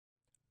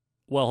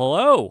Well,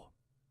 hello.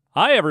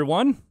 Hi,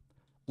 everyone.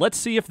 Let's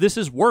see if this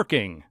is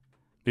working,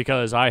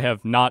 because I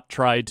have not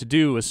tried to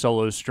do a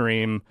solo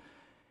stream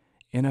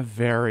in a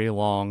very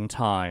long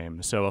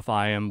time. So if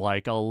I am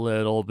like a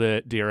little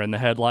bit deer in the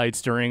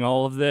headlights during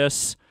all of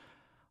this,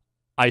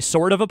 I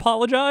sort of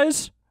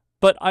apologize,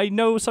 but I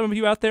know some of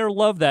you out there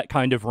love that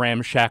kind of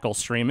ramshackle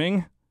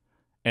streaming,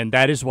 and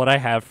that is what I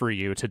have for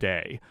you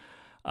today.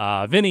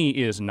 Vinny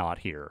is not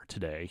here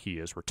today. He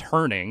is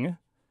returning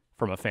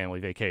from a family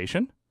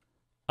vacation.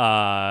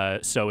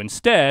 So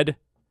instead,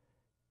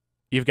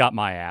 you've got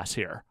my ass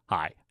here.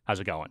 Hi,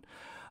 how's it going?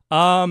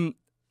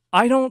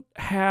 I don't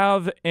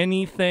have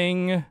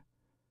anything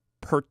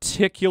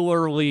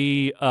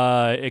particularly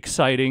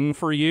exciting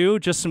for you.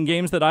 Just some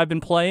games that I've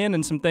been playing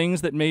and some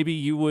things that maybe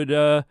you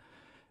would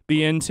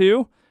be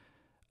into.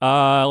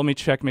 Let me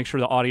check, make sure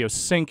the audio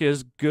sync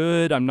is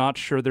good. I'm not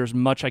sure there's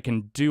much I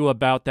can do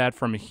about that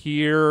from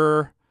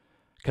here,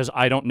 because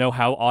I don't know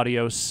how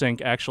audio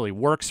sync actually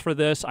works for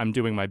this. I'm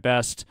doing my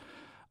best.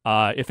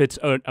 If it's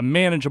a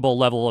manageable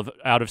level of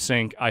out of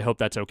sync, I hope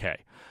that's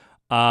okay.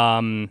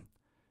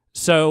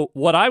 So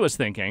what I was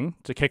thinking,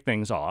 to kick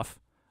things off,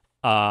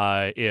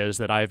 is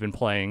that I've been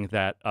playing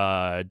that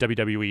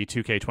WWE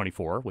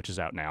 2K24, which is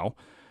out now.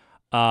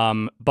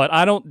 But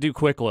I don't do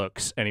quick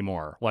looks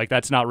anymore. Like,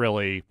 that's not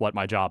really what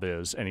my job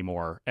is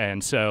anymore.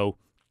 And so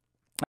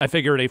I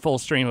figured a full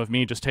stream of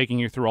me just taking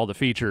you through all the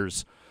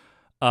features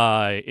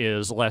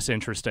is less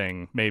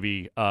interesting,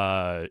 maybe,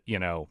 you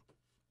know,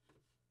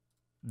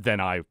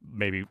 than I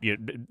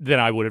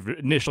would have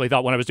initially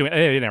thought when I was doing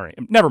it.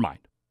 Never mind.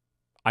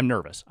 I'm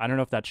nervous. I don't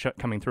know if that's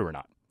coming through or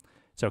not.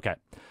 It's okay.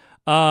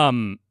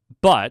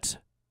 But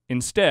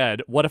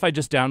instead, what if I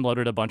just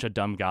downloaded a bunch of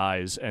dumb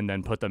guys and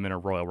then put them in a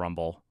Royal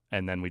Rumble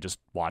and then we just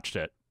watched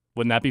it?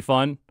 Wouldn't that be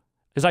fun?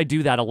 Because I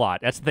do that a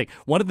lot. That's the thing.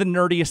 One of the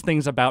nerdiest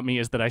things about me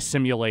is that I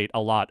simulate a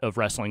lot of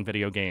wrestling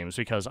video games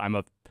because I'm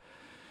a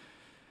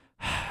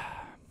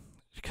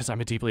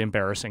deeply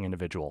embarrassing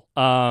individual.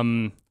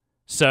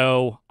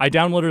 So I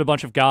downloaded a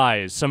bunch of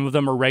guys. Some of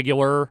them are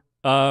regular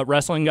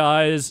wrestling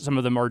guys. Some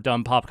of them are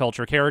dumb pop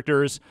culture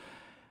characters.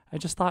 I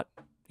just thought,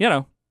 you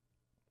know,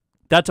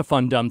 that's a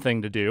fun, dumb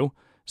thing to do.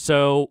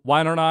 So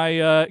why don't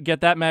I get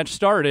that match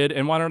started,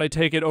 and why don't I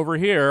take it over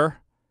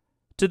here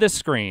to this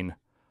screen?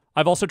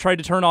 I've also tried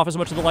to turn off as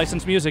much of the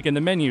licensed music in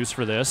the menus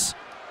for this.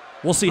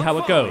 We'll see how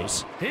it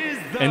goes.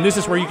 And this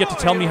is where you get to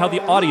tell me how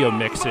the audio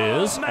mix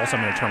is. Also,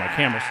 I'm going to turn my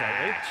camera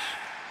slightly.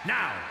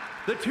 Now,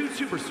 the two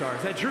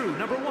superstars that drew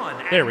number one.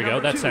 There we go.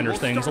 That centers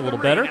things a little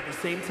better. At the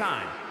same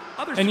time.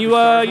 And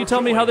you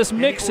tell me how this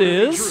mix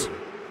is.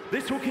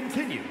 This will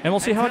continue. And we'll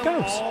see how it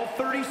goes. All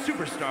 30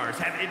 superstars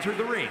have entered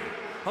the ring.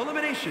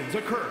 Eliminations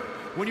occur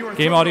when you are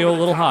game audio a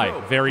little high.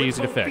 Very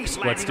easy to fix.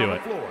 Let's do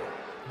it.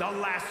 The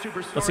last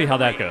superstar Let's see how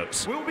that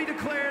goes. Will be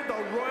declared the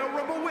Royal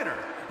Rumble winner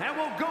and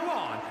will go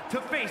on to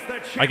face the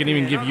champion. I can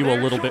even give you a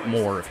little bit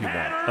more if you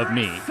want of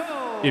me.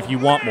 If you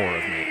want more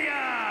of me.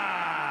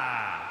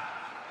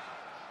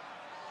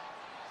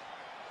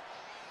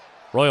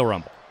 Royal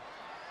Rumble.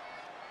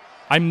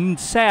 I'm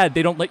sad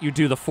they don't let you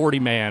do the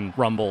 40-man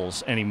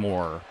Rumbles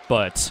anymore,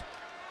 but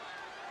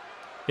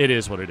it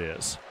is what it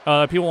is.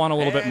 People want a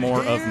little bit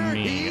more of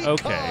me.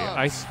 Okay,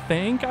 I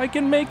think I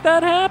can make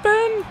that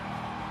happen.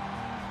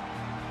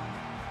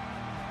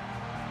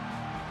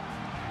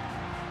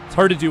 It's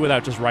hard to do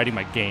without just riding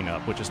my gain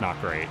up, which is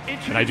not great.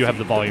 And I do have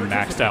the volume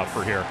maxed out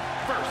for here.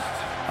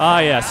 Ah,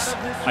 yes.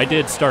 I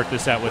did start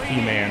this out with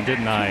He-Man,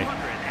 didn't I?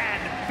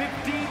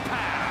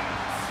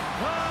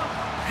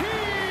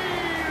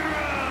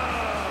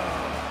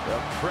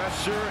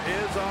 Pressure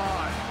is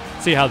on.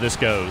 See how this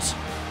goes.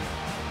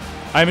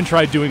 I haven't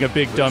tried doing a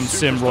big dumb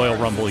sim Royal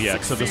Rumble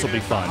yet, so this will be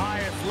fun.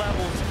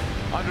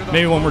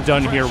 Maybe when we're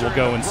done here, we'll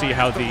go and see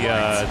how the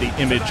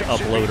image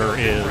uploader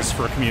is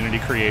for community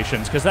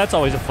creations, because that's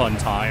always a fun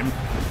time.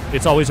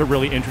 It's always a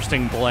really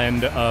interesting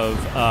blend of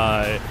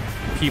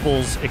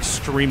people's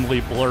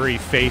extremely blurry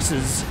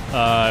faces,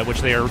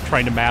 which they are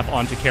trying to map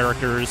onto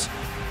characters,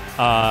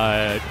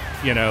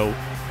 you know,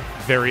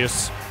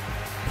 various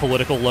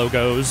political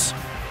logos,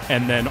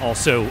 and then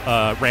also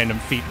random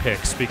feet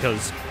pics,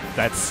 because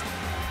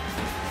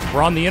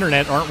we're on the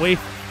internet, aren't we?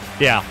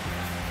 Yeah.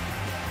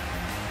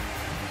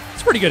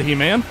 It's pretty good,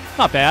 He-Man.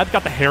 Not bad.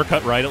 Got the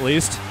haircut right, at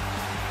least.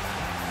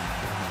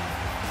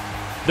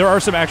 There are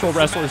some actual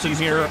wrestlers in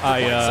here.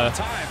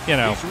 You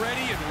know,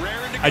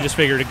 I just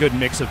figured a good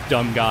mix of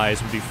dumb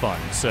guys would be fun,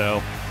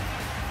 so.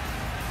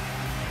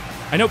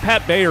 I know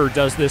Pat Bayer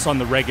does this on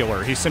the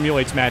regular. He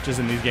simulates matches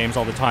in these games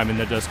all the time and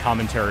then does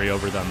commentary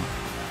over them.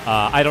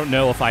 I don't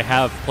know if I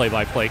have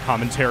play-by-play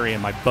commentary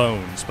in my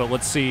bones, but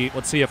let's see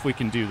if we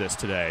can do this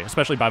today,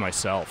 especially by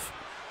myself.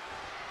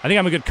 I think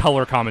I'm a good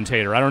color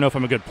commentator. I don't know if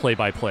I'm a good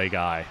play-by-play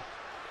guy.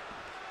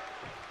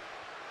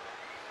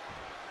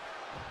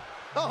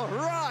 All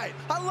right,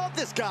 I love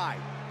this guy.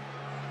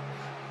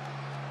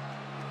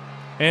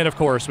 And of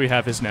course, we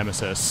have his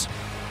nemesis.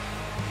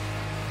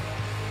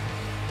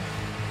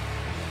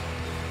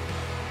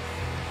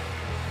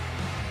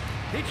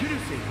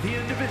 Introducing the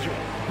individual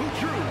who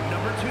drew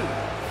number 2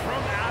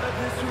 from out of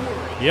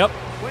Yep.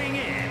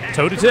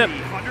 Toe to tip.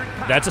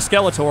 That's a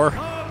Skeletor.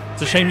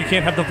 It's a shame you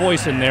can't have the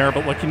voice in there,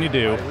 but what can you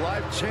do?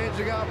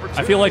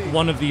 I feel like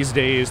one of these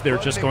days they're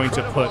just going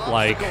to put,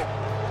 like,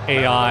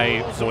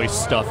 AI voice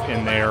stuff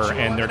in there,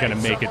 and they're going to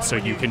make it so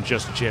you can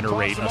just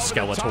generate a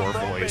Skeletor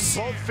voice.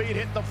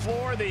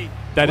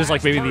 That is,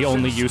 like, maybe the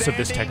only use of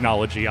this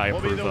technology I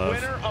approve of.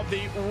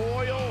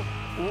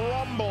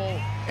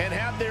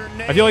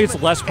 I feel like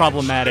it's less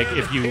problematic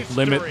if you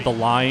limit the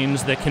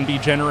lines that can be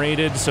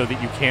generated so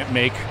that you can't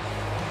make,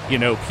 you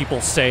know,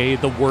 people say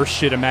the worst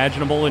shit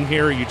imaginable in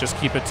here. You just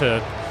keep it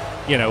to,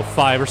 you know,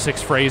 5 or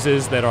 6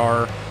 phrases that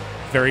are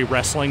very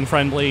wrestling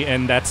friendly,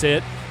 and that's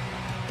it.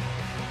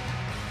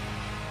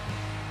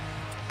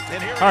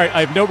 Alright,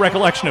 I have no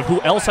recollection of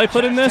who else I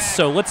put in this,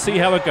 so let's see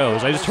how it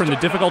goes. I just turned the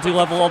difficulty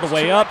level all the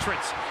way up.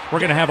 We're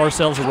going to have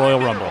ourselves a Royal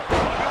Rumble.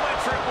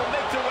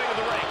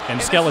 And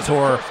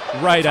Skeletor,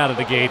 right out of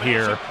the gate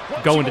here,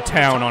 going to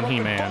town on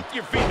He-Man.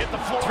 It's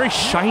a very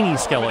shiny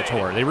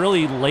Skeletor. They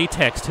really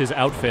latexed his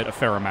outfit a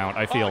fair amount,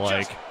 I feel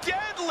like.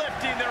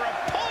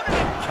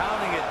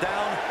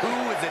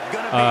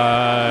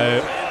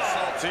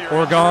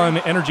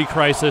 Orgon, Energy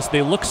Crisis,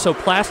 they look so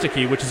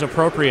plasticky, which is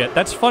appropriate.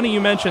 That's funny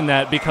you mention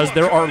that, because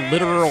there are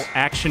literal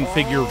action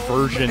figure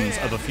versions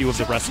of a few of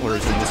the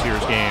wrestlers in this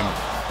year's game,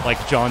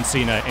 like John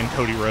Cena and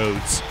Cody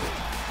Rhodes.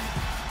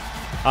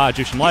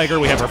 Jushin Liger,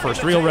 we have our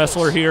first real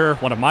wrestler here,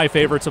 one of my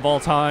favorites of all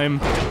time.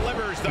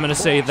 I'm going to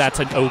say that's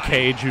an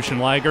okay Jushin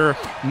Liger.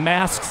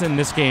 Masks in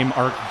this game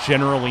are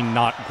generally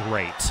not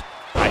great,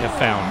 I have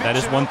found. That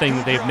is one thing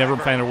that they've never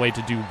found a way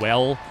to do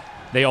well.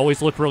 They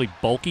always look really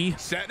bulky.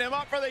 Setting him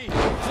up for the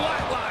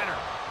flatliner.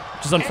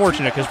 Which is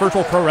unfortunate, because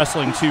Virtual Pro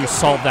Wrestling 2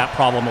 solved that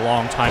problem a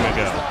long time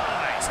ago.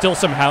 Still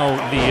somehow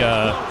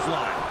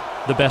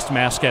the best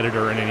mask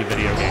editor in any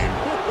video game.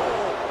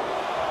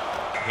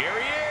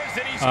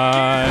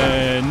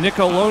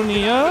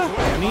 Nickelonia?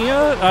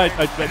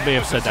 I may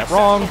have said that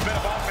wrong.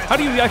 How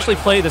do you actually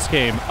play this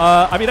game?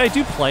 I mean, I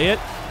do play it,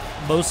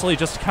 mostly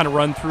just to kind of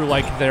run through,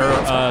 like,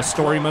 their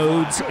story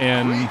modes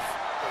and,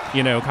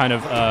 you know, kind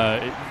of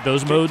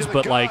those modes,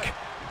 but, like,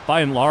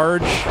 by and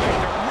large,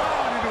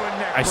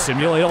 I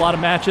simulate a lot of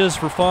matches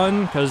for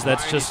fun, because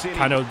that's just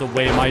kind of the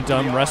way my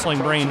dumb wrestling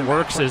brain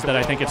works, is that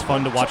I think it's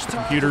fun to watch the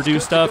computer do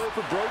stuff.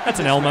 That's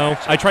an Elmo.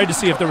 I tried to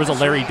see if there was a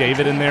Larry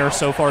David in there.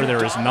 So far,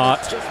 there is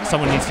not.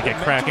 Someone needs to get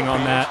cracking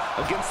on that.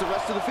 Against the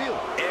rest of the field.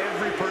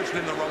 Every person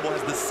in the Rumble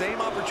has the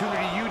same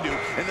opportunity you do,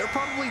 and they're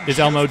probably is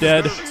Elmo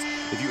dead?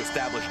 If you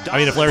establish I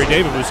mean, if Larry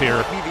David was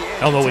here,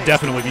 Elmo would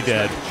definitely be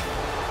dead.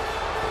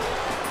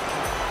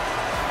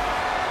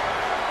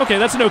 Okay,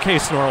 that's an okay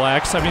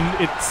Snorlax. I mean,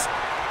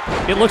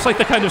 it looks like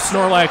the kind of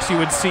Snorlax you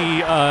would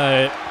see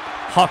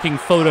hawking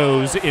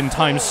photos in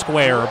Times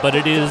Square, but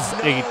it is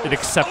an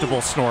acceptable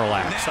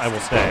Snorlax, I will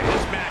say.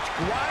 This match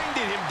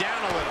grinded him down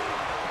a little.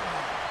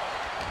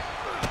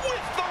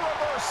 With the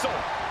reversal.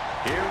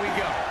 Here we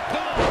go.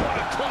 Oh,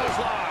 what a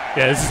clothesline.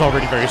 Yeah, this is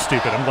already very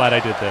stupid. I'm glad I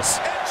did this.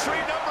 Entry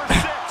number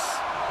 6.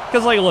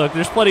 Because, like, look,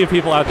 there's plenty of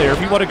people out there. If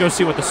you want to go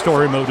see what the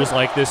story mode is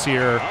like this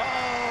year,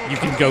 you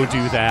can go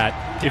do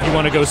that. If you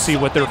want to go see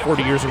what their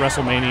 40 Years of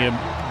WrestleMania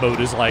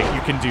mode is like,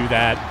 you can do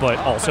that, but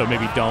also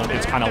maybe don't.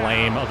 It's kind of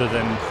lame, other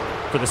than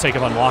for the sake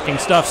of unlocking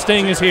stuff.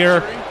 Sting is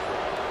here.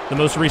 The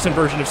most recent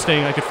version of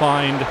Sting I could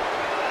find.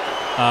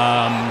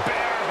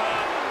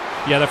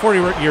 Yeah, the 40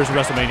 Years of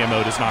WrestleMania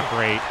mode is not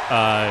great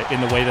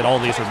in the way that all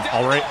these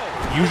are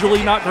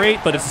usually not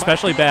great, but it's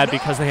especially bad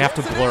because they have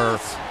to blur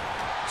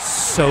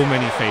so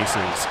many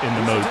faces in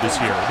the mode this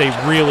year. They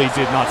really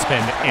did not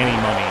spend any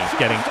money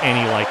getting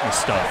any likeness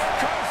stuff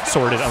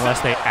sorted unless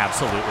they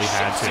absolutely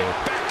had to.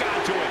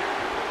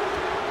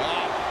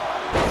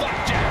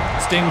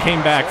 Sting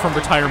came back from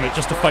retirement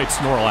just to fight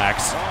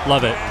Snorlax.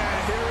 Love it.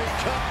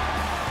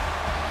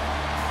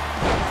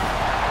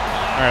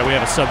 Alright, we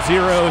have a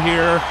Sub-Zero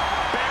here.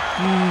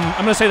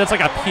 I'm going to say that's like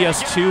a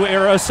PS2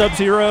 era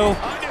Sub-Zero.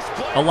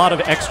 A lot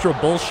of extra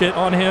bullshit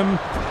on him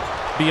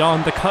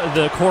beyond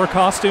the core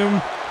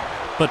costume,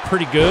 but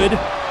pretty good.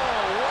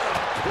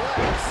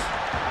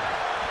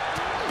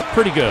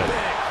 Pretty good.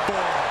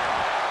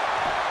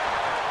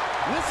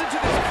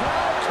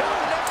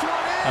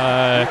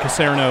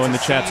 Caserno in the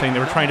chat saying they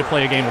were trying to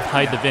play a game of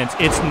Hide the Vince.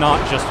 It's not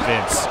just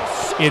Vince.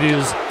 It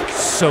is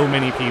so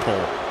many people.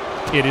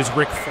 It is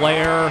Ric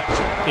Flair.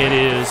 It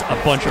is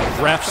a bunch of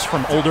refs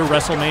from older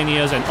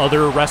WrestleManias and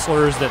other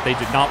wrestlers that they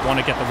did not want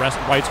to get the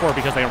rights for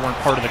because they weren't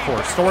part of the core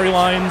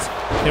storylines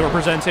they were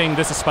presenting.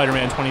 This is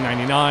Spider-Man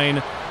 2099.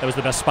 That was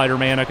the best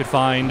Spider-Man I could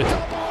find. It's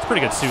a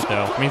pretty good suit,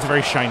 though. I mean, it's a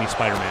very shiny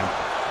Spider-Man.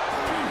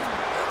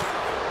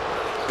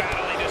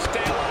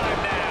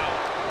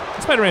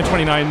 Spider-Man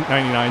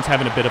 2099 is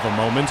having a bit of a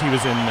moment. He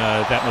was in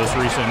that most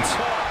recent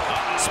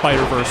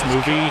Spider-Verse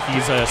movie.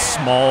 He's a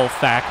small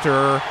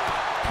factor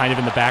kind of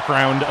in the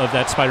background of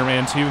that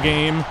Spider-Man 2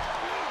 game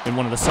in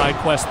one of the side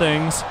quest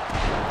things.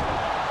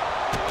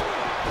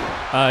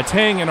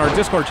 Tang in our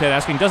Discord chat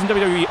asking, doesn't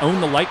WWE own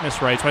the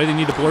likeness rights? Why do they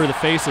need to blur the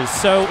faces?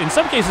 So in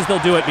some cases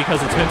they'll do it because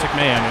it's Vince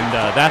McMahon and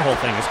that whole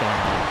thing is going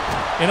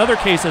on. In other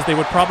cases, they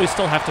would probably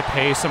still have to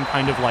pay some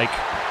kind of like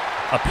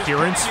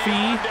appearance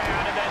fee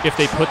if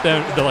they put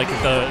the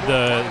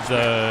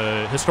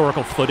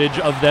historical footage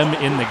of them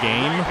in the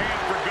game.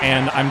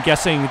 And I'm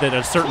guessing that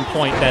at a certain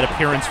point that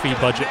appearance fee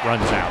budget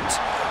runs out.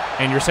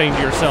 And you're saying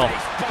to yourself,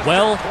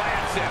 well,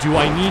 do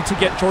I need to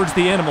get George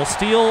the Animal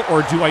Steel,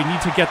 or do I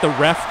need to get the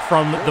ref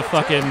from the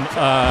fucking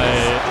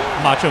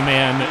Macho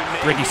Man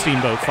Ricky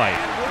Steamboat fight?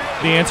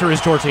 The answer is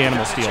George the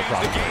Animal Steel,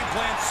 probably.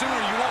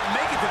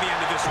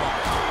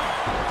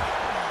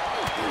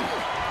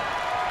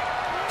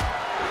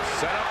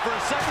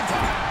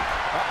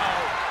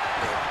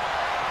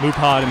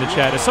 Moopod in the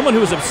chat. As someone who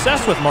was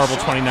obsessed with Marvel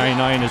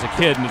 2099 as a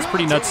kid, and it's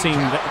pretty nuts seeing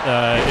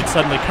it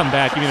suddenly come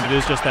back, even if it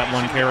is just that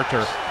one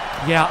character.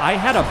 Yeah, I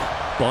had a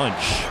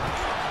bunch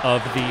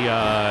of the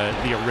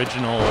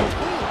original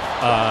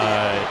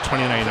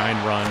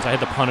 2099 runs. I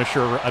had the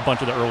Punisher, a bunch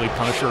of the early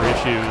Punisher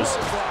issues.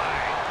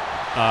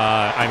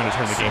 I'm going to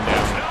turn the game down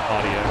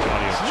audio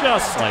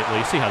just slightly,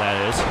 see how that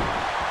is.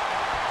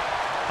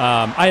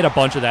 I had a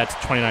bunch of that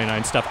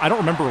 2099 stuff. I don't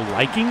remember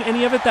liking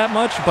any of it that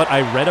much, but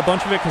I read a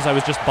bunch of it because I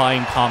was just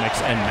buying comics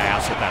en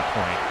masse at that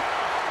point.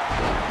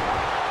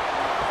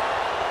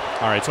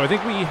 All right, so I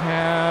think we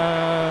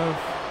have...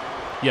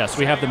 Yes,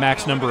 we have the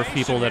max number of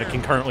people that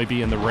can currently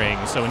be in the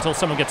ring. So until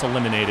someone gets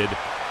eliminated,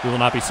 we will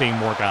not be seeing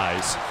more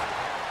guys.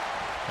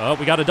 Oh,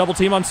 we got a double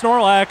team on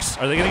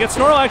Snorlax. Are they going to get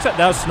Snorlax?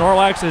 Now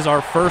Snorlax is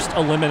our first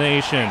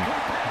elimination.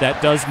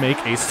 That does make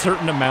a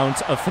certain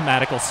amount of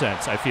thematical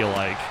sense, I feel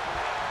like.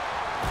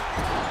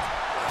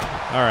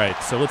 All right,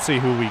 so let's see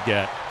who we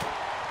get.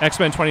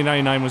 X-Men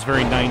 2099 was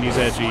very 90s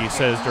edgy,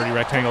 says Dirty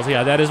Rectangles.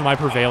 Yeah, that is my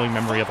prevailing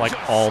memory of like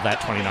all that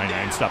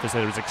 2099 stuff, is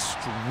that it was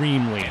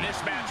extremely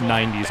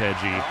 90s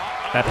edgy.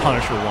 That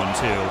Punisher one,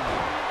 too.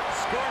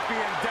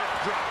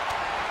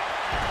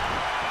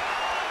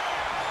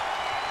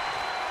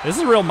 This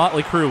is a real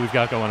motley crew we've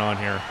got going on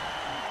here.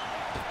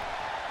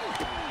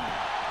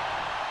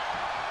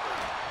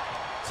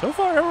 So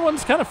far,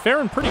 everyone's kind of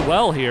faring pretty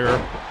well here.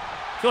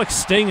 I feel like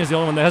Sting is the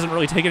only one that hasn't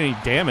really taken any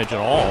damage at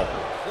all.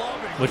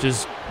 Which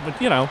is,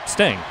 you know,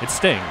 Sting. It's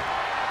Sting.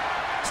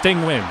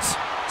 Sting wins.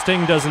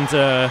 Sting doesn't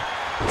go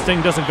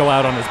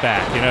out on his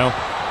back, you know?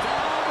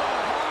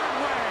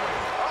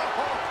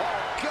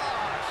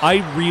 I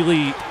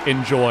really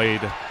enjoyed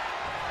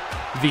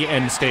the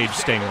end stage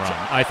Sting run.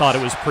 I thought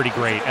it was pretty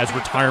great as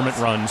retirement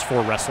runs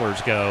for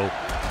wrestlers go.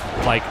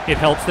 Like, it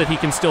helps that he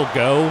can still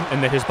go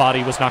and that his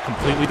body was not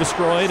completely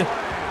destroyed,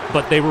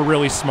 but they were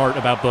really smart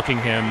about booking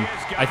him.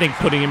 I think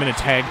putting him in a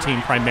tag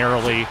team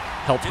primarily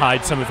helped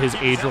hide some of his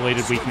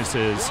age-related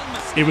weaknesses.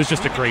 It was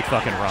just a great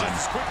fucking run.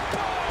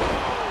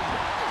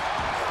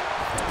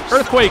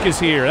 Earthquake is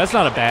here. That's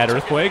not a bad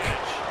Earthquake.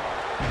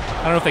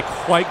 I don't know if they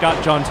quite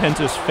got John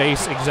Tenta's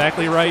face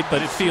exactly right,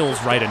 but it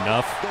feels right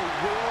enough.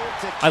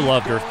 I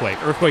loved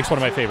Earthquake. Earthquake's one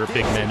of my favorite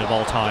big men of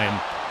all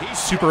time.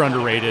 Super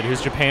underrated.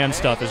 His Japan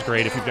stuff is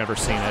great if you've never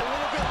seen it.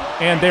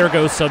 And there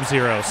goes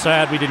Sub-Zero.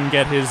 Sad we didn't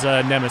get his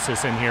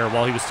nemesis in here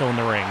while he was still in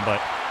the ring, but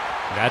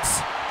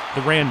that's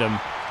the random.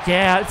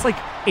 Yeah, it's like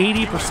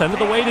 80% of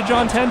the way to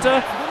John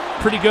Tenta.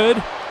 Pretty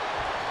good.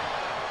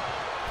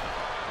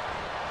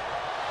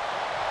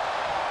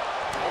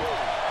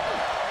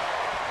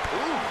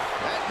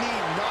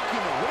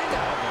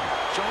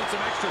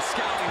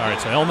 All right,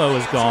 so Elmo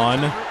is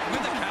gone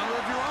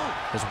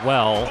as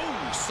well.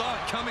 So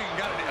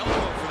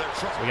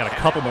we got a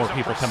couple more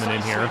people coming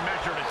in here.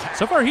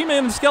 So far,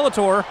 He-Man and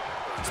Skeletor,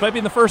 this might be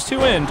the first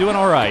two in, doing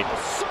all right.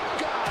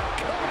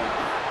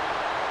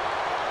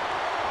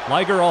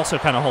 Liger also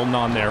kind of holding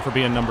on there for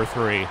being number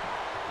 3.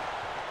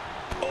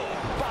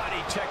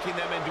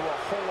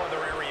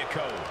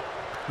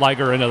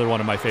 Liger, another one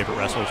of my favorite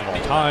wrestlers of all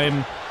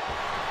time.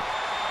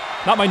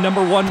 Not my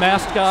number 1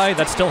 masked guy,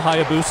 that's still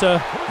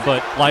Hayabusa,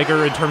 but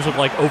Liger, in terms of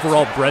like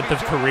overall breadth of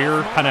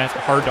career, kind of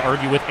hard to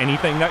argue with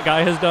anything that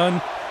guy has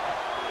done.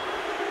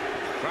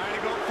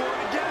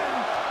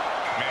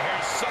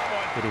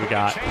 What do we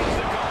got?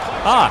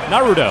 Ah,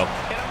 Naruto.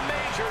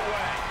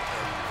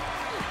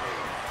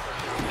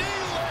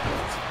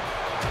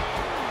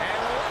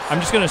 I'm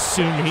just going to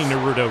assume he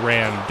Naruto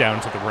ran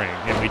down to the ring,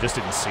 and we just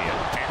didn't see it. Looks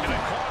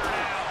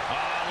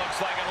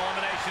like an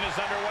elimination is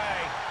underway.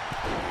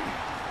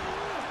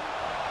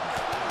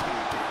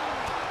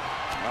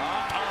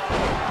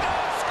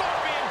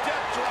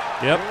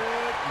 Yep.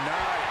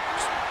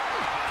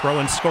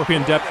 Throwing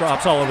Scorpion Depth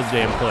Drops all over the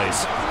damn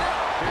place.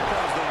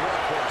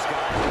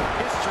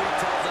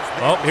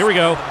 Oh, here we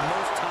go.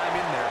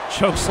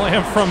 Choke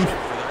slam from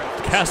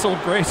Castle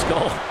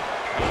Grayskull.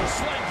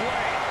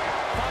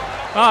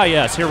 Ah,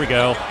 yes, here we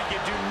go.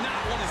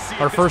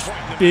 Our first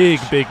big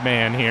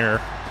man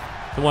here.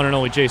 The one and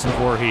only Jason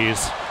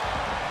Voorhees.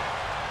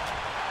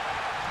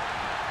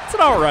 It's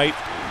an alright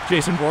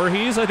Jason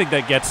Voorhees. I think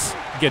that gets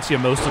you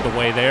most of the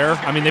way there.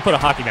 I mean, they put a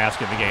hockey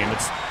mask in the game.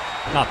 It's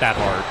not that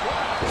hard.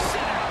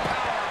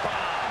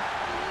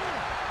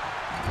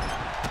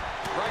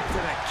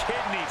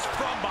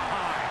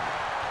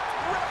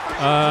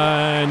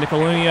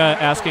 Nicolonia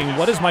asking,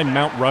 what is my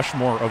Mount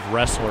Rushmore of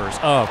wrestlers?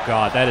 Oh,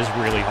 God, that is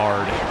really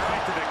hard.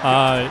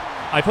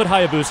 I put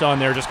Hayabusa on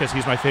there just because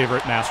he's my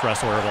favorite masked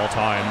wrestler of all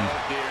time.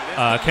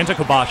 Kenta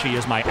Kobashi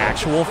is my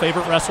actual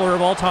favorite wrestler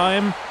of all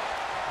time.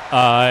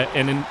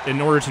 And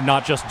in order to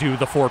not just do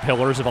the 4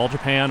 pillars of All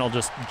Japan, I'll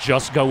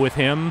just go with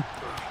him.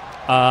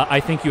 I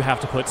think you have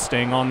to put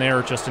Sting on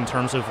there just in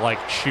terms of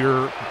like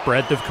sheer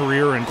breadth of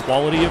career and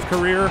quality of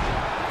career.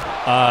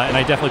 And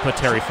I definitely put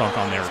Terry Funk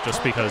on there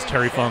just because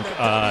Terry Funk,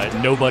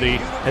 nobody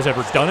has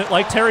ever done it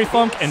like Terry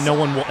Funk, and no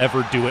one will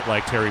ever do it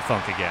like Terry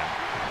Funk again.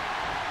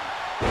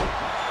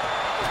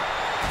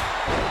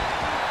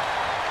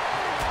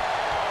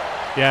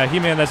 Yeah,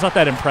 He-Man, that's not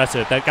that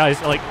impressive. That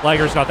guy's like,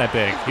 Liger's not that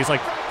big. He's like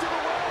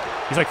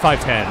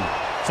 5'10".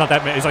 It's not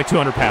that. He's like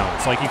 200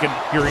 pounds. Like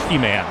you're a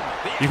He-Man.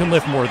 You can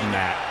lift more than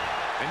that.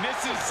 And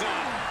this is,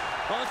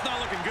 well, it's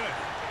not looking good.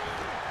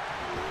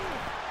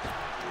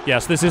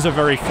 Yes, this is a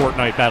very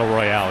Fortnite Battle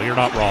Royale. You're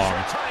not wrong.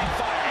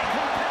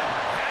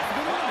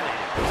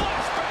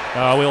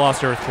 Oh, we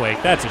lost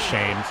Earthquake. That's a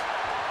shame.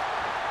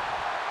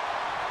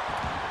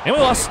 And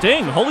we lost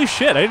Sting. Holy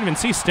shit, I didn't even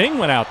see Sting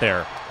went out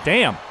there.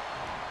 Damn.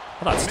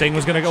 I thought Sting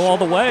was going to go all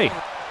the way.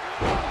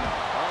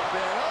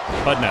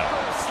 But no.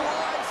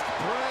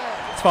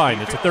 It's fine.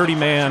 It's a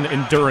 30-man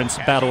endurance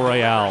Battle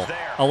Royale.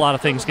 A lot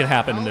of things can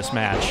happen in this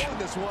match.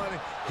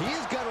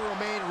 He's got to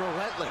remain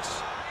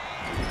relentless.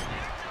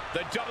 The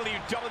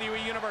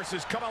WWE Universe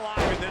has come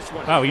alive in this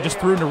one. Wow, he just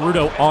threw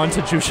Naruto onto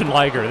Jushin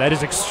Liger. That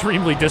is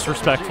extremely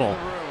disrespectful.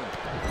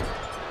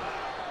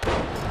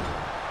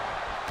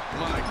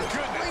 My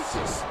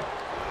goodness.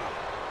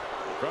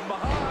 From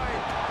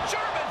behind,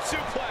 German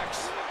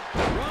suplex.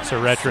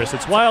 Retris.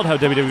 It's wild how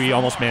WWE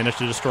almost managed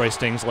to destroy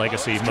Sting's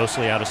legacy,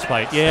 mostly out of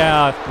spite.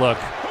 Yeah, look,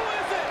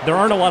 there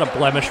aren't a lot of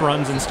blemish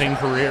runs in Sting's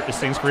career.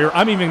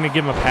 I'm even going to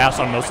give him a pass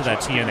on most of that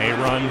TNA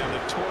run,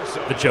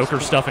 the Joker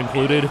stuff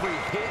included.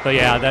 But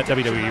yeah, that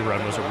WWE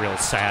run was a real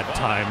sad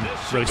time,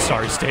 really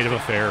sorry state of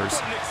affairs.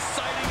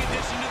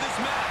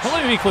 Well,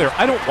 let me be clear,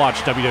 I don't watch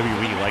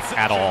WWE, like,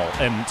 at all.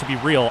 And to be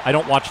real, I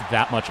don't watch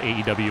that much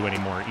AEW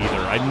anymore either.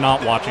 I'm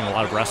not watching a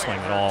lot of wrestling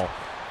at all.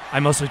 I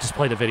mostly just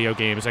play the video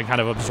games and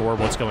kind of absorb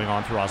what's going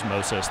on through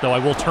osmosis, though I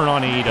will turn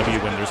on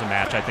AEW when there's a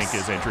match I think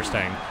is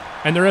interesting.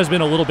 And there has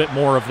been a little bit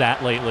more of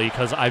that lately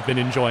because I've been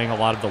enjoying a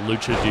lot of the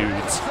Lucha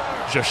dudes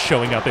just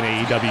showing up in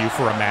AEW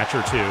for a match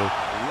or two.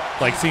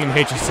 Like seeing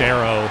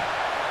Hechicero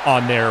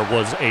on there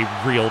was a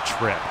real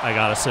trip, I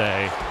gotta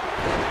say.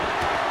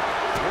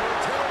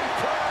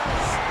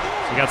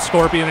 We got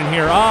Scorpion in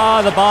here.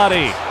 Ah, the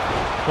body!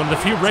 One of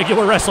the few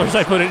regular wrestlers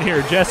I put in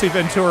here. Jesse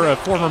Ventura,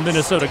 former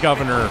Minnesota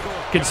governor,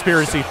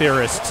 conspiracy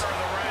theorist.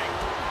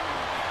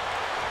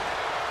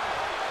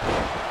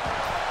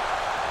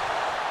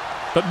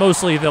 But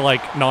mostly the,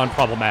 like,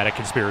 non-problematic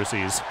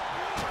conspiracies.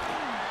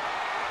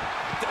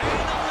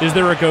 Is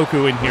there a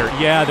Goku in here?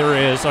 Yeah, there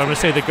is. So I'm going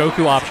to say the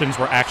Goku options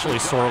were actually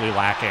sorely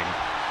lacking.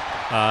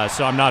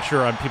 So I'm not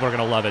sure people are going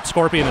to love it.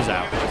 Scorpion is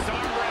out.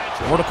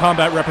 Mortal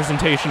Kombat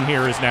representation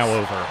here is now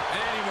over.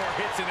 Any more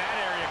hits in that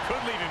area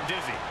could leave him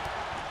dizzy.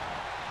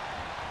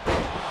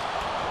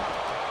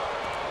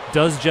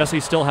 Does Jesse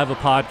still have a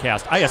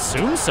podcast? I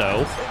assume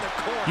so.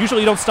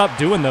 Usually you don't stop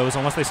doing those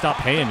unless they stop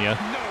paying you.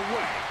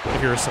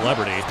 If you're a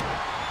celebrity.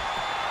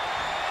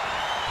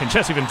 And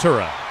Jesse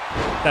Ventura,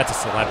 that's a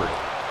celebrity.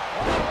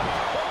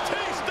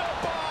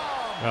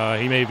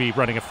 He may be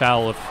running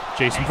afoul of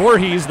Jason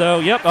Voorhees, though.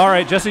 Yep, all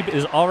right, Jesse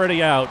is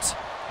already out.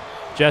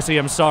 Jesse,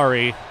 I'm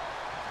sorry.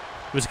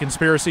 It was a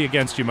conspiracy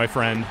against you, my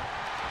friend.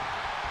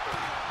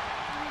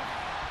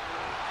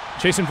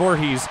 Jason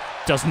Voorhees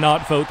does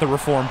not vote the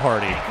Reform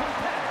Party.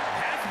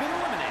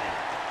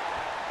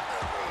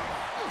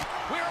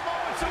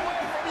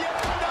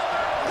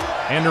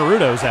 And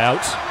Naruto's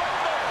out.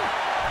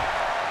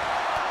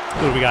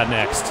 Who do we got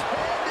next?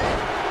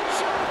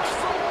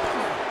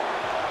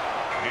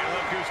 And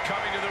look who's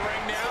coming to the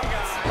ring now,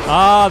 guys.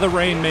 Ah, the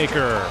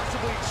Rainmaker.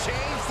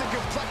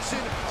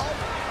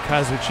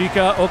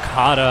 Kazuchika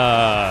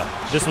Okada.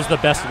 This was the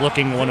best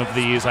looking one of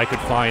these I could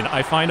find.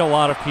 I find a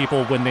lot of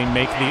people, when they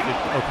make the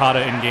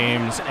Okada in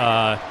games,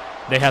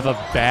 they have a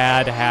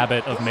bad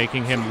habit of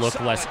making him look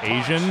less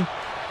Asian.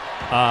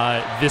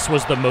 This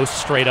was the most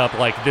straight up,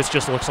 like, this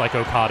just looks like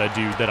Okada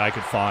dude that I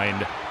could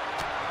find.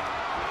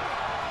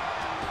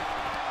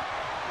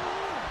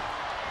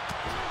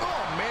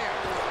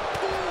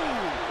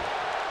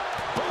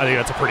 I think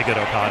that's a pretty good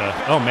Okada.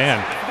 Oh, man.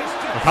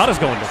 Okada's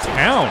going to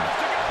town.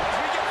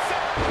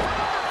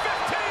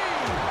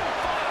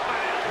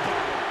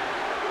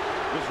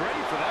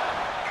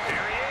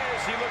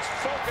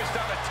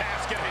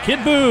 Kid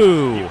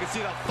Buu!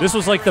 This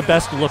was like the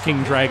best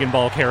looking Dragon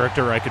Ball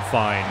character I could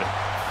find.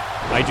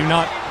 I do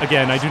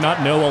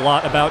not know a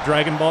lot about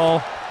Dragon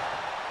Ball,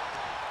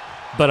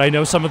 but I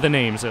know some of the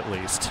names at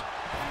least.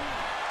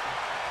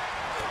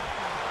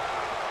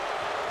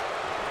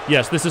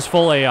 Yes, this is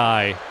full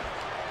AI,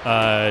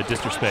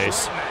 Dister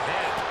Space. A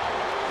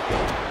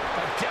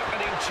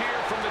deafening cheer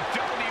from the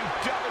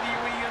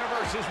WWE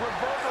Universe is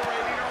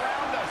reverberating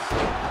around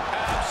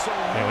us.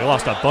 Yeah, we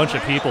lost a bunch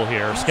of people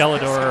here.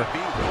 Skeletor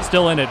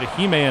still in it.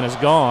 He-Man is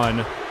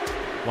gone.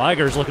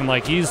 Liger's looking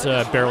like he's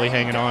barely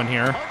hanging on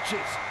here.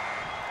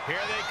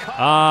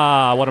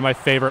 Ah, one of my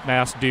favorite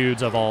masked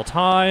dudes of all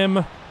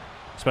time,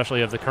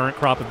 especially of the current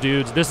crop of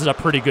dudes. This is a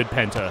pretty good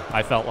Penta,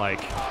 I felt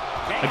like.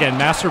 Again,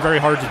 masks are very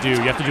hard to do.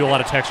 You have to do a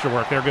lot of texture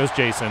work. There goes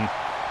Jason.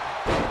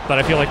 But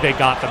I feel like they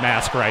got the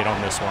mask right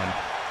on this one.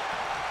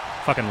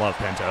 Fucking love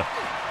Penta.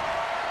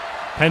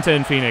 Penta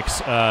and Phoenix,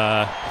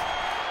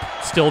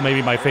 still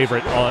maybe my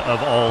favorite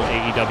of all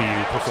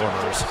AEW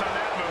performers.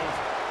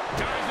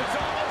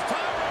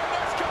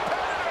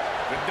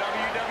 The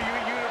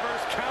WWE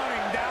Universe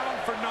counting down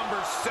for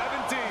number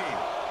 17.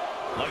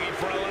 Looking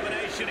for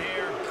elimination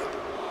here.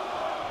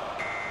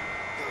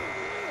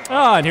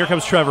 Ah, and here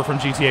comes Trevor from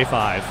GTA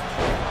 5.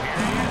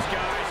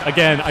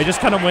 Again, I just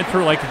kind of went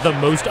through like the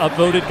most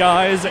upvoted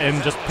guys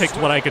and just picked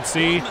what I could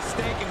see.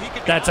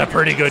 That's a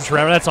pretty good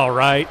Trevor. That's all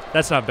right.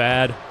 That's not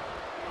bad.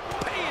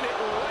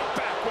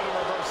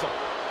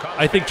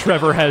 I think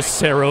Trevor has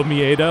Cero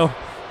Miedo.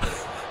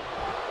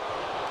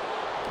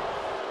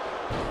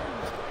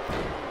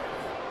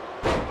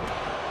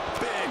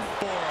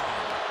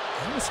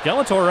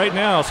 Skeletor right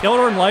now.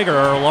 Skeletor and Liger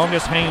are our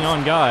longest hanging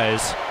on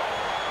guys.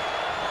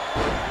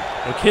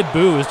 Well, Kid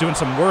Buu is doing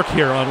some work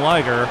here on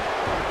Liger.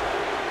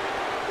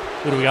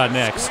 Who do we got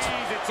next?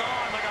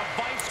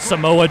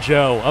 Samoa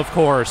Joe, of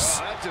course.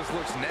 That just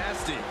looks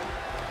nasty.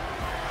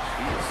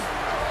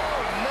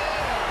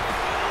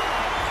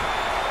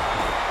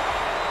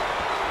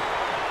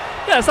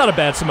 Yeah, it's not a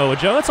bad Samoa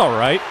Joe. That's all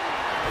right.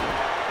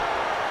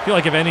 I feel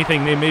like, if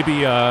anything, they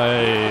maybe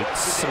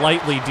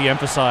slightly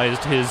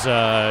de-emphasized his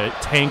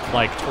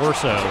tank-like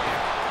torso.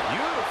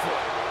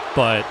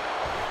 But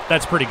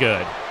that's pretty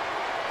good.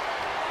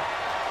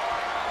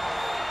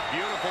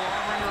 Beautiful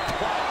armor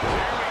applied.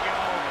 There we go.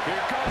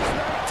 Here comes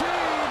 19.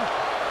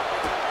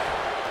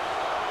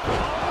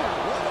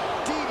 What a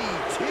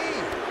DDT.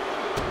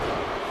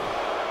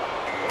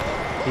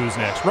 Who's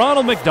next?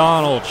 Ronald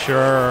McDonald,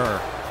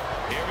 sure.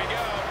 Here we go.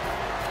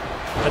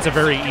 That's a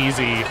very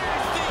easy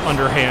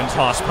underhand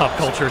toss pop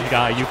culture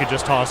guy you could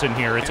just toss in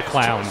here. It's a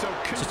clown.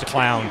 It's just a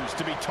clown.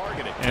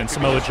 And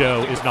Samoa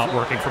Joe is not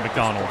working for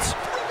McDonald's.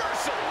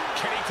 Reversal.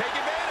 Can he take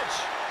advantage?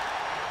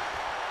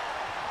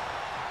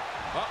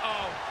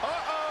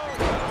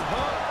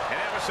 And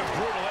that was some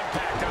brutal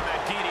impact on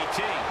that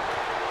DDT.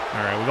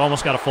 All right, we've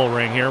almost got a full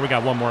ring here. We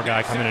got one more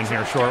guy coming in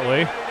here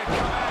shortly. Running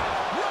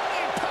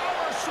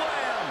power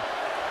slam.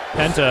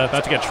 Penta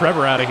about to get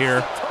Trevor out of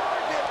here.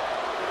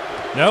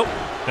 Nope.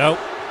 Nope.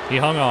 He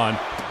hung on.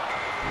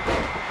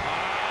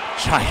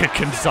 Giant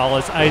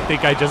Gonzalez. I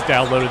think I just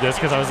downloaded this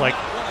because I was like,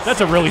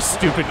 that's a really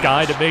stupid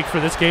guy to make for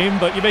this game,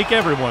 but you make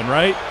everyone,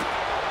 right?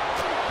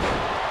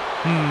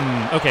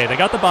 Okay, they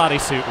got the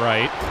bodysuit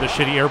right. The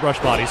shitty airbrush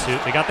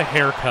bodysuit. They got the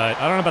haircut.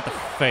 I don't know about the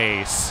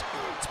face.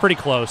 It's pretty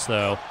close,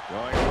 though.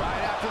 Going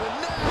right after the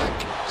neck.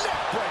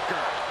 Neck breaker.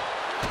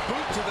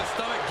 Boot to the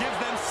stomach gives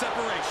them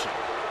separation.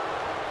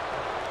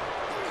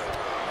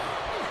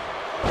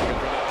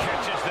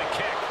 Catches the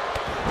kick.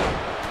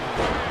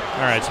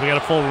 All right, so we got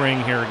a full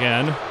ring here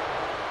again.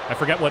 I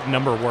forget what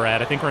number we're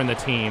at. I think we're in the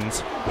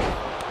teens.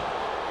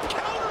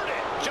 Countered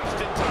it just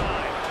in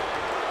time.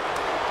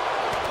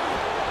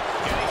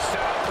 Getting set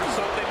up for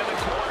something in the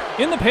corner.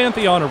 In the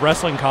pantheon of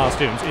wrestling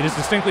costumes, it is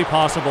distinctly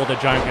possible that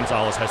Giant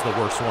Gonzalez has the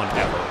worst one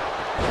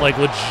ever. Like,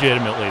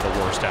 legitimately the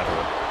worst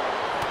ever.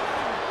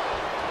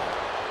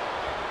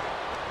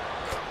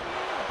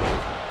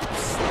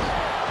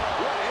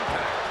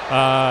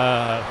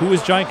 Who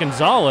is Giant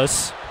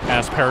Gonzalez?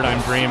 Asked Paradigm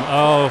Dream.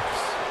 Oh,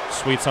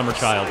 sweet summer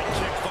child.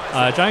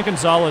 Giant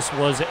Gonzalez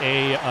was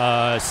a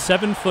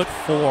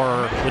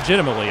 7'4",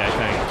 legitimately, I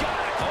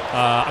think.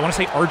 I want to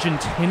say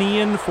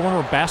Argentinian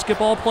former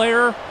basketball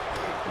player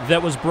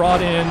that was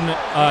brought in.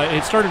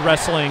 It started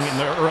wrestling in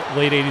the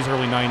late 80s,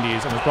 early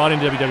 90s, and was brought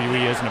into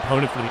WWE as an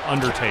opponent for The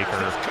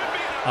Undertaker.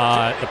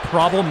 The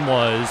problem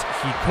was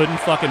he couldn't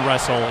fucking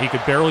wrestle. He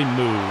could barely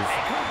move.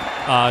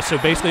 So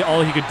basically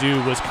all he could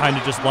do was kind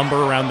of just lumber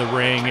around the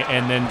ring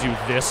and then do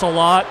this a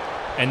lot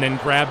and then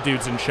grab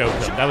dudes and choke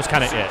them. That was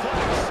kind of it.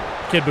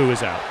 Kid Buu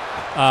is out.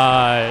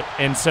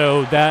 And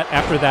so that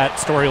after that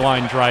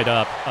storyline dried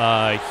up,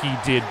 he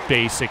did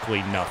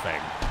basically nothing.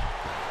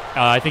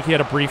 I think he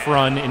had a brief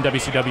run in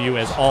WCW,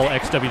 as all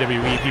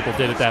ex-WWE people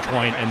did at that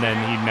point, and then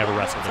he never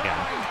wrestled again.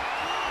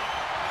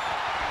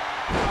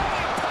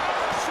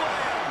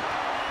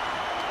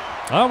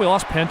 Oh, we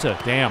lost Penta.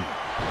 Damn.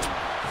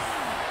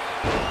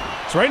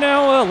 So right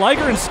now,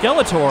 Liger and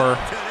Skeletor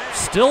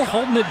still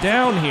holding it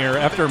down here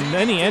after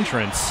many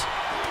entrants.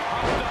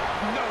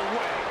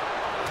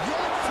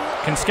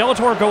 Can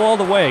Skeletor go all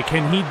the way?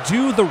 Can he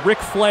do the Ric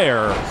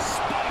Flair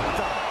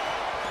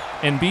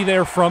and be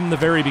there from the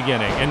very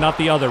beginning and not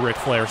the other Ric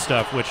Flair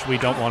stuff, which we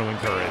don't want to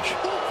encourage?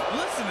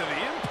 Listen to the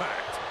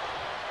impact.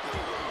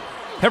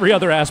 Every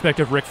other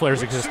aspect of Ric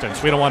Flair's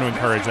existence, we don't want to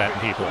encourage that in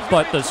people.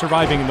 But the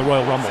surviving in the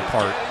Royal Rumble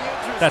part,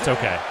 that's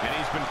okay. And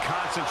he's been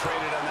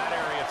concentrated on that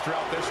area shots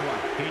throughout this one.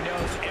 He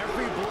knows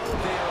every blow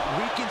there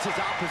weakens his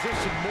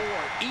opposition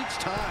more each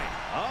time.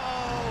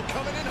 Oh,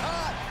 coming in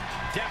hot.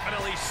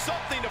 Definitely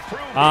something to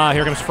prove.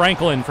 Here comes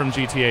Franklin from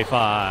GTA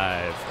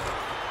 5.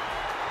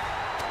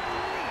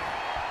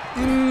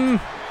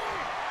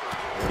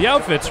 The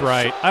outfit's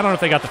right. I don't know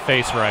if they got the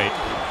face right.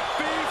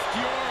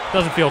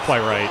 Doesn't feel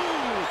quite right.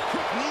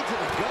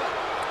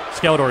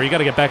 Skeletor, you got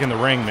to get back in the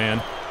ring, man.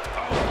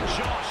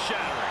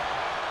 Jaw-shattering.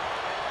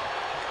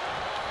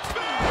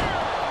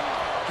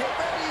 Get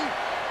ready.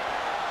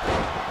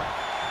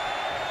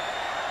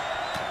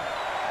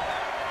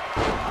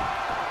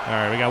 All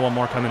right, we got one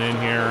more coming in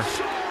here.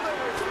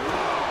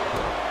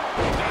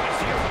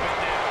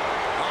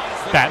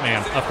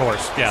 Batman, of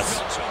course.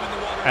 Yes.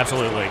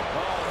 Absolutely.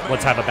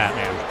 Let's have a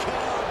Batman.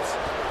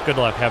 Good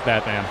luck. Have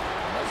Batman.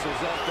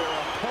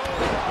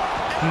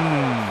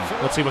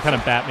 Let's see what kind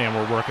of Batman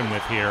we're working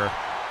with here.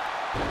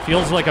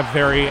 Feels like a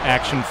very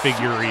action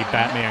figure-y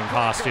Batman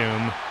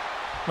costume,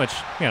 which,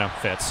 you know,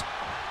 fits.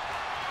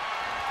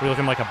 We're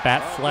looking like a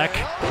Batfleck.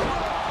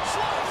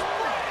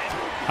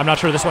 I'm not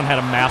sure this one had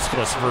a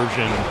maskless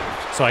version,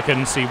 so I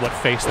couldn't see what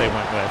face they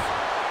went with.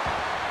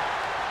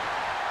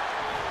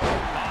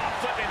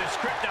 Flipping the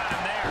script on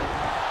him there.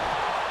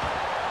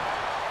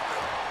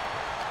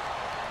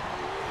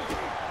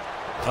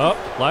 Oh,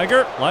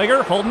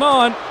 Liger, holding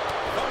on.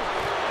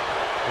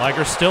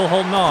 Liger's still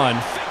holding on.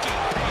 And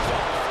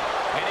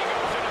he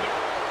goes into the...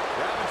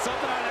 Grabbing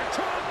something out of their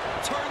trunk.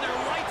 Turn their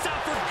lights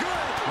out for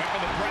good. Went for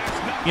the brass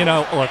knuckles. You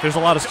know, look, there's a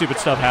lot of stupid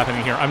stuff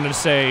happening here. I'm going to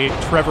say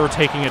Trevor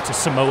taking it to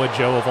Samoa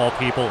Joe, of all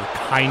people,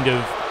 kind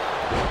of...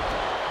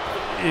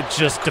 It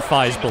just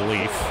defies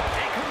belief.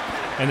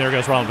 And there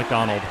goes Ronald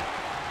McDonald.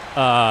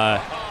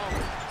 I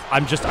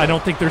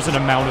don't think there's an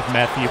amount of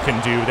meth you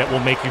can do that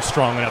will make you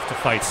strong enough to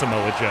fight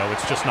Samoa Joe.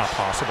 It's just not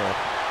possible.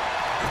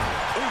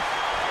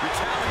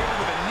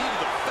 Retaliated with a knee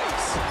to the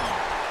face.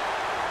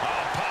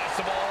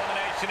 Possible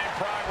elimination in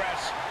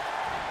progress.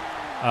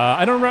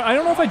 I don't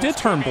know if I did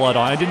turn blood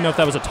on. I didn't know if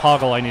that was a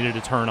toggle I needed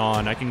to turn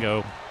on. I can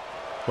go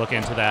look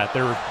into that.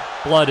 Their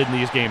blood in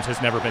these games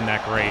has never been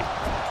that great.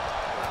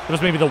 That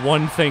was maybe the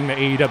one thing the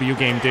AEW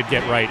game did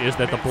get right, is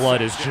that the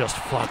blood is just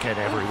fucking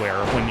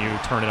everywhere when you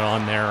turn it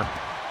on there.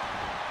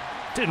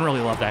 Didn't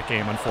really love that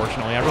game,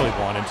 unfortunately. I really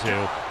wanted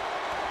to.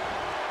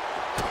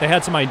 They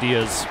had some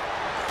ideas.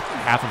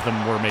 Half of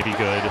them were maybe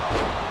good.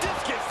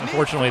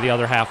 Unfortunately, the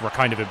other half were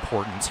kind of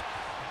important.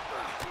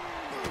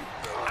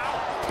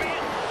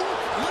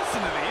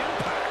 Listen to the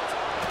impact.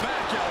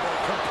 Back elbow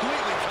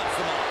completely cuts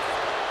them off.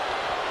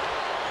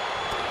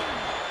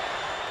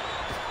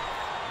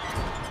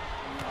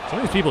 Some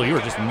of these people, you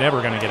are just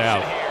never going to get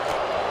out.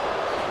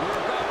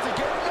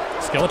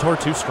 Skeletor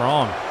too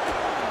strong.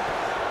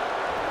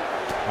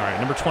 All right,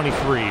 number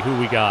 23, who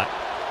we got?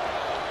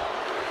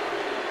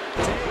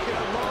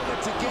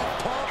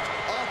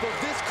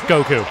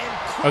 Goku.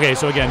 Okay,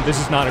 so again, this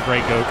is not a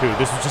great Goku.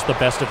 This is just the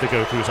best of the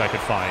Gokus I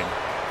could find.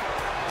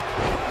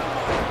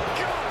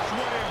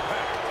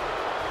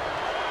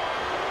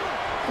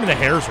 I mean, the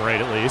hair's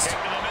right, at least.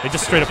 They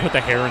just straight up put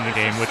the hair in the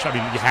game, which, I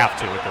mean, you have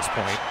to at this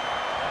point.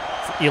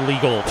 It's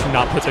illegal to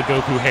not put the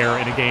Goku hair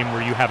in a game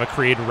where you have a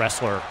created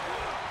wrestler.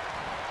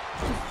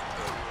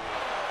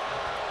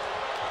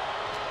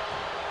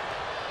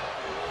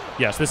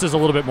 Yes, this is a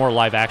little bit more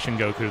live-action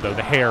Goku, though.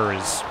 The hair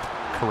is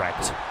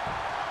correct.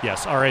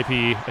 Yes,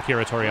 R.I.P.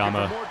 Akira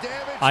Toriyama.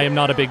 I am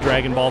not a big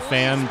Dragon Ball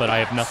fan, but I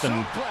have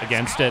nothing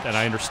against it, and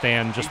I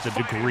understand just the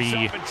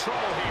degree,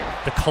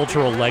 the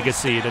cultural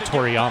legacy that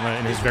Toriyama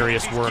and his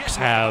various works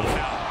have.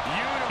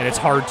 And it's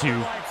hard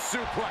to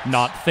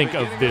not think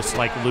of this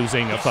like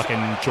losing a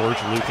fucking George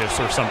Lucas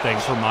or something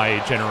for my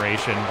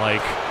generation.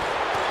 Like,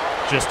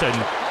 just an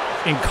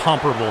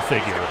incomparable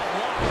figure.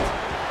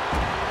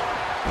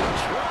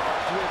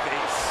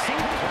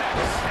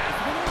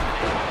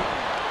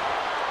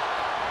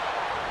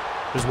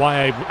 Is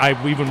why I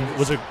even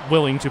was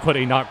willing to put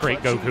a not great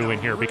Goku in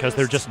here, because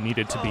there just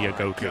needed to be a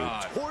Goku.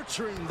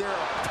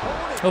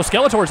 Oh,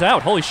 Skeletor's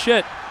out. Holy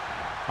shit.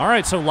 All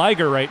right, so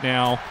Liger right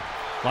now.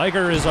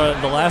 Liger is the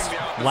last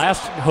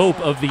hope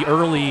of the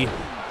early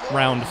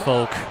round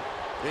folk.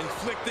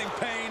 Inflicting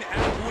pain at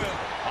will.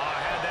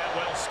 Had that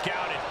well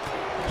scouted.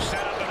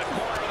 Set up in the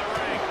corner of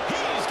the ring.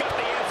 He's got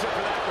the answer for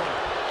that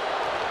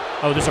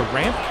one. Oh, there's a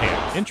ramp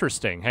cam.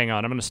 Interesting. Hang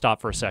on, I'm going to stop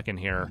for a second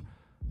here.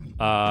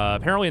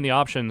 Apparently in the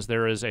options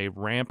there is a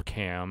ramp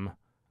cam.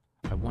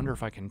 I wonder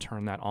if I can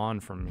turn that on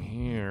from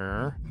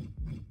here.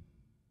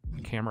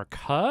 Camera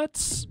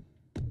cuts.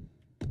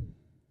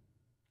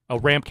 Oh,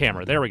 ramp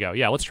camera. There we go.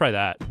 Yeah, let's try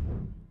that.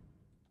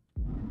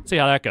 See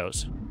how that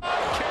goes.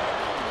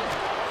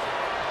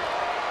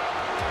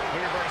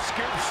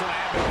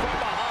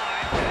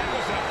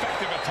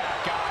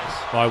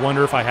 Well, I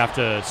wonder if I have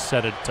to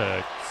set it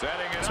to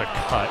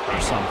cut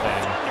or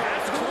something.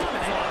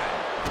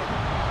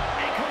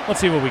 Let's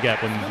see what we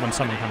get when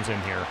someone comes in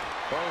here.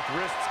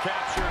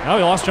 Oh,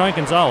 we lost Giant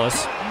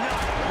Gonzalez.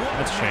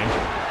 That's a shame.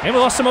 And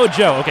we lost Samoa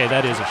Joe. Okay,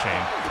 that is a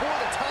shame.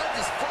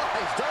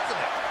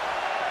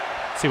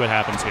 See what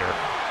happens here.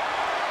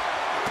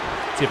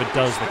 See if it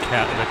does the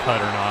cut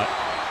or not.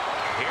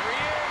 Here he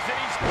is, and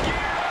he's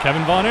geared.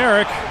 Kevin Von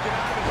Erich.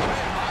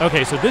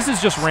 Okay, so this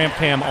is just ramp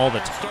cam all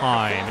the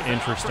time.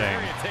 Interesting.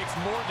 It takes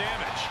more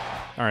damage.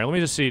 All right, let me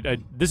just see.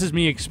 This is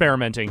me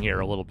experimenting here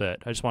a little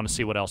bit. I just want to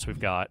see what else we've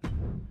got.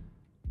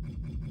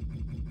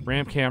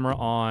 Ramp camera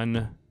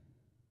on.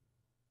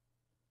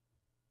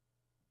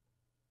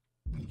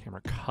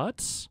 Camera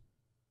cuts.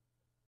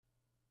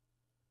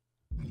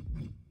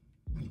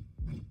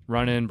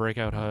 Run in,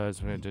 breakout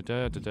HUDs.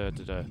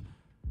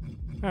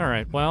 All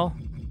right, well,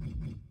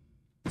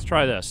 let's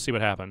try this. See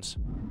what happens.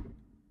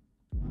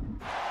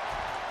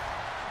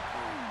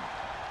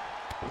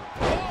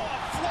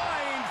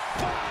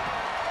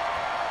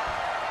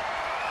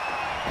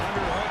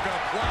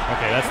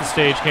 Okay, that's the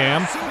stage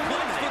cam.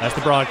 That's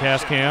the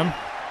broadcast cam.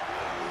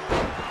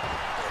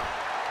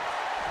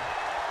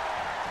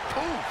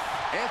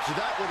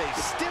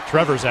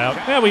 Trevor's out.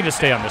 Yeah, we can just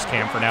stay on this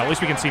cam for now. At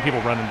least we can see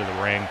people run into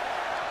the ring.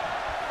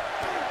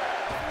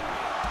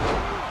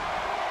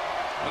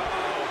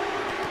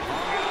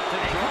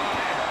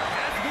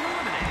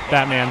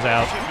 Batman's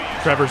out.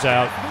 Trevor's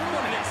out.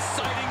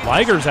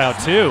 Liger's out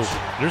too.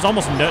 There's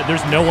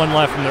no one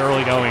left from the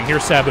early going.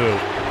 Here's Sabu.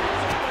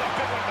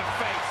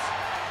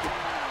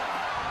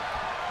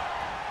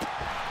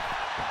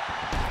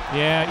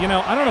 Yeah, you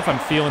know, I don't know if I'm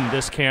feeling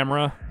this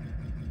camera.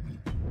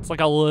 It's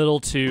like a little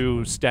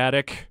too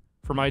static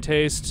for my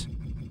taste.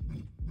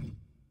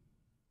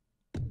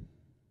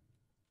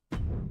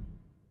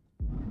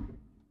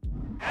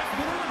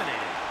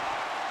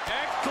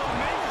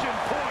 Exclamation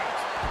point.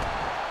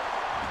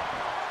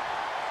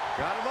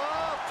 Got him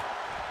up.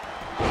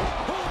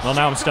 Well,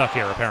 now I'm stuck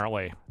here,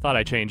 apparently. Thought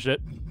I changed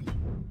it.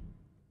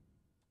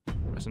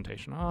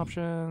 Presentation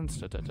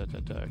options,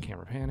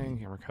 camera panning,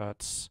 camera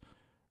cuts,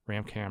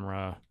 ramp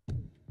camera.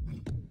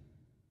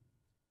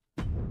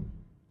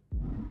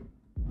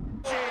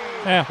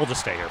 We'll just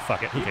stay here.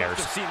 Fuck it. Who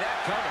cares?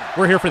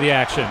 We're here for the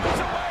action.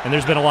 And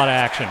there's been a lot of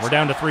action. We're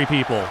down to 3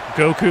 people.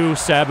 Goku,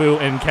 Sabu,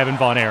 and Kevin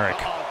Von Erich.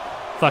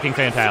 Fucking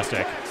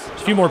fantastic.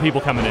 There's a few more people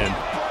coming in.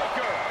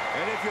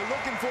 And if you're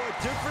looking for a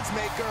difference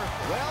maker,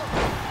 well,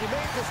 you may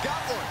have just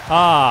got one.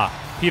 Ah,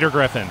 Peter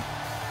Griffin.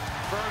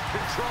 Firm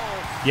control.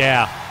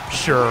 Yeah,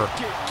 sure.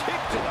 Get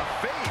kicked in the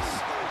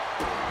face.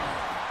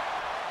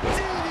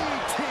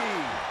 DDT.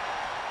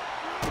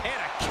 And a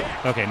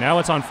kick. Okay, now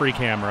it's on free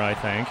camera, I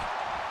think.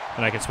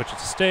 And I can switch it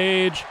to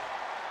stage.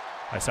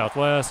 By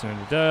Southwest.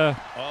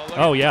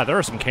 Oh, yeah, there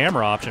are some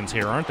camera options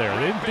here, aren't there?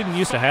 They didn't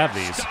used to have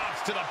these.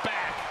 Stops to the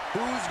back.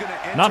 Who's gonna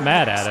enter Not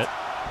mad next? at it.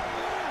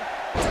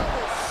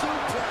 Double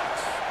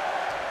suplex.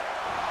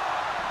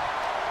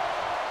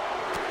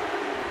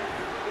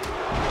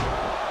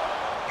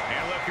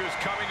 And look who's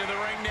coming to the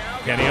ring now.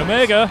 Kenny guys.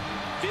 Omega.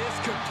 This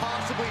could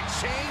possibly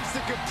change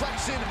the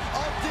complexion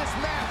of this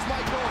match,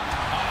 Michael.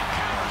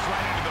 Counters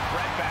right into the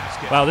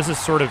breadbasket. Wow, this is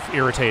sort of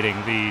irritating,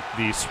 the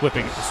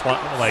swipping,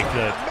 like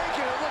the Making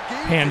it look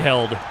easy.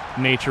 handheld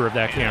nature of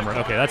that camera.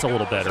 Okay, that's a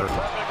little better.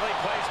 Perfectly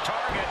placed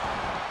target.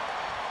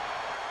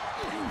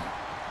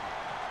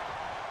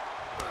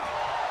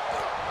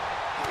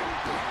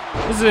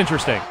 This is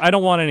interesting. I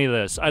don't want any of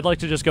this. I'd like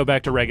to just go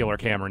back to regular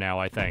camera now,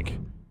 I think.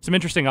 Some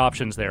interesting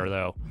options there,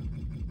 though.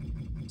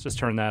 Let's just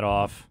turn that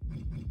off.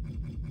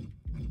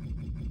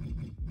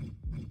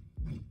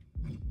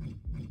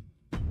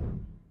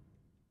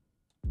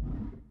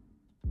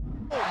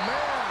 Oh,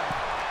 man.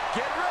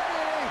 Get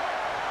ready.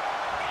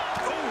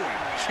 Ooh,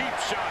 cheap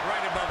shot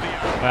right above the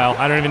eye. Well,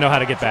 I don't even know how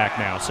to get back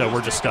now, so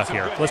we're just stuck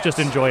here. Let's just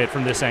enjoy it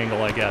from this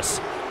angle, I guess.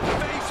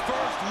 Face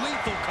first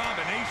lethal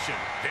combination.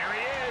 There he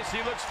is.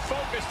 He looks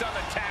focused on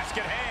the task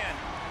at hand.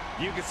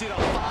 You can see the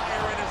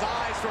fire in his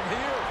eyes from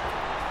here.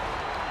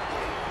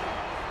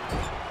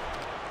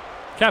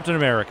 Captain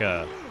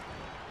America.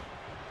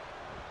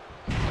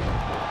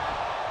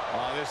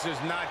 Oh, this is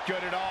not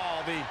good at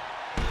all. The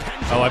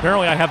Oh,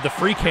 apparently I have the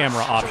free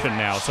camera option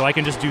now, so I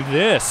can just do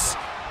this.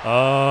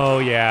 Oh,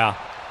 yeah.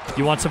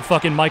 You want some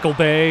fucking Michael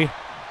Bay?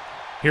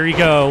 Here you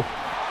go.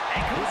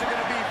 who's it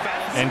going to be,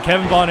 fellas? And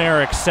Kevin Von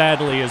Erich,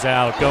 sadly, is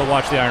out. Go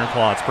watch The Iron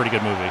Claw. It's a pretty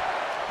good movie.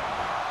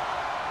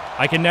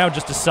 I can now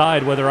just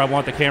decide whether I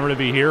want the camera to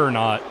be here or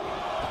not. Look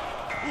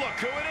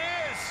who it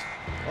is.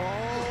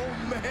 Oh,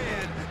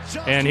 man. Just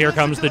And here listen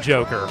comes to the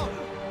crowd. Joker.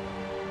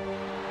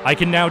 I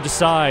can now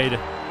decide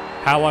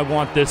how I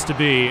want this to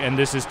be, and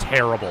this is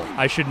terrible.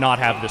 I should not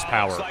have this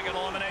power. Looks like an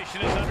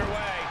elimination is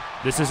underway.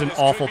 This is an This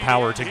could awful be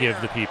power it to here.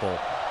 give the people.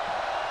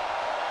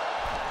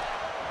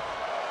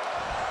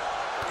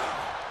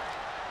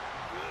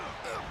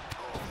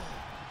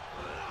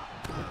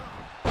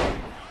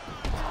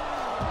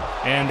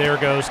 And there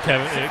goes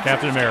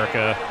Captain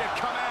America. Ready to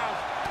come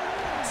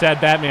out.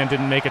 Sad Batman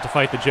didn't make it to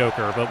fight the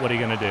Joker, but what are you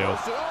going to do?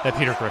 That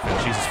Peter Griffin,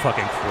 Jesus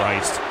fucking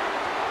Christ.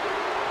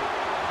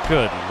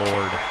 Good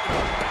Lord. In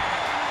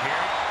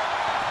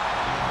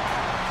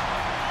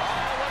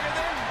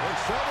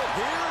trouble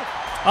here.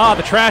 Ah,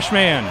 the Trash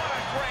Man Great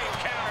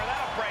counter.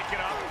 That'll break it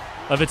up.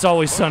 of It's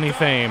Always Sunny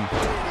fame.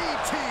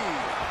 DDT.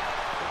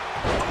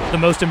 The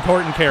most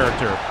important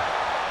character.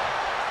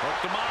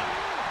 Hooked him up.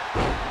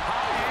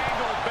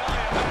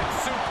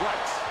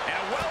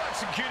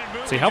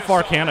 See, how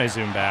far can I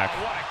zoom back?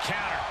 What a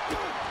counter.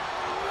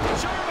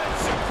 German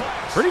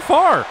suplex. Pretty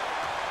far.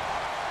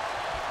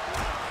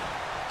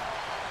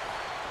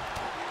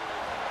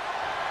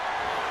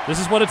 This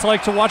is what it's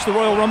like to watch the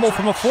Royal Rumble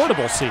from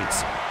affordable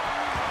seats.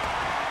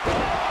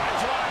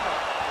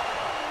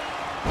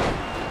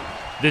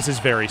 This is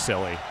very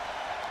silly.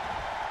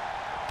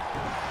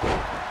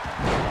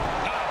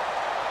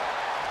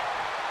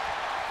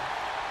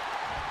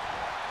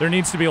 There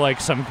needs to be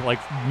like some like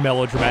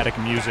melodramatic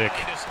music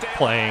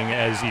playing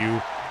as you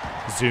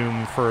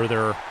zoom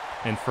further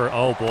and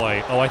oh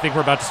boy. Oh, I think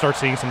we're about to start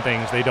seeing some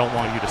things they don't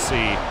want you to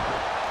see.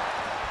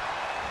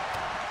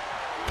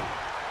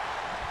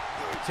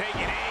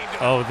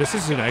 Oh, this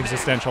is an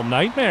existential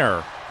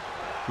nightmare.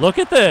 Look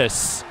at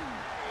this.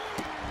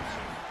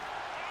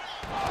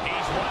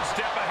 He's one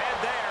step ahead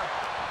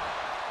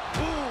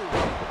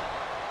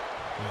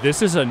there.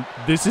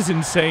 This is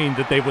insane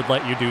that they would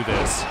let you do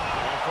this.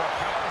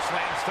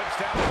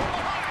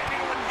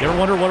 You ever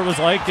wonder what it was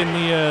like in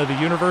the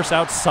universe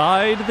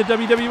outside the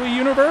WWE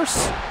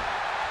universe?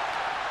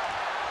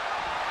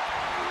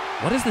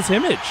 What is this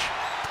image?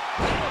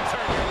 Turn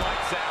your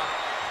lights out.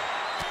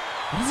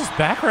 What is this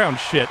background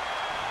shit?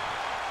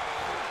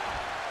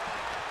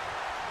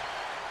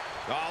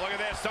 Oh, look at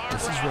this.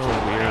 This is really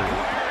weird.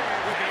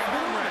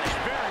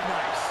 Very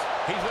nice.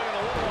 He's looking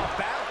a little off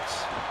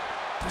balance.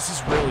 This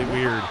is really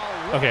weird.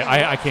 Okay,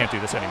 I can't do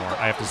this anymore.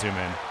 I have to zoom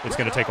in. It's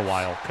going to take a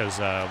while because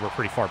we're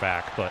pretty far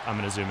back, but I'm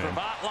going to zoom in.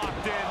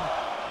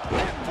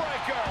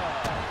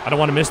 I don't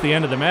want to miss the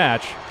end of the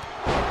match.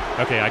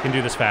 Okay, I can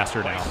do this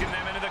faster now.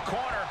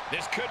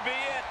 This could be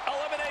it.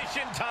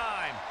 Elimination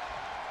time.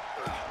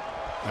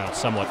 No,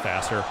 somewhat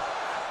faster.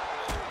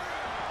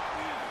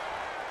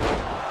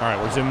 All right,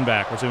 we're zooming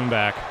back. We're zooming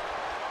back.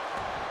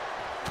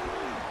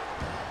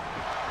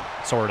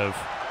 Sort of.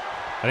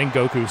 I think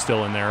Goku's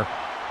still in there.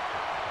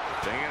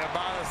 Thinking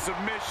about a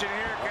submission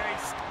here,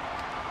 Case.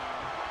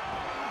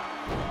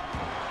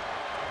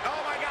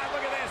 Oh my God,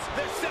 look at this.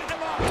 They're setting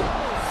him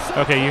up.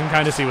 Okay, you can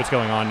kind of see what's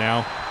going on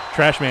now.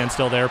 Trash Man's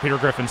still there. Peter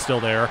Griffin's still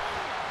there.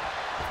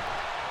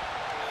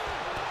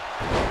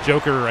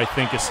 Joker, I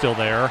think, is still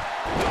there.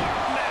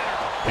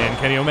 And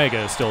Kenny Omega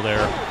is still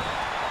there.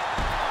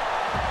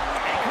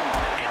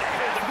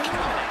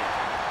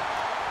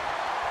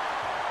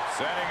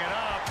 Setting it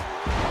up.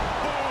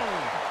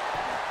 Boom.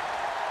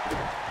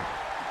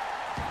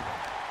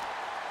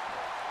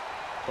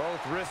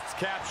 Both wrists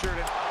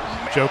captured.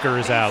 Joker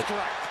is out.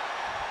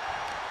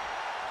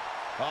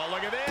 Oh,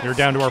 look at this. You're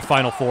down to our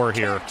final four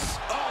here.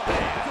 Oh,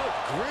 man. Good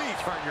grief.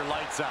 Turn your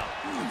lights out.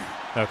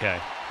 Okay.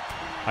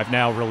 I've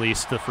now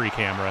released the free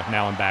camera.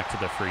 Now I'm back to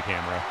the free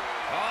camera.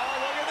 Oh,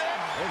 look at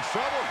this. In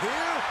trouble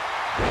here.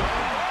 Oh,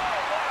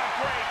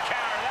 what a great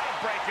counter.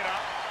 That'll break it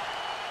up.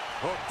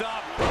 Hooked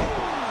up.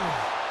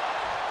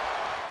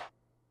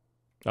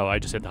 Oh, I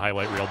just hit the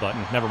highlight reel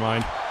button. Never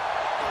mind.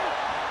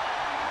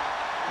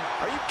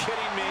 Are you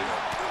kidding me?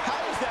 How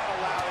is that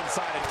allowed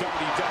inside a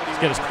WWE? Let's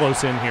get as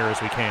close in here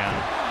as we can.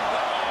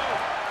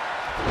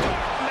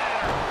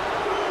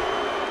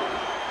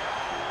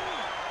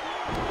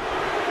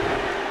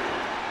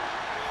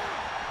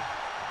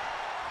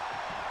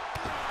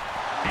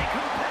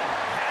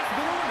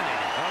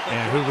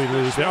 And who did we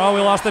lose there? Oh,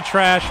 we lost the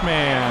Trash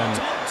Man.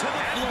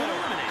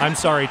 I'm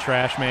sorry,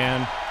 Trash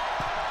Man.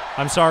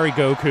 I'm sorry,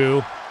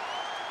 Goku.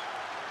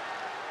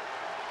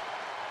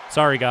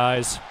 Sorry,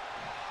 guys.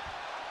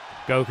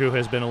 Goku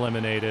has been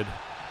eliminated.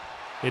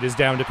 It is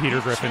down to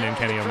Peter Griffin and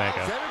Kenny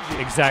Omega.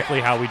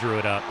 Exactly how we drew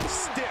it up.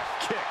 Stiff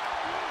kick.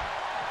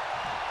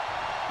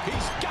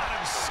 He's got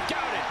him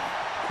scouted.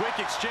 Quick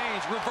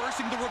exchange,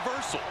 reversing the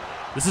reversal.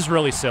 This is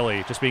really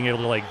silly, just being able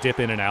to like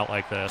dip in and out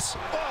like this.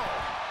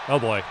 Oh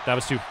boy, that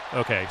was too...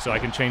 Okay, so I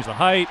can change the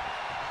height.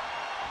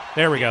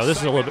 There we go. This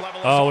is a little bit...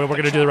 Oh, we're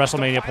going to do the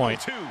WrestleMania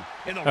point.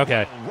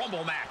 Okay.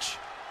 Rumble match.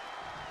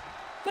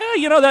 Yeah,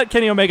 you know that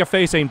Kenny Omega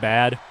face ain't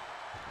bad.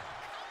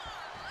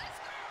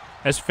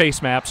 As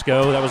face maps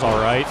go, that was all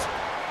right.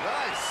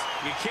 Nice.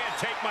 You can't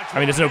take much. I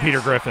mean, it's no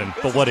Peter Griffin,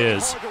 but what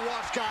is? Hard to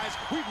watch, guys.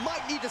 We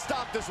might need to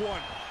stop this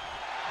one.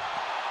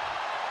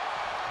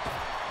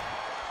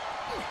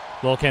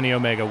 Will Kenny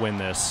Omega win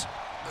this?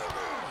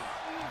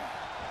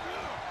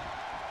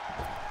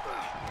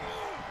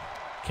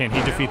 Can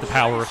he defeat the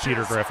power of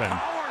Peter Griffin?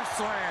 Power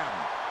slam.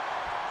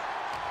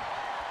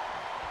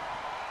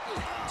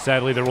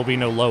 Sadly, there will be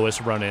no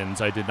Lois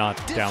run-ins. I did not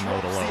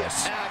download a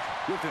Lois.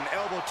 With an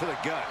elbow to the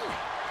gut.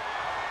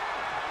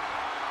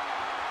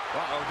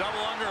 Uh-oh,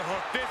 double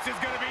underhook. This is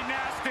going to be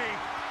nasty.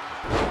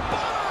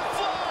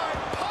 Butterfly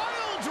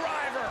pile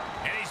driver.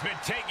 And he's been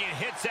taking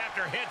hits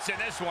after hits in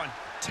this one.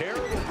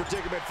 Terrible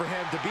predicament for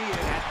him to be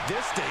in at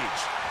this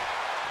stage.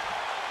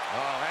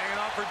 Oh, hanging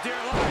on for dear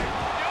life.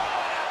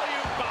 Oh,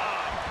 alley-oop bomb.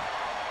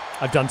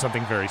 I've done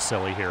something very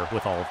silly here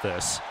with all of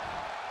this.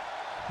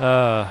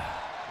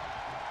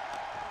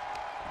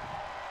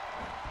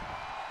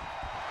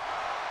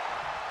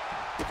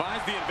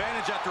 Finds the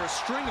advantage after a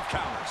string of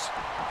counters.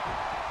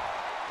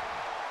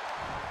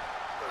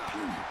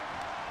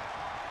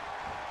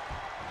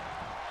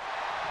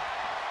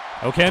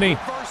 Oh, Kenny.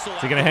 Reversal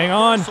Is he going to after hang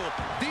on? reversal.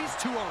 These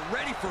two are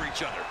ready for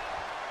each other.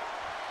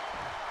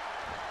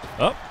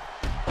 Oh.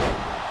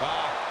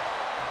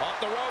 Off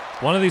the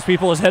rope. One of these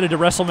people is headed to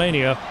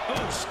WrestleMania.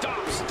 Oh, stop.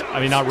 I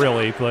mean, not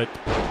really, but,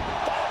 Followed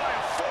by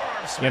a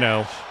forearm smash. you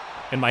know,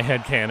 in my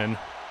head canon.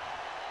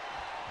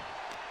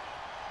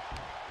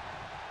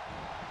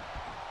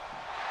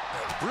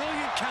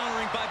 Brilliant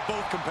countering by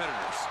both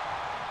competitors.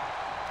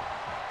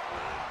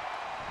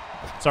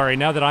 Sorry,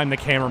 now that I'm the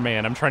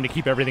cameraman, I'm trying to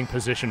keep everything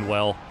positioned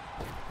well.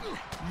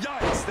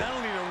 Yikes, that'll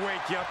either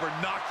wake you up or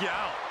knock you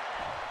out.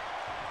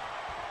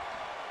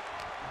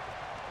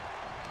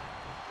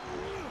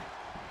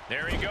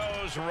 There he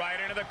goes,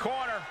 right into the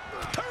corner.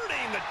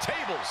 Turning the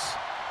tables.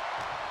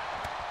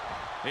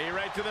 He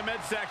right to the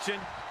midsection.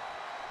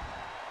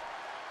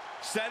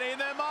 Setting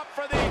them up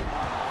for the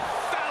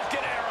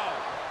Falcon Arrow.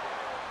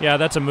 Yeah,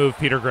 that's a move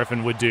Peter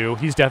Griffin would do.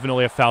 He's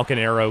definitely a Falcon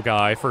Arrow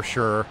guy, for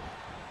sure.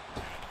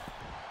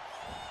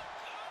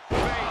 Face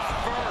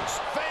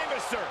first,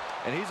 Famouser.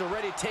 And he's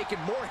already taken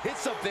more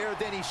hits up there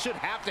than he should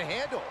have to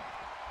handle.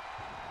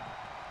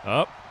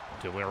 Oh,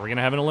 are we going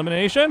to have an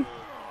elimination?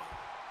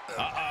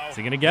 Uh-oh. Is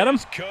he going to get him?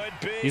 This could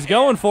be He's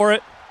going for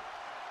it.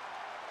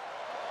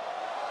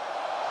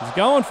 He's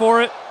going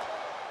for it.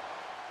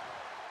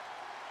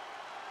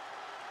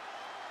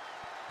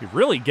 You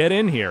really get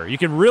in here. You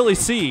can really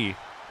see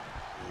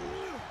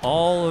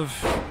all of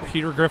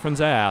Peter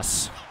Griffin's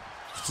ass.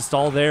 It's just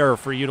all there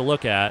for you to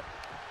look at.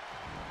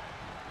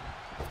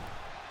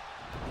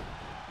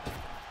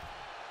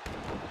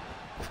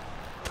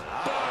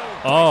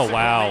 Oh,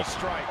 wow.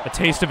 A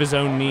taste of his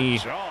own knee.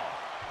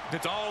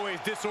 It's always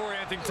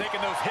disorienting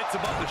taking those hits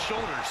above the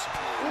shoulders.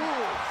 Ooh.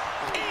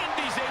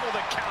 And he's able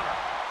to counter.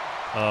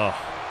 Oh,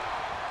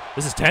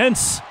 this is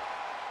tense.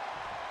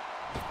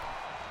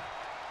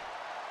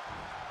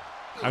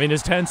 I mean,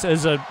 as tense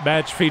as a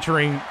match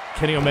featuring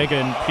Kenny Omega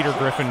and Peter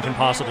Griffin can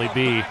possibly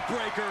be.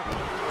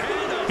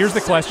 Here's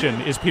the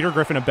question. Is Peter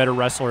Griffin a better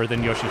wrestler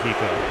than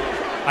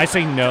Yoshihiko? I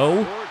say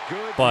no,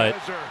 but,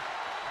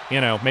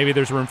 you know, maybe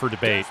there's room for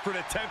debate. Desperate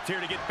attempt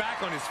here to get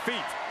back on his feet.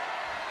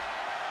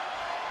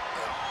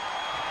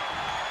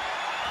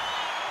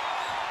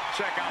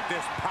 Check out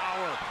this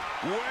power.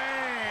 Way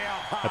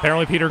up high.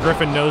 Apparently Peter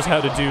Griffin knows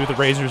how to do the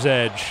Razor's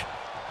Edge.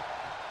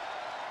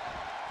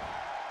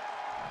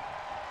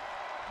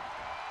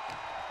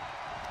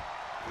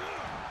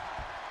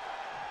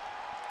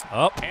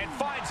 Oh, and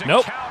finds a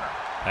nope. counter.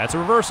 That's a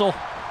reversal.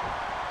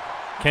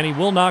 Kenny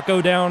will not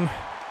go down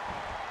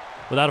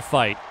without a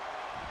fight.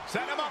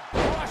 Set him up.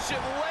 Russian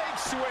leg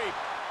sweep.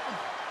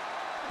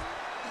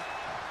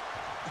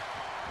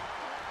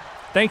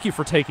 Thank you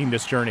for taking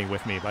this journey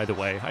with me, by the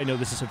way. I know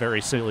this is a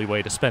very silly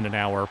way to spend an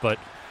hour, but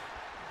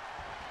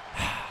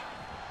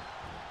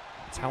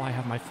it's how I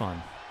have my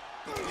fun.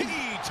 He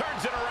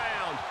turns it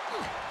around.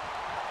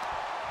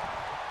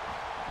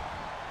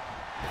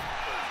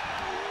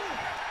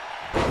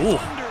 Ooh,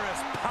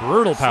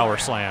 brutal power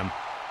slam.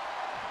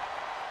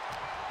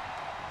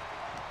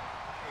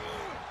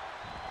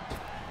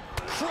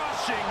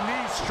 Crushing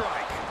knee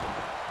strike.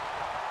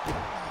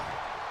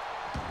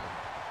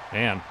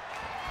 Man.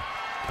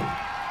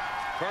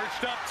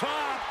 Perched up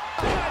top.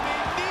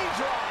 Knee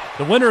drop.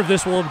 The winner of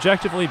this will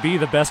objectively be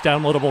the best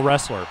downloadable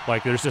wrestler.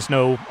 Like, there's just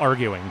no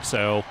arguing.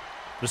 So,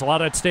 there's a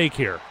lot at stake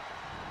here.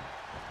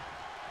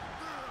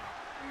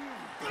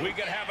 We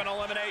could have an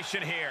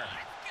elimination here.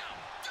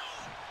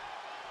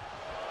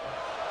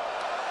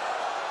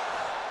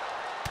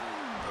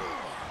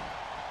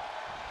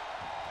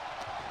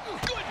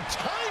 Good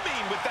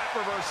timing with that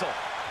reversal.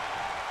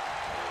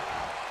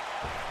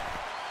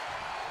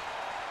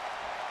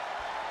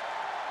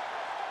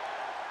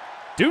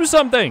 Do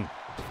something!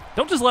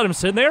 Don't just let him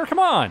sit there. Come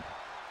on!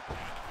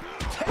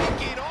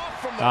 Taking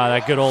off from the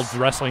That good old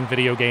wrestling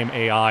video game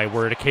AI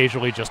where it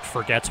occasionally just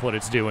forgets what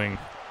it's doing.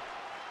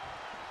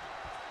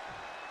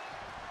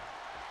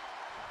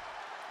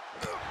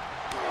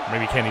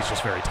 Maybe Kenny's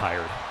just very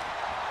tired.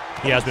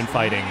 He has been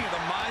fighting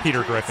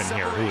Peter Griffin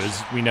here, who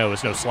is, we know,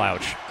 is no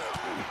slouch.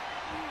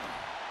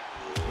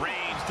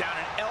 Range down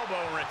an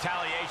elbow in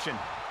retaliation.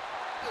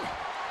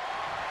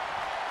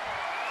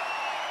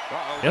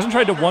 He hasn't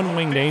tried to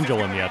one-winged angel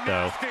him yet,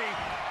 though.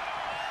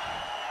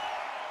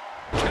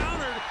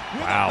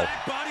 Wow.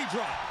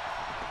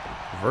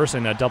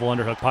 Reversing that double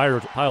underhook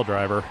pile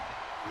driver.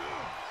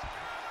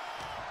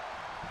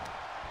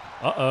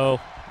 Uh-oh.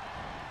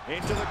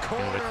 Into the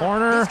corner. Into the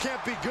corner. This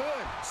can't be good.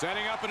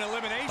 Setting up an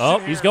elimination. Oh,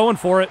 here. he's going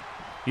for it.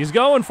 He's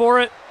going for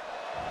it.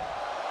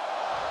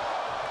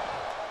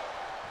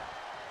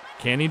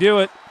 Can he do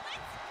it?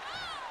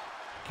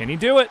 Can he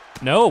do it?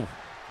 No.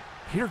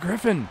 Peter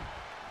Griffin.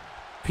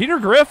 Peter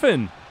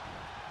Griffin.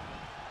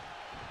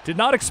 Did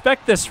not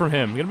expect this from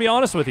him. I'm going to be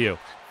honest with you.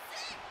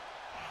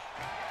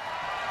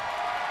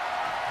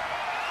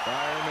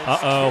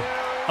 Uh-oh.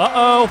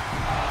 Uh-oh.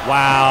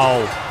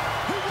 Wow.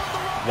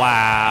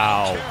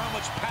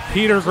 Wow.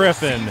 Peter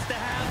Griffin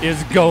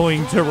is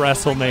going to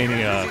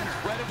WrestleMania.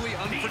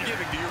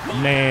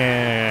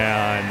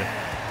 Man.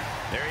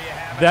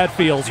 That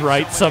feels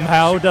right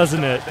somehow,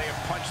 doesn't it?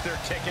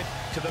 clinched their ticket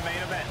to the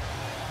main event.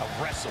 A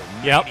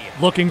WrestleMania.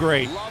 Yep, looking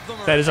great.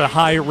 That is a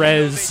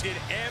high-res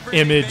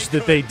image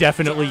that they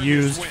definitely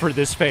used for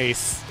this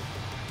face.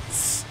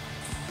 It's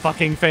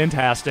fucking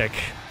fantastic.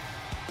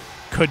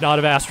 Could not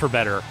have asked for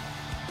better.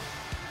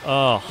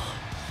 Oh.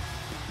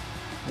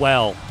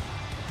 Well.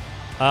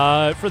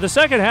 For the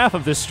second half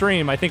of this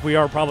stream, I think we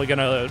are probably going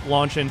to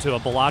launch into a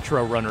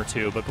Balatro run or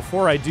two, but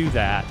before I do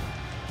that,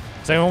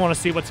 does anyone want to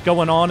see what's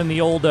going on in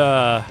the old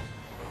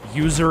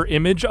user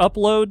image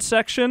upload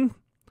section?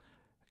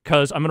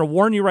 Because I'm going to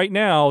warn you right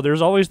now,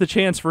 there's always the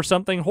chance for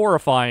something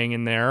horrifying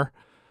in there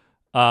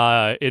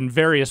in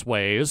various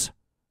ways,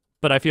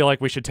 but I feel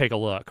like we should take a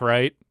look,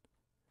 right?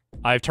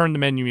 I've turned the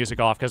menu music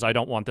off because I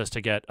don't want this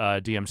to get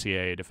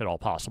DMCA'd if at all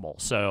possible.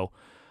 So,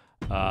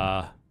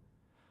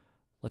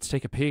 let's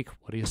take a peek.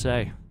 What do you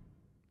say?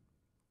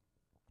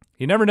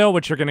 You never know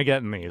what you're going to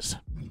get in these.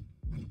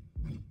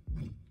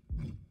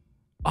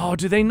 Oh,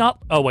 do they not?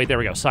 Oh, wait, there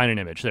we go. Sign an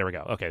image. There we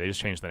go. Okay, they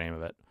just changed the name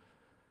of it.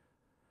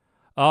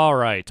 All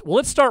right. Well,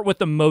 let's start with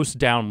the most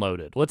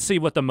downloaded. Let's see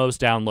what the most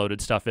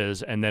downloaded stuff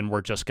is, and then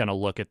we're just going to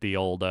look at the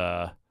old,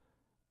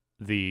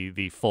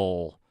 the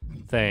full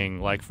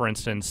thing. Like, for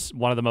instance,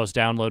 one of the most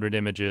downloaded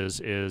images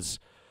is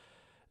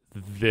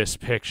this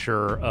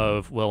picture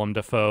of Willem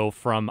Dafoe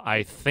from,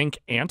 I think,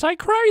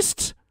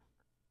 Antichrist?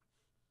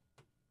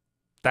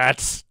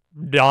 That's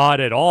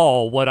not at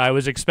all what I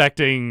was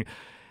expecting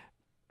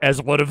as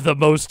one of the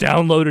most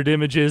downloaded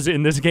images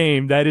in this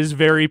game. That is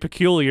very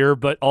peculiar,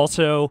 but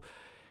also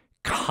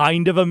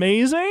kind of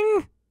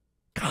amazing?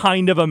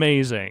 Kind of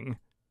amazing.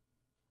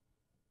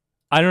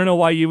 I don't know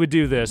why you would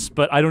do this,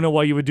 but I don't know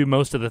why you would do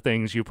most of the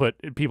things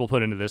people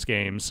put into this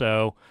game.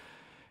 So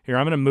here,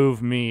 I'm going to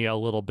move me a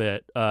little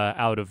bit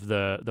out of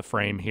the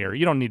frame here.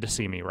 You don't need to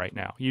see me right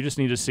now. You just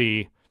need to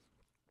see...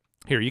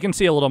 Here, you can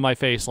see a little of my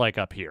face like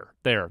up here.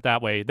 There,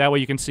 that way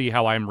you can see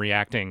how I'm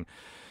reacting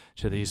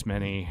to these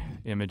many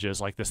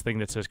images, like this thing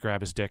that says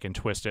grab his dick and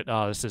twist it.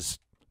 Oh, this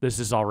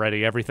is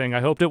already everything I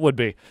hoped it would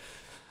be.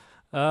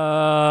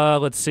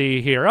 Let's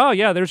see here. Oh,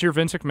 yeah, there's your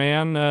Vince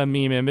McMahon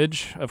meme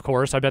image, of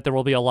course. I bet there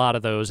will be a lot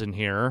of those in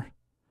here.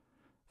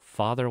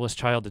 Fatherless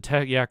child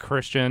detect. Yeah,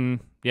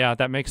 Christian. Yeah,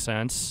 that makes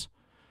sense.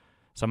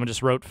 Someone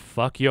just wrote,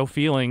 fuck yo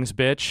feelings,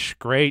 bitch.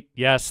 Great.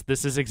 Yes,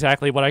 this is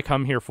exactly what I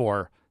come here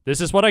for. This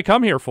is what I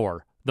come here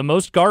for. The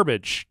most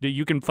garbage that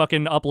you can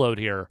fucking upload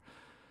here.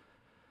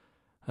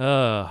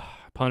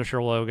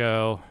 Punisher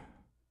logo.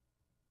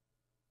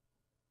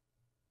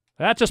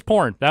 That's just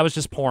porn. That was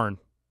just porn.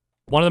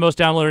 One of the most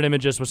downloaded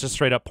images was just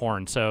straight up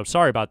porn, so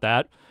sorry about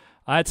that.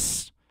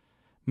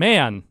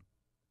 Man,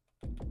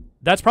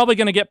 that's probably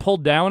going to get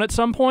pulled down at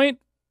some point.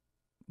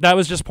 That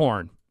was just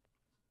porn.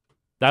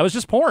 That was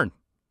just porn.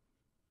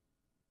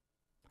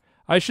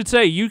 I should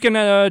say, you can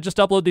just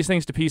upload these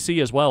things to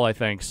PC as well, I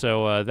think,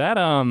 so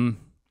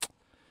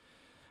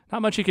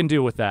not much you can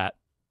do with that.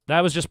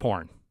 That was just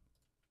porn.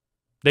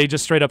 They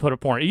just straight up put a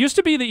porn. It used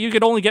to be that you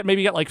could only get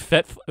like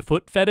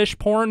foot fetish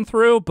porn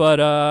through, but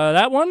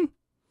that one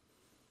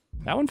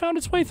found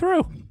its way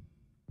through.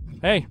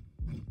 Hey,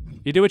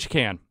 you do what you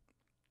can.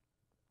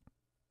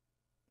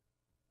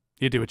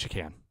 You do what you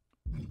can.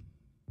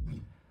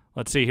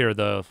 Let's see here,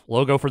 the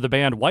logo for the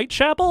band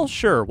Whitechapel?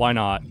 Sure, why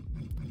not?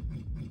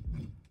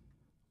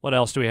 What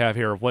else do we have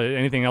here?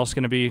 Anything else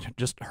going to be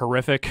just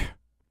horrific?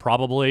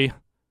 Probably.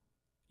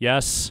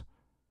 Yes.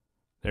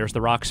 There's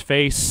The Rock's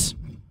face.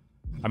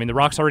 I mean, The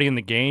Rock's already in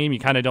the game. You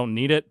kind of don't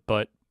need it,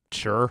 but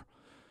sure.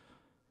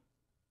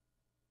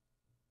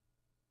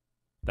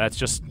 That's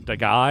just a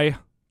guy.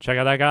 Check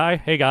out that guy.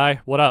 Hey, guy.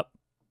 What up?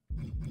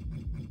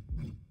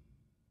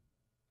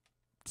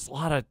 It's a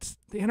lot of...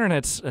 The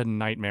internet's a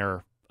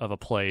nightmare of a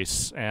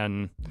place,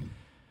 and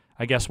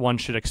I guess one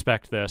should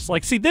expect this.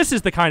 Like, see, this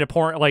is the kind of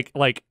porn,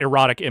 like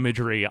erotic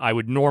imagery I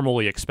would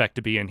normally expect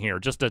to be in here.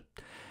 Just a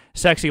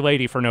sexy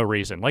lady for no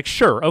reason. Like,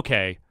 sure,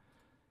 okay.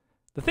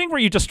 The thing where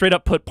you just straight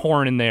up put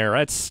porn in there,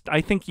 I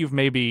think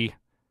maybe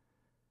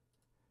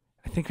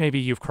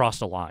you've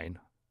crossed a line.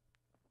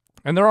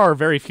 And there are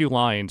very few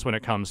lines when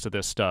it comes to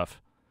this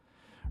stuff.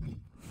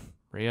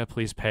 Rhea,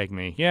 please peg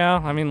me. Yeah,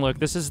 I mean, look,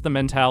 this is the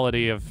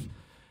mentality of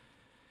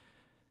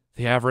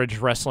the average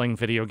wrestling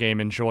video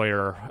game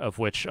enjoyer, of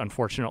which,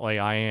 unfortunately,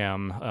 I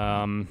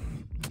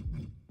am.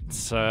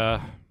 It's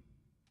a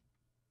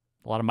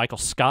lot of Michael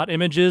Scott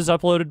images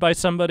uploaded by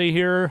somebody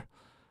here.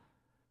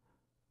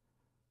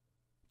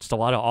 Just a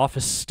lot of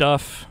Office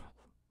stuff.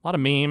 A lot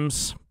of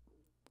memes.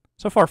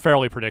 So far,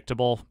 fairly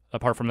predictable,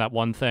 apart from that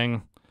one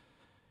thing.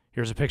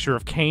 Here's a picture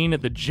of Kane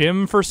at the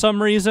gym for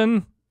some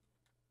reason.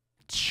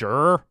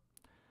 Sure.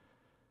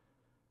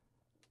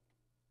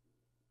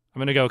 I'm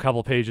going to go a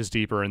couple pages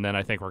deeper, and then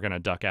I think we're going to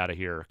duck out of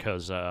here,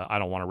 because I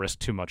don't want to risk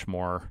too much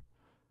more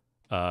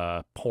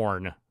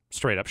porn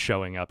straight up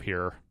showing up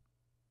here.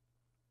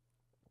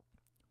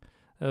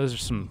 Those are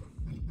some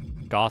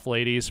goth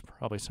ladies,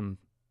 probably some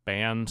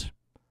band.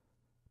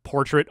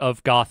 Portrait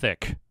of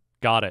Gothic.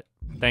 Got it.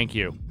 Thank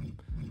you.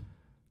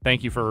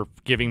 Thank you for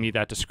giving me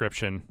that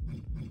description.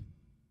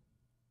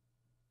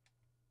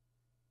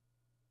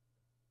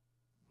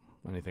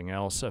 Anything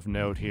else of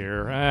note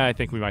here? I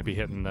think we might be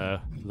hitting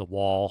the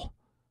wall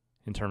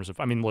in terms of...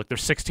 I mean, look,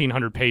 there's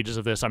 1,600 pages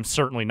of this. I'm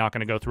certainly not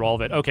going to go through all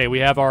of it. Okay, we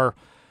have our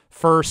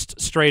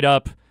first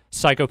straight-up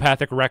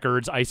Psychopathic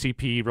Records,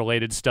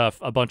 ICP-related stuff,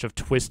 a bunch of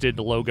twisted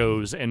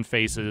logos and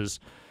faces.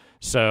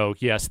 So,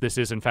 yes, this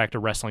is, in fact, a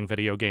wrestling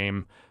video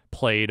game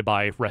played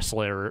by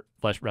wrestling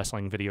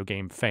video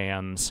game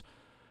fans.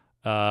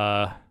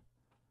 That's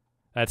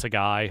a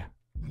guy.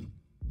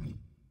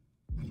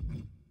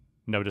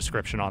 No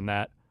description on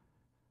that.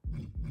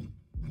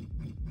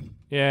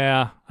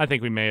 Yeah, I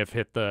think we may have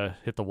hit the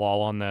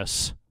wall on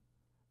this.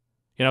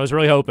 You know, I was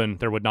really hoping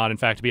there would not, in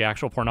fact, be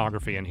actual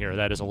pornography in here.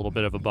 That is a little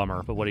bit of a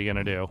bummer, but what are you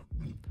gonna do?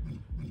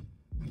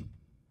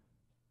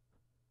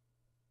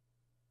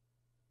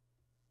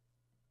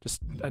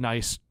 Just a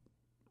nice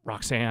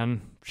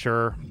Roxanne,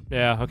 sure.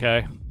 Yeah,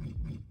 okay.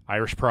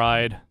 Irish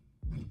Pride.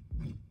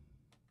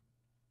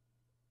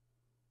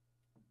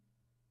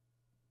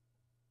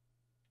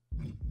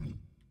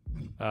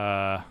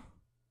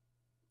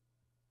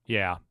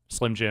 Yeah,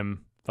 Slim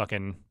Jim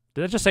fucking...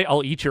 Did I just say,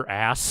 I'll eat your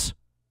ass?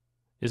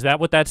 Is that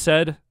what that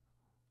said?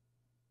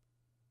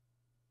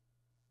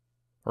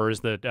 Or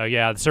is the...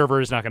 yeah, the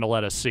server is not going to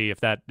let us see if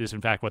that is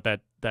in fact what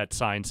that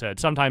sign said.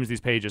 Sometimes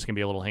these pages can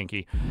be a little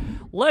hinky.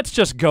 Let's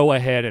just go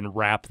ahead and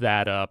wrap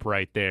that up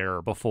right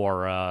there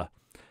before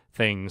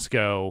things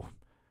go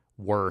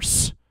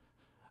worse.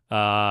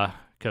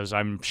 Because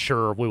I'm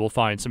sure we will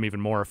find some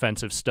even more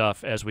offensive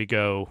stuff as we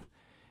go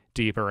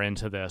deeper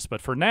into this. But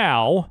for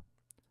now,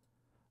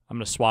 I'm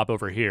going to swap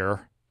over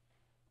here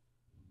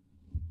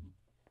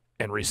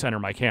and recenter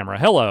my camera.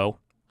 Hello.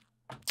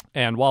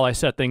 And while I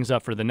set things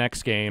up for the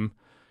next game,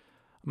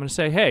 I'm going to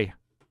say, hey,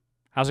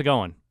 how's it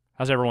going?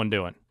 How's everyone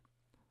doing?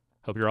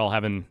 Hope you're all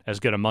having as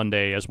good a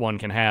Monday as one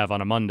can have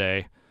on a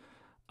Monday.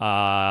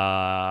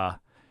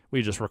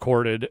 We just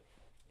recorded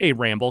a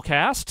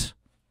Ramblecast,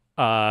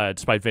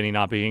 despite Vinny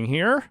not being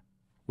here.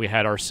 We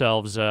had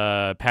ourselves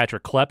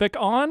Patrick Klepek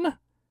on,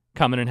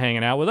 coming and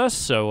hanging out with us,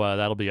 so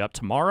that'll be up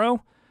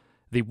tomorrow.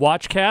 The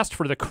Watchcast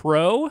for The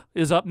Crow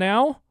is up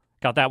now.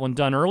 Got that one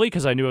done early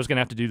because I knew I was going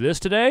to have to do this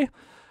today.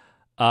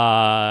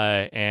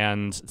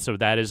 And so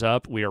that is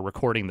up. We are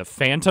recording The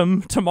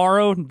Phantom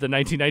tomorrow, the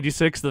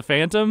 1996 The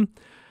Phantom,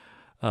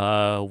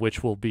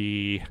 which will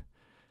be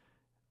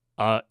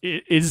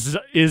is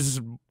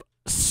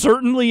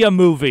certainly a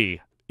movie,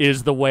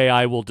 is the way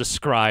I will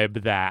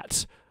describe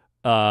that.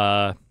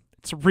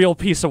 It's a real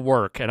piece of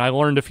work, and I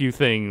learned a few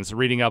things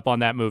reading up on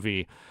that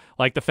movie,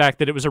 like the fact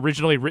that it was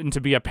originally written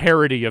to be a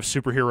parody of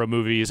superhero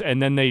movies,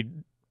 and then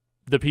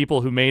the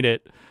people who made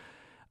it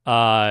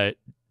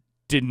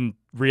didn't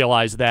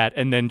realize that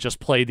and then just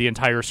played the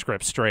entire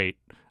script straight.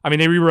 I mean,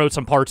 they rewrote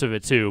some parts of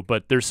it too,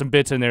 but there's some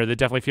bits in there that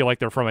definitely feel like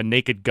they're from a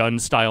Naked Gun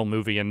style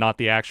movie and not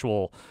the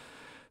actual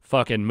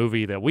fucking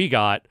movie that we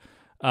got.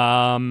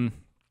 All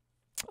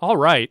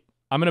right,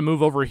 I'm going to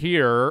move over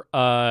here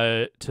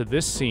to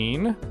this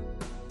scene.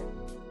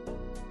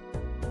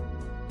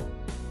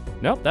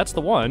 Nope, that's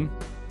the one.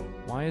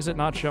 Why is it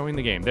not showing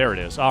the game? There it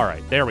is. All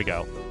right, there we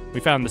go. We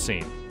found the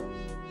scene.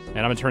 And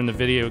I'm going to turn the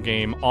video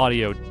game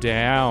audio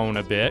down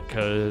a bit,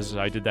 because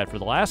I did that for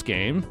the last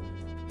game.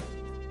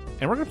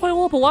 And we're going to play a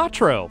little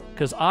Balatro,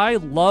 because I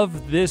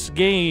love this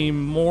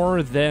game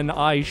more than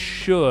I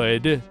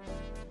should.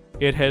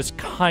 It has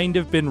kind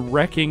of been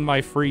wrecking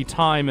my free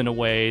time in a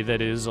way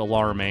that is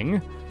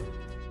alarming.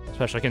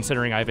 Especially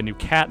considering I have a new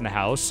cat in the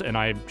house, and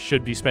I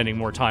should be spending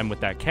more time with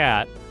that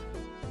cat.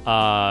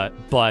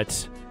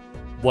 But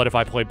what if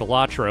I play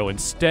Balatro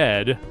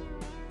instead?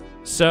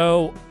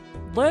 So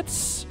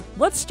let's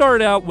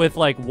start out with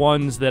like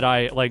ones that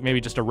I like, maybe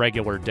just a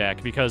regular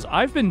deck, because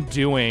I've been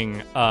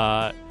doing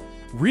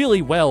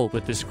really well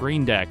with this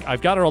green deck.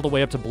 I've got it all the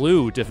way up to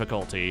blue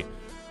difficulty,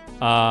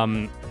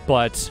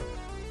 but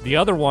the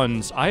other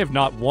ones I have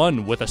not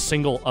won with a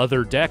single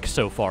other deck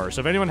so far.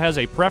 So if anyone has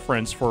a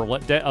preference for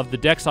what of the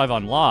decks I've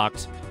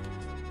unlocked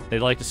they'd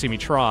like to see me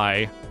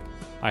try,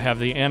 I have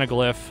the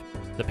Anaglyph,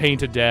 the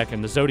Painted deck,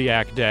 and the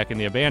Zodiac deck, and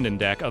the Abandoned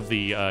deck of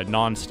the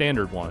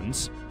non-standard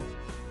ones.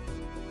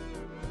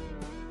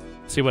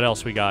 Let's see what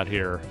else we got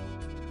here.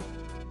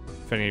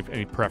 If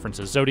any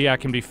preferences. Zodiac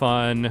can be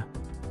fun.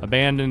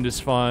 Abandoned is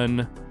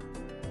fun.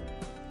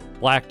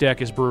 Black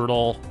deck is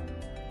brutal.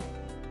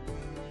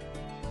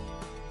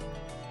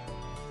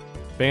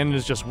 Abandoned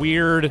is just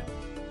weird.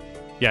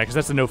 Yeah, because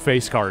that's the no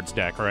face cards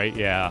deck, right?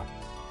 Yeah.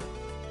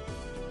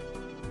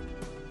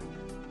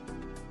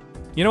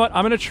 You know what?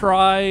 I'm going to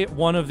try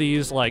one of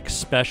these, like,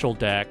 special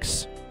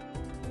decks.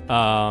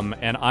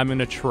 And I'm going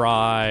to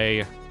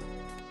try...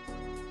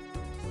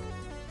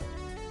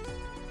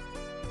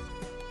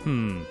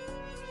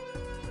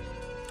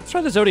 Let's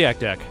try the Zodiac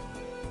deck.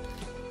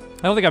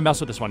 I don't think I've messed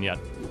with this one yet.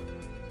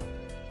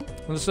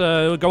 Let's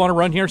go on a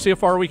run here, see how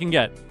far we can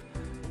get.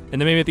 And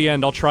then maybe at the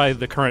end, I'll try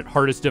the current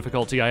hardest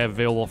difficulty I have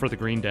available for the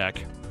green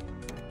deck.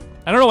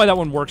 I don't know why that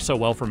one works so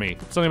well for me.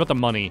 It's something about the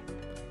money.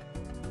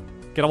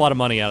 Get a lot of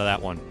money out of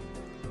that one.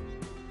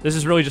 This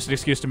is really just an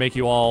excuse to make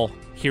you all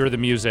hear the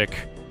music,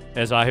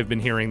 as I have been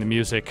hearing the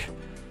music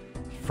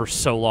for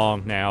so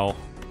long now.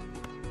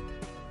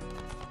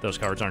 Those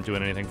cards aren't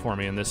doing anything for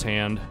me in this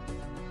hand.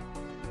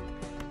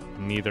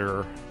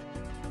 Neither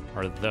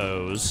are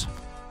those.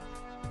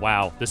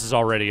 Wow, this is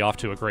already off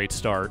to a great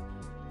start.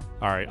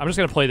 Alright, I'm just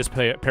going to play this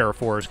pair of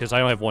 4s because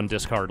I only have 1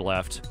 discard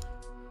left.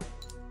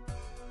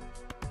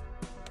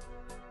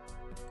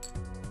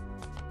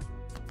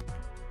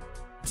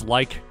 It's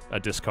like a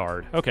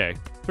discard. Okay,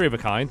 3 of a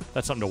kind.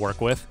 That's something to work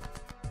with.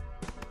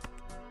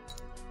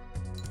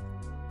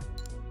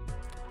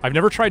 I've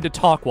never tried to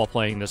talk while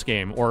playing this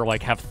game, or,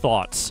 like, have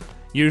thoughts.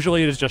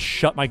 Usually it is just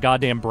shut my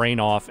goddamn brain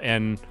off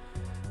and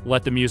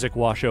let the music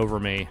wash over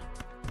me.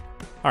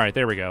 Alright,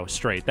 there we go.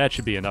 Straight. That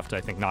should be enough to,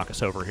 I think, knock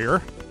us over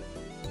here.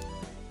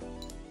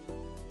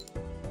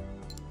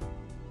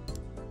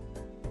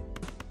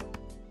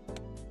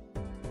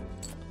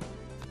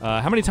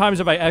 How many times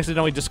have I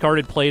accidentally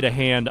discarded played a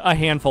hand? A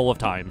handful of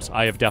times.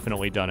 I have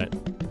definitely done it.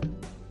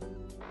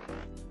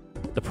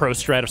 The pro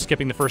strat of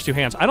skipping the first 2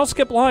 hands. I don't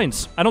skip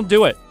lines. I don't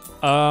do it.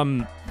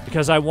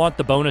 Because I want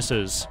the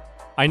bonuses.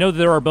 I know that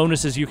there are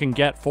bonuses you can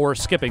get for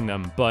skipping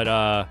them, but,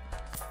 I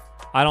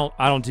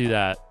don't do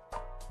that.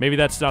 Maybe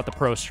that's not the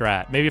pro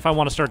strat. Maybe if I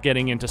want to start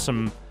getting into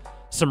some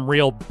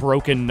real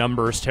broken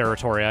numbers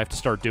territory, I have to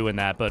start doing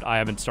that, but I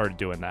haven't started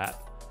doing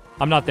that.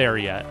 I'm not there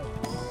yet.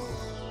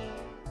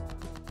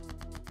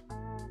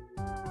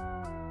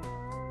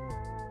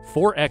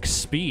 .4x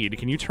speed.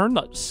 Can you turn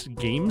the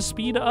game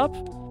speed up?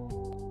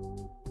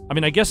 I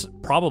mean, I guess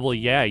probably,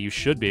 yeah, you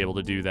should be able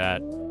to do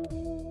that.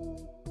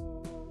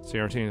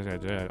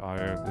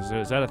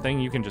 CRT, is that a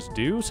thing you can just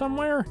do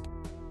somewhere?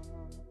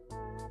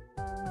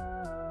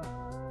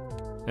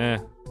 Eh.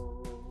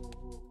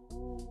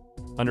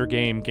 Under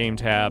game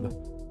tab.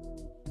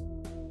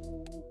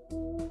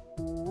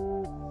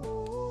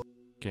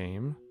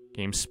 Game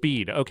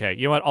speed. Okay,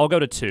 you know what? I'll go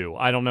to 2.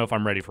 I don't know if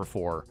I'm ready for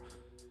 4.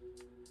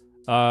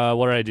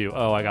 What did I do?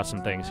 Oh, I got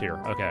some things here.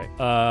 Okay.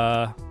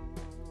 Yeah,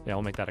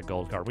 I'll make that a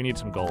gold card. We need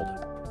some gold.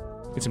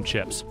 Need some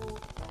chips.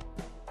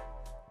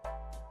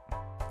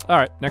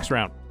 Alright, next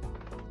round.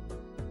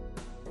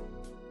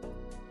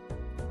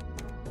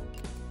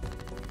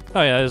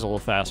 Oh yeah, that is a little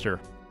faster.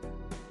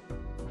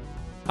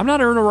 I'm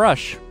not in a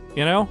rush,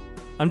 you know?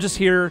 I'm just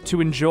here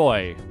to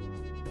enjoy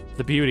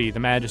the beauty, the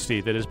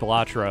majesty that is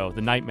Balatro,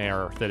 the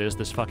nightmare that is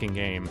this fucking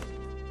game.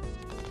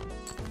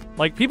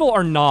 Like, people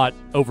are not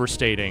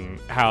overstating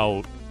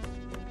how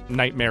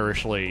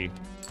nightmarishly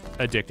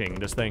addicting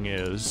this thing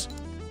is.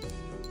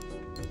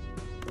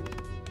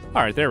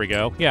 Alright, there we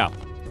go. Yeah.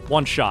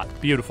 1 shot.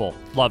 Beautiful.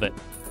 Love it.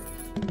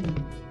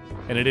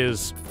 And it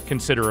is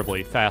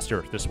considerably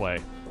faster this way.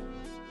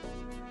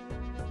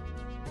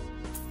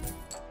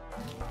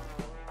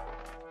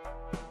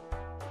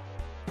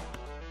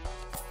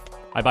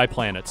 I buy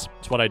planets.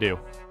 It's what I do.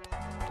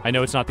 I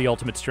know it's not the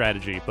ultimate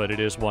strategy, but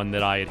it is one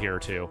that I adhere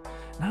to.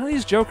 None of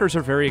these jokers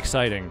are very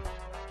exciting.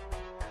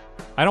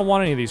 I don't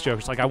want any of these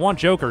jokers. Like, I want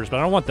jokers, but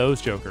I don't want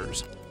those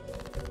jokers.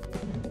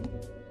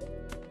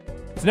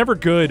 It's never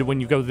good when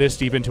you go this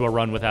deep into a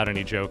run without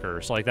any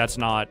jokers. Like, that's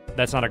not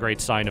a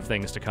great sign of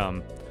things to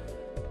come.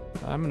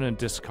 I'm gonna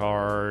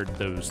discard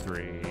those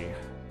 3.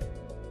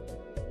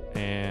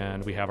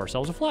 And we have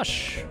ourselves a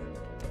flush.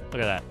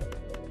 Look at that.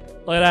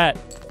 Look at that.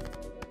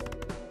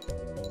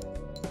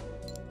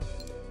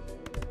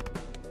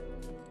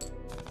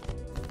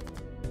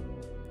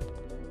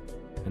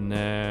 And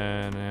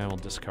then we'll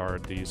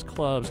discard these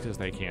clubs because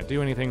they can't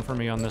do anything for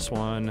me on this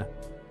one.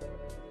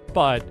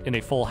 But in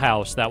a full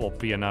house, that will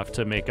be enough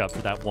to make up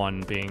for that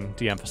one being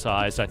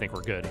de-emphasized. I think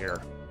we're good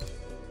here.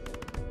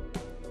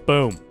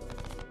 Boom.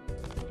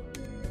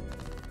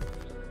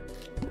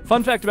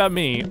 Fun fact about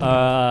me,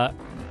 at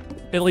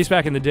least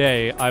back in the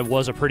day, I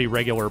was a pretty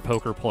regular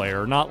poker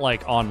player. Not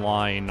like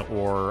online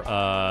or,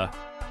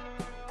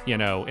 you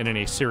know, in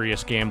any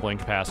serious gambling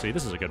capacity.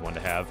 This is a good one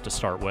to have to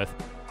start with.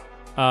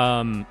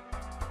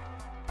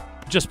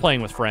 Just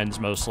playing with friends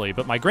mostly,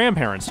 but my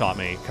grandparents taught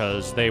me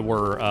because they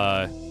were,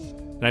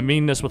 and I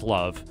mean this with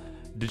love,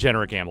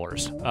 degenerate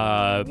gamblers.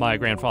 My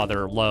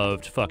grandfather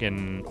loved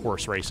fucking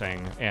horse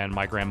racing, and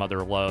my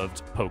grandmother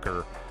loved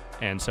poker,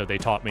 and so they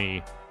taught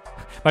me.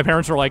 My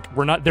parents were like,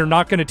 they're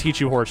not going to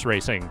teach you horse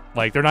racing.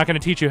 Like, they're not going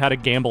to teach you how to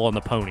gamble on the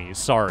ponies.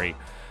 Sorry.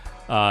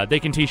 They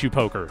can teach you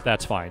poker.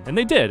 That's fine. And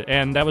they did,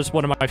 and that was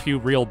one of my few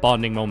real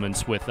bonding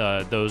moments with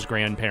those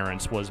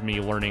grandparents, was me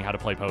learning how to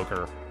play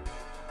poker.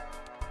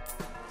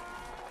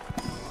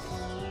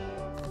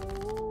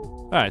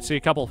 Alright, see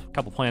a couple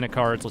planet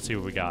cards. Let's see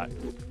what we got.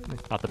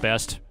 Not the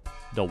best.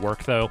 They'll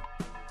work, though.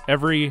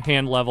 Every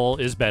hand level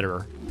is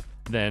better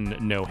than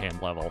no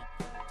hand level.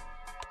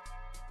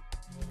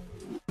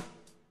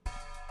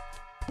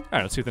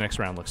 Alright, let's see what the next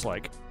round looks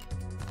like.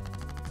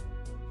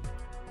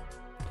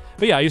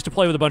 But yeah, I used to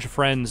play with a bunch of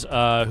friends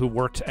who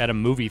worked at a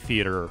movie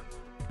theater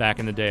back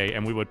in the day,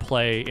 and we would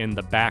play in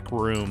the back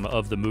room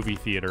of the movie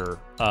theater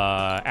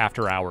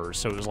after hours.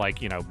 So it was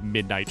like, you know,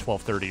 midnight,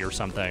 12:30 or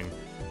something,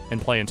 and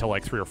play until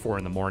like 3 or 4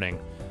 in the morning.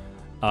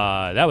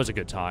 That was a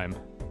good time.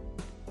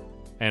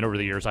 And over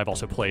the years, I've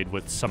also played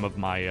with some of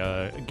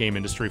my game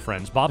industry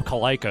friends. Bob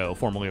Kaliko,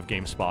 formerly of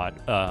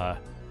GameSpot,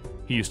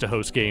 he used to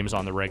host games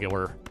on the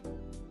regular.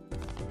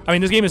 I mean,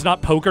 this game is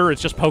not poker,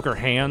 it's just poker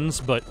hands,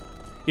 but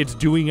it's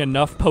doing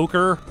enough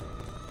poker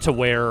to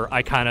where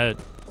I kind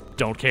of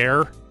don't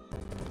care.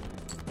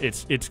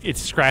 It's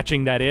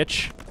scratching that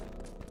itch.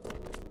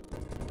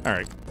 All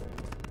right.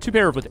 2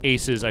 pair with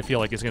aces, I feel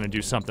like is going to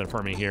do something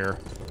for me here.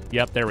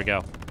 Yep, there we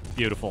go.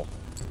 Beautiful.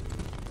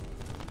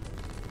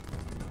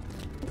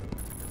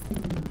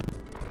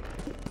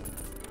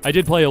 I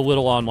did play a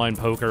little online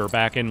poker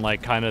back in,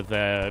 like, kind of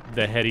the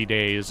heady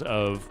days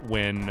of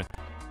when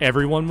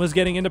everyone was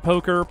getting into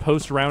poker,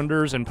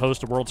 post-Rounders and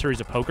post-World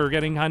Series of Poker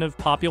getting kind of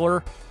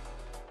popular.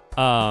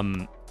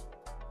 I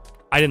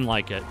didn't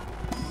like it.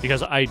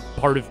 Because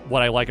part of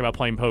what I like about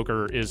playing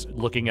poker is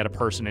looking at a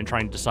person and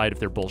trying to decide if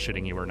they're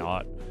bullshitting you or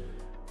not.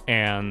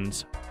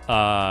 And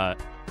I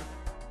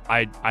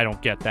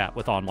don't get that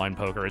with online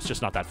poker. It's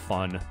just not that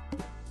fun.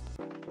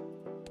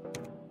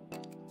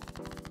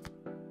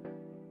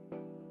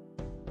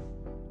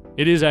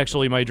 It is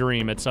actually my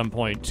dream at some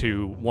point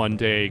to one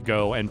day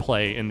go and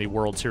play in the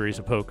World Series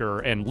of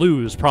Poker and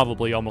lose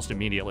probably almost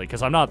immediately,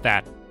 because I'm not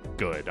that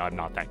good. I'm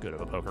not that good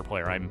of a poker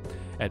player. I'm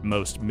at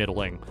most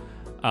middling.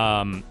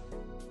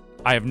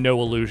 I have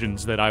no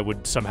illusions that I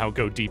would somehow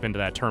go deep into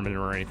that tournament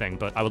or anything,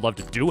 but I would love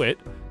to do it.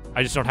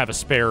 I just don't have a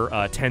spare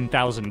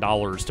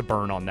 $10,000 to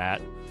burn on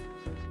that.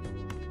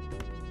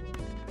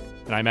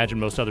 And I imagine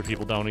most other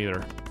people don't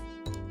either.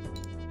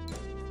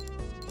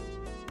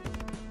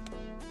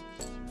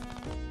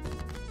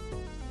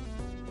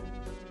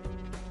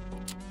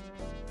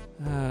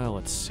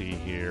 Let's see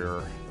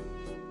here.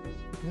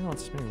 Yeah,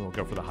 maybe we'll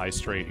go for the high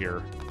straight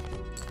here.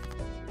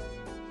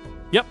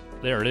 Yep,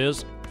 there it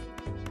is.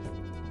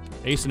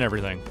 Ace and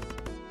everything.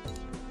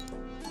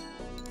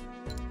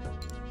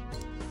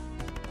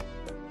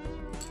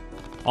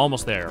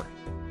 Almost there.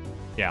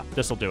 Yeah,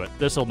 this'll do it.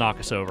 This'll knock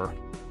us over.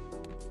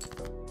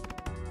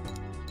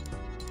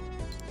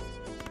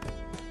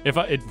 If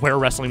I wear a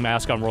wrestling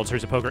mask on World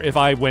Series of Poker, if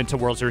I went to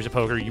World Series of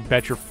Poker, you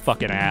bet your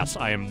fucking ass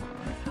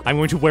I'm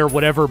going to wear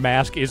whatever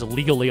mask is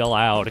legally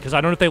allowed, because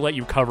I don't know if they let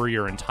you cover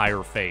your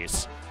entire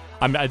face.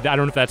 I don't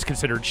know if that's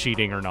considered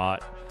cheating or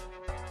not.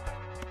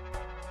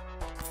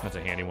 That's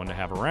a handy one to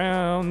have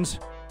around.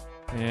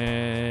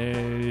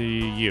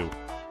 You.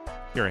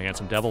 You're a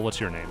handsome devil. What's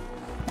your name?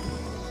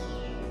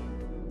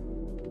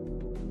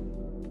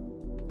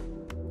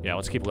 Yeah,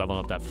 let's keep leveling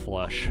up that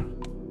flush.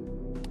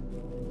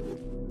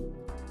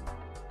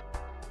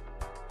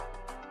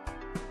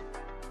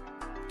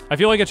 I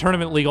feel like a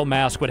tournament legal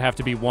mask would have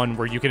to be one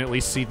where you can at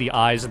least see the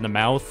eyes and the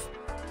mouth.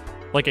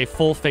 Like a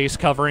full face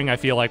covering, I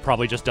feel like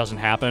probably just doesn't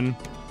happen.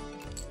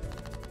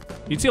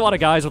 You'd see a lot of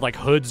guys with, like,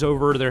 hoods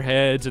over their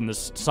heads and the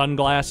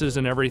sunglasses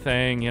and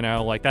everything, you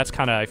know? Like, that's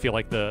kind of, I feel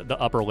like, the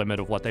upper limit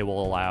of what they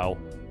will allow.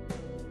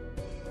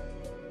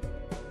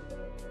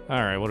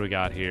 Alright, what do we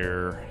got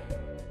here?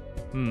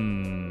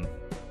 You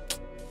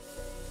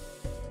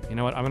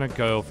know what? I'm gonna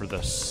go for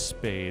the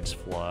spades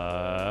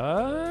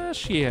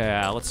flush.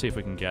 Yeah, let's see if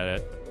we can get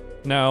it.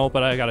 No,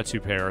 but I got a 2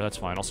 pair. That's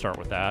fine. I'll start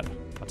with that.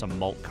 That's a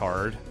mult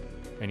card.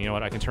 And you know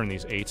what? I can turn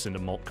these 8s into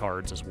mult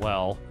cards as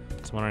well.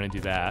 So why don't I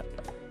do that?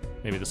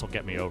 Maybe this will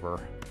get me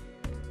over.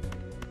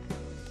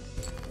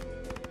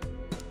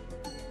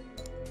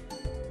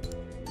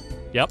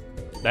 Yep,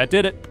 that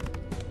did it.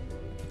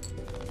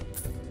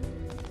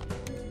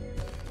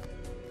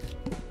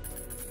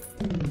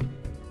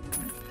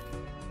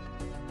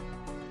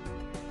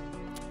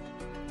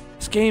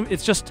 This game,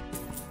 it's just...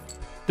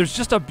 There's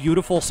just a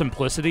beautiful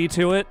simplicity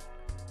to it.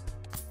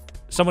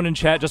 Someone in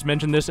chat just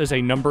mentioned this as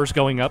a numbers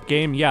going up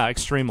game. Yeah,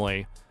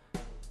 extremely.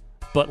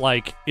 But,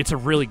 like, it's a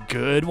really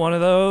good one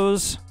of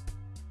those.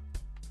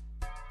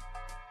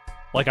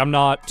 Like, I'm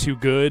not too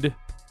good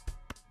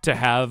to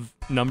have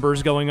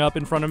numbers going up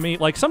in front of me.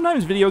 Like,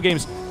 sometimes video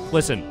games...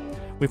 Listen,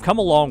 we've come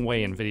a long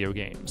way in video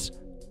games.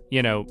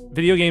 You know,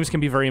 video games can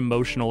be very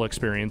emotional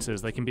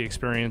experiences. They can be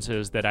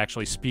experiences that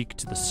actually speak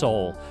to the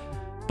soul.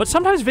 But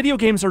sometimes video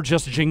games are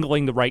just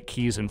jingling the right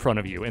keys in front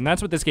of you, and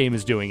that's what this game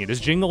is doing. It is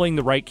jingling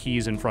the right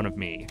keys in front of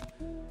me.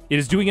 It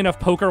is doing enough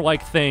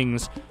poker-like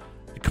things,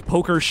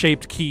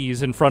 poker-shaped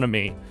keys in front of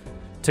me,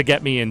 to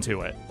get me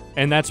into it.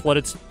 And that's what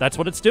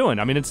it's doing.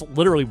 I mean, it's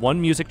literally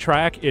one music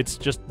track. It's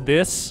just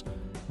this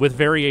with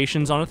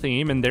variations on a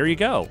theme, and there you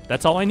go.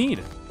 That's all I need.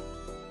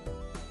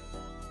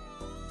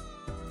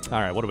 All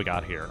right, what do we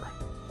got here?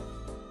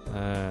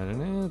 I'm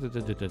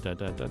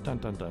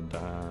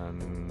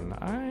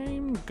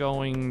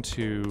going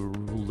to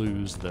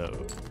lose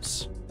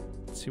those.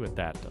 Let's see what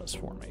that does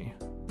for me.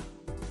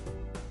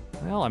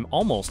 Well, I'm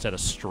almost at a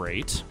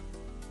straight.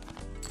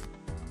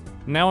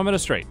 Now I'm at a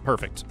straight.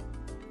 Perfect.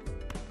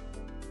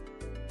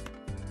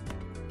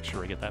 Make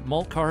sure we get that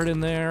mult card in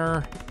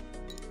there.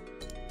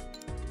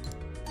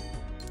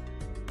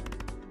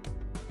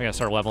 I gotta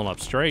start leveling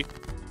up straight.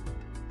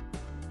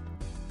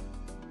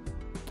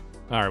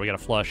 Alright, we got a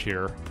flush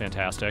here.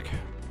 Fantastic.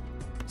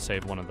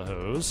 Save one of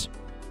those.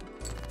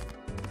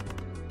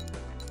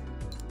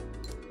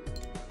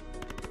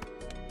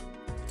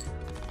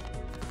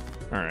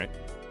 Alright.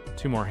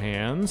 2 more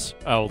hands.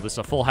 Oh, this is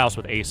a full house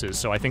with aces,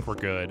 so I think we're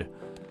good.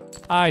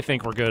 I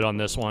think we're good on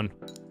this one.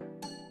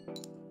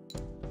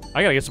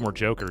 I gotta get some more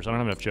jokers. I don't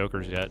have enough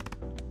jokers yet.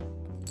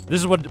 This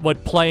is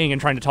what playing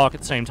and trying to talk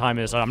at the same time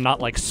is. I'm not,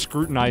 like,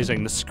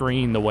 scrutinizing the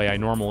screen the way I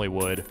normally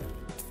would.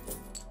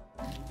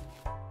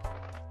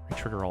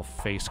 Trigger all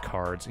face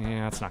cards.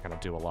 Yeah, that's not gonna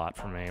do a lot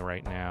for me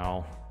right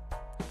now.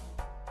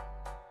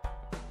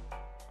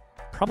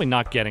 Probably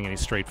not getting any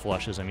straight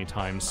flushes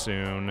anytime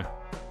soon.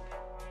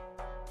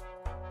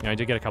 Yeah, I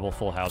did get a couple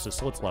full houses,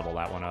 so let's level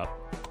that one up.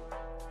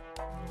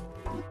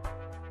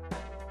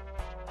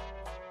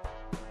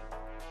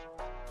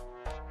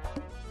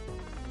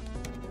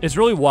 It's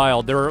really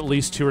wild. There are at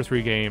least 2 or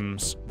 3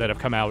 games that have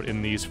come out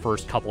in these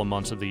first couple of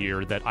months of the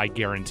year that I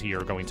guarantee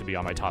are going to be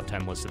on my top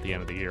 10 list at the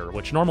end of the year,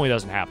 which normally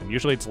doesn't happen.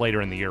 Usually it's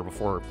later in the year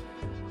before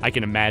I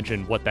can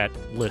imagine what that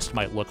list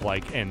might look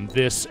like, and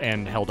this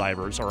and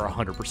Helldivers are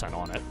 100%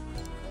 on it.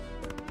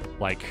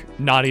 Like,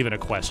 not even a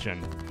question.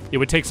 It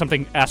would take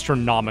something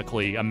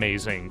astronomically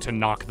amazing to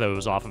knock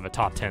those off of a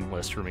top 10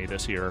 list for me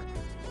this year.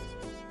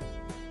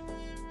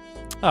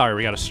 Alright,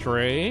 we got a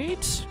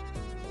straight.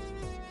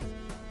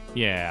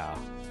 Yeah.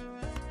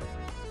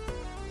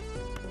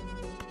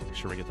 Make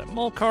sure we get that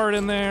mole card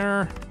in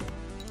there.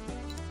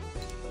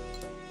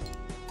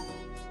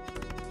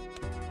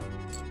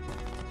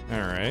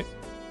 Alright.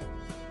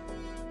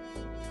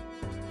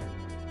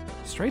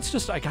 Straight's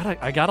just, I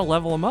gotta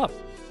level them up.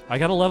 I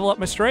gotta level up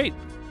my straight.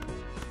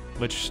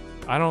 Which,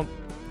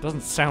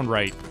 doesn't sound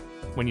right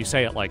when you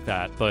say it like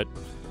that, but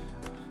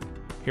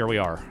here we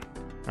are.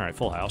 Alright,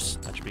 full house.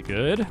 That should be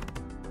good.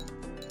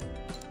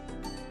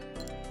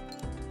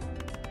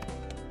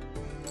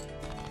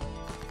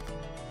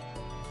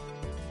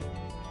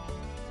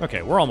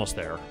 Okay, we're almost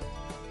there.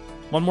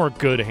 One more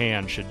good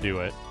hand should do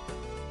it.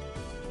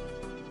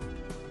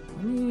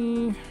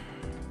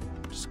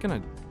 Just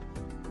gonna...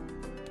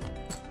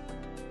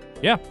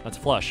 Yeah, that's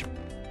a flush.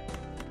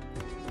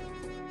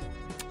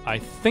 I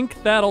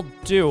think that'll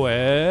do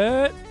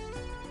it.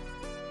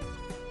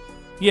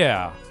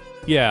 Yeah.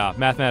 Yeah,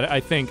 I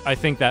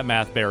think that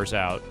math bears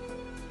out.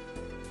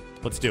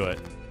 Let's do it.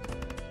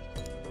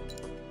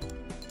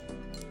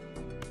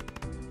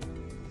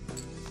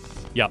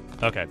 Yep,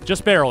 okay.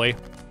 Just barely.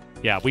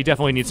 Yeah, we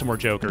definitely need some more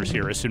jokers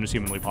here as soon as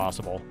humanly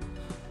possible.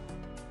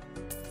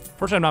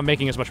 Fortunately, I'm not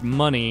making as much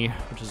money,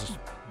 which is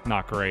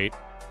not great.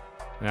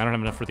 And I don't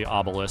have enough for the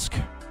obelisk.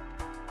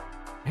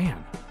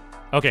 Man.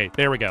 Okay,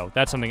 there we go.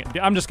 That's something...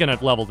 I'm just gonna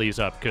level these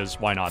up, because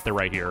why not? They're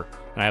right here,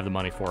 and I have the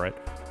money for it.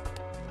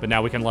 But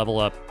now we can level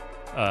up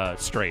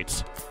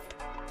straights.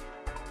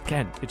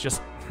 Again, it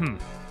just...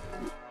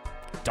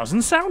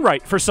 doesn't sound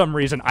right for some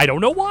reason. I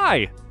don't know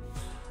why!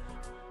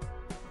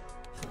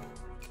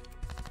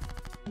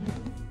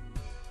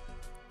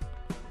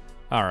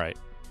 Alright.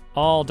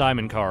 All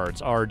diamond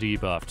cards are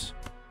debuffed.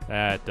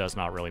 That does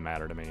not really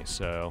matter to me,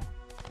 so...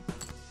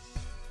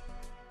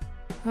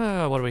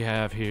 what do we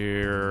have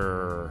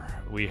here?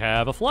 We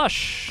have a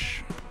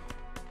flush!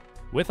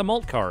 With a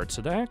mult card,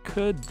 so that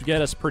could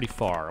get us pretty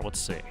far. Let's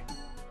see.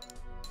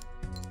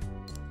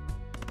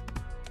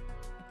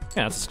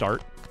 Yeah, that's a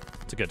start.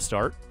 It's a good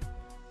start.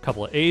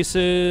 Couple of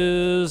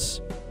aces.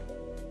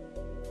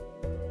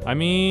 I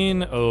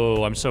mean...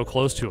 Oh, I'm so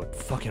close to a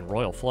fucking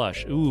royal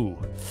flush. Ooh.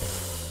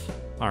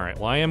 Alright,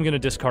 well, I am going to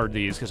discard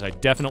these, because I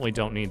definitely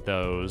don't need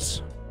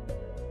those.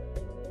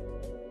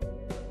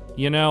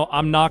 You know,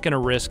 I'm not going to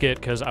risk it,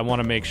 because I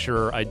want to make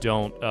sure I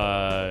don't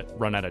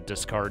run out of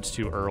discards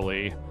too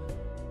early.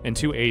 And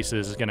 2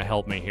 aces is going to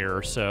help me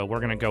here, so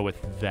we're going to go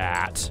with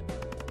that.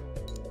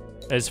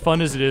 As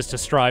fun as it is to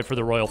strive for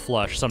the royal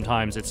flush,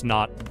 sometimes it's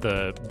not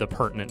the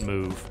pertinent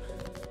move.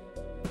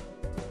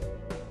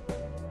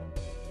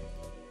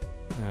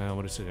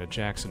 What is it?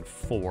 Jackson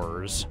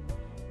 4s.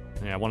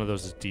 Yeah, one of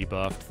those is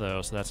debuffed,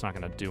 though, so that's not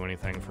going to do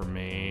anything for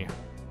me.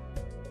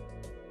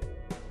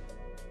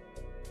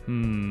 Yeah,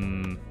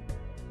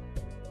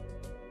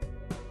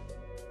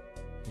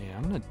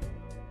 I'm going to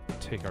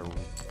take a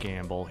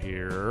gamble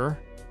here.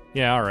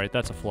 Yeah, alright,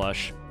 that's a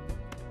flush.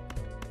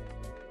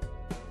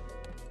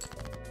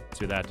 Let's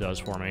see what that does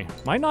for me.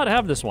 Might not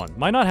have this one.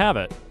 Might not have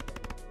it.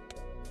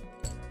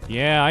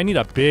 Yeah, I need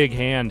a big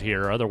hand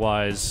here,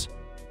 otherwise...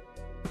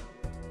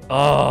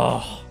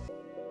 Oh.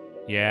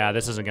 Yeah,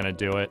 this isn't going to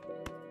do it.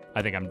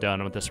 I think I'm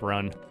done with this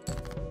run.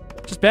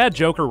 Just bad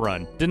Joker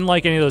run. Didn't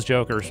like any of those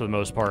Jokers for the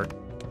most part.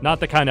 Not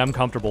the kind I'm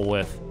comfortable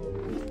with.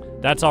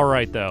 That's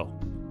alright, though.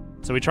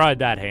 So we tried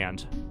that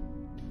hand.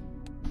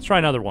 Let's try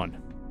another one.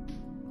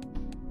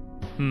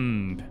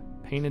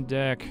 Painted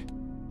deck.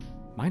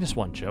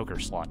 -1 Joker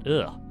slot.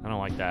 Ugh, I don't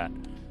like that.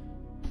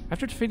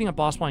 After defeating a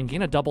boss line,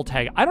 gain a double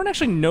tag. I don't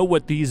actually know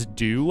what these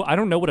do. I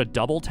don't know what a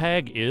double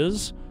tag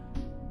is.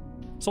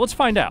 So let's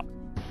find out.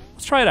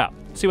 Let's try it out.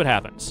 See what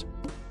happens.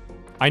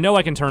 I know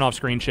I can turn off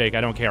screen shake.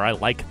 I don't care. I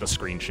like the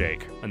screen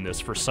shake in this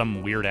for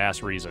some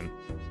weird-ass reason.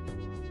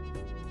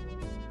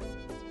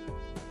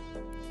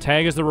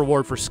 Tag is the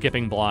reward for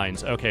skipping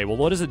blinds. Okay, well,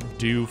 what does it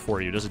do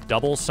for you? Does it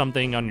double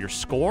something on your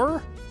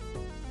score?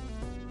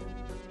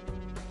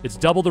 It's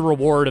double the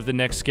reward of the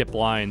next skip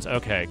blinds.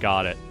 Okay,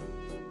 got it.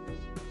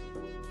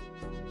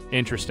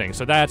 Interesting.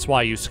 So that's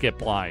why you skip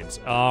blinds.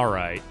 All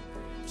right.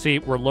 See,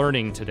 we're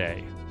learning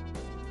today.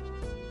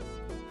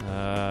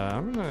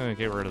 I'm gonna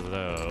get rid of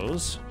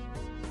those.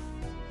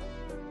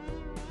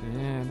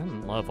 And I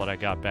didn't love what I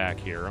got back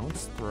here.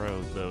 Let's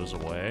throw those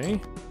away.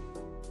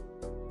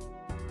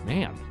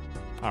 Man.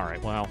 All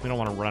right, well, we don't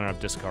want to run out of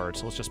discards,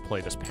 so let's just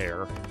play this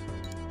pair.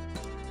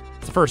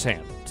 It's the first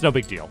hand. It's no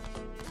big deal.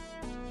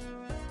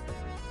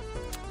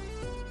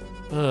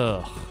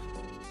 Ugh.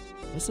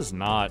 This is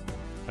not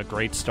a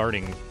great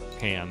starting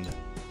hand.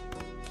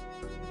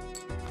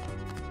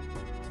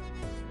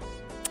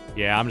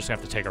 Yeah, I'm just gonna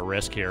have to take a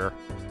risk here.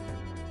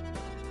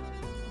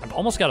 I've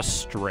almost got a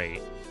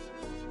straight.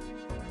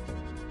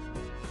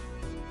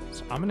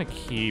 So I'm gonna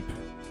keep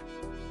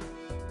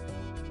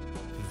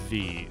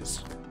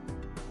these.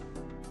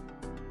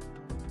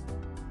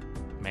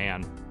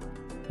 Man,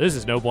 this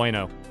is no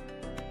bueno.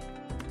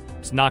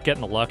 It's not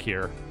getting the luck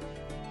here.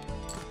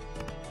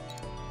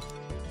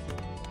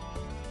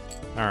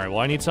 All right, well,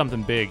 I need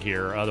something big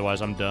here,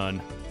 otherwise I'm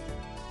done.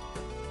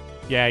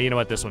 Yeah, you know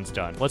what? This one's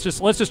done. Let's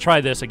just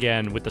try this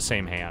again with the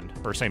same hand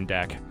or same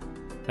deck.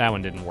 That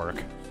one didn't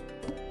work.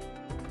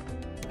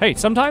 Hey,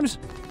 sometimes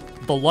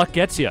the luck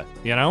gets you,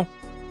 you know?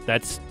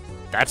 That's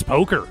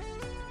poker.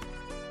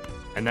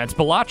 And that's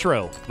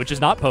Balatro, which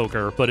is not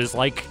poker, but is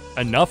like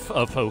enough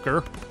of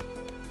poker.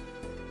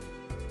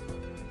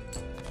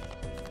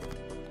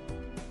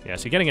 Yeah,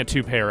 so getting a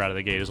 2-pair out of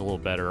the gate is a little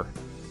better.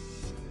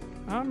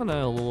 I'm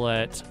gonna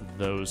let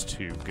those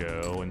two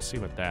go and see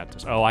what that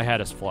does. Oh, I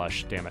had us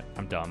flush. Damn it.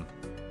 I'm dumb.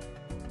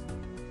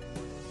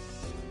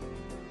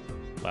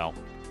 Well.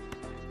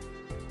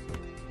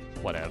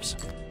 Whatevs.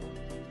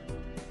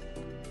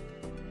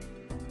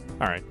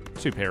 Alright,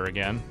 2-pair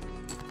again.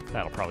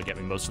 That'll probably get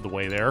me most of the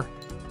way there.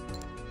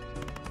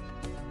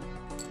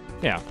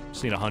 Yeah,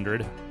 just need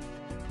 100.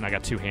 And I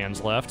got 2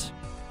 hands left.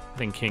 I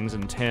think kings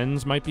and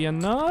 10s might be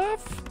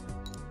enough.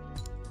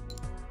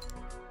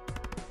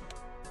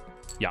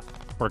 Yeah,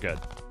 we're good.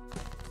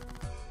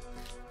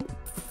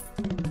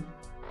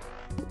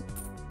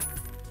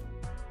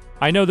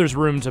 I know there's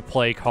room to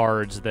play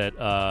cards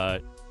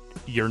that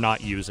you're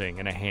not using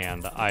in a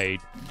hand.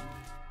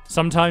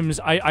 Sometimes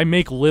I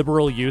make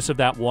liberal use of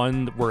that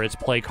one where it's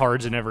play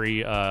cards in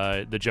every,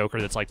 the Joker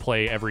that's like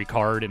play every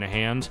card in a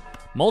hand.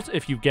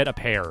 If you get a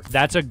pair,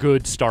 that's a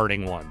good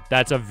starting one.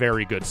 That's a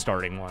very good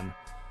starting one.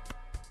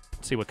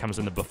 Let's see what comes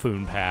in the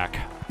Buffoon pack.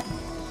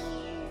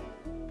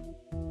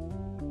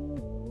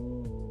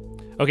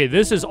 Okay,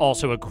 this is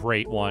also a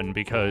great one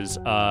because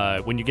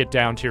when you get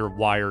down to your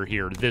wire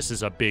here, this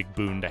is a big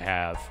boon to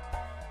have.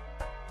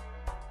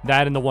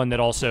 That and the one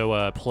that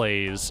also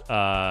plays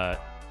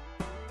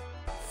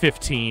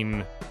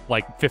 15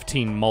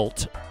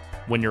 mult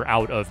when you're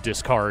out of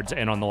discards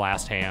and on the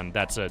last hand.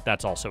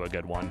 That's also a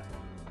good one.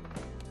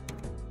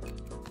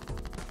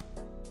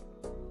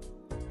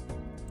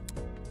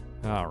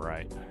 All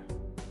right.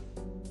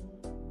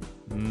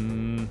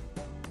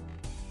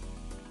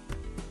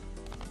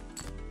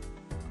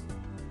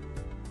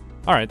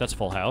 All right, that's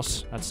full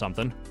house. That's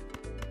something.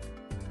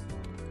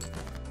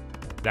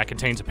 That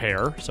contains a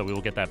pair, so we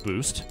will get that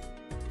boost.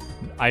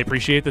 I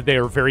appreciate that they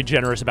are very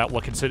generous about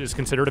what is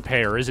considered a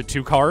pair. Is it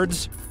 2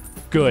 cards?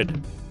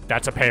 Good.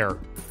 That's a pair.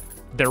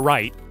 They're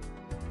right.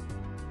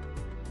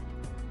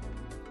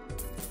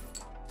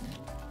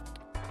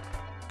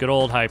 Good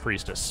old High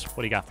Priestess. What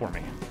do you got for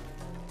me?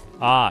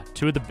 Ah,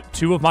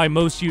 two of my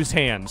most used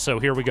hands, so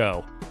here we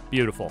go.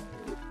 Beautiful.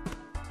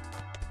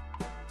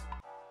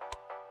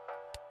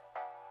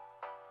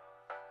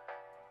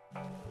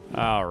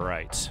 All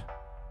right.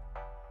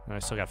 And I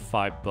still got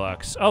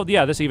 $5. Oh,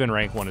 yeah, this even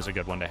rank one is a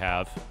good one to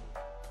have.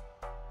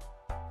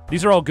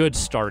 These are all good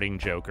starting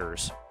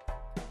Jokers.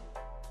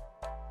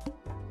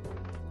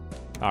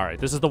 All right,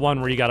 this is the one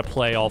where you got to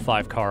play all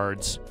 5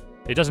 cards.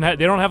 They don't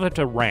have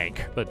to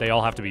rank, but they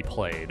all have to be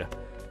played.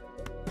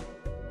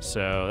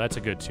 So that's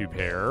a good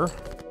 2-pair.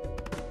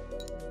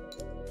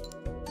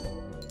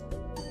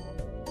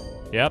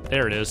 Yep,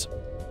 there it is.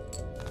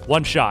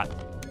 One shot.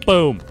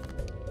 Boom.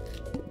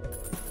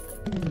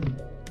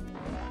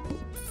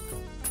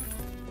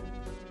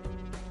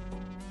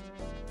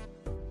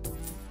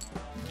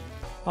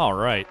 All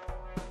right.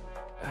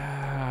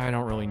 I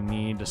don't really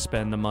need to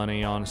spend the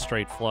money on a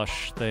straight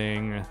flush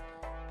thing.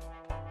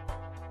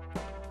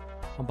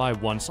 I'll buy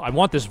one. I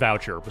want this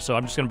voucher, so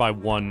I'm just going to buy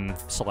 1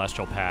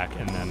 Celestial pack,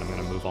 and then I'm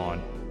going to move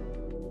on.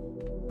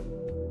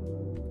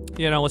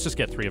 You know, let's just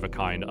get 3 of a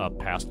kind up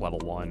past level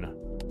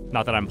 1.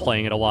 Not that I'm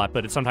playing it a lot,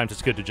 but sometimes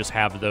it's good to just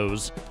have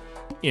those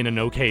in an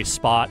okay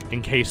spot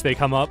in case they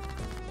come up.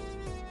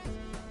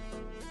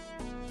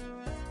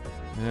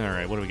 All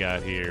right, what do we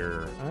got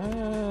here?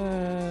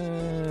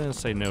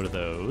 Say no to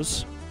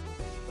those.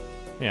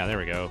 Yeah, there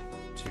we go.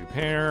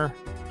 2-pair.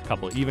 A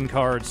couple of even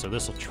cards, so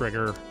this will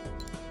trigger.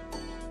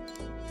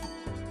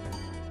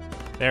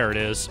 There it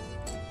is.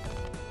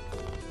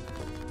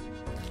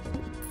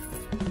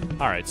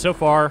 All right, so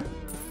far,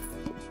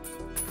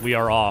 we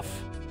are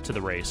off to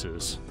the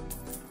races.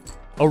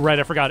 Oh, right,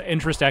 I forgot.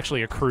 Interest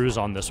actually accrues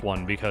on this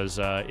one because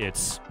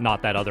it's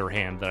not that other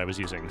hand that I was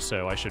using.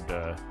 So I should...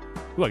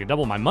 Ooh, I can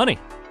double my money.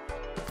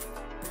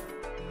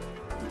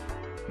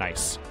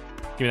 Nice.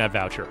 Give me that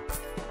voucher.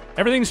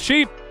 Everything's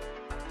cheap.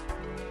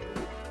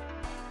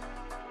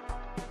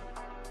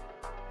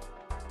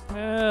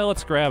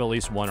 Let's grab at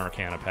least one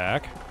Arcana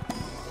pack.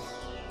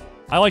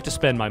 I like to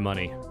spend my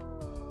money.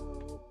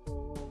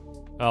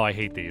 Oh, I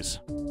hate these.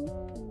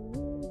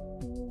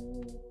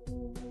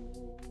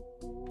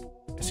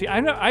 See,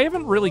 I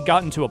haven't really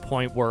gotten to a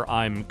point where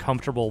I'm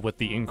comfortable with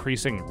the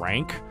increasing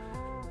rank.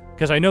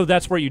 Because I know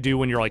that's what you do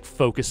when you're, like,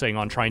 focusing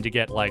on trying to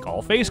get, like,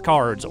 all face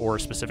cards or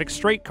specific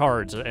straight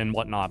cards and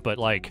whatnot. But,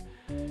 like,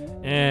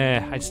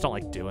 I just don't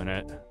like doing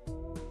it.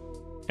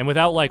 And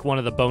without, like, one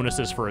of the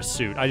bonuses for a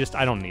suit, I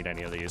don't need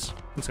any of these.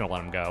 I'm just gonna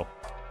let them go.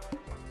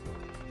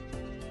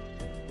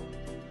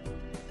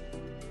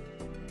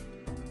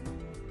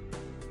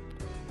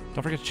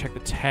 Don't forget to check the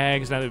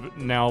tags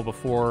now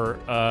before,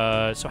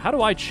 so how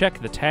do I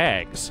check the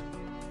tags?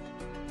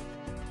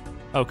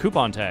 Oh,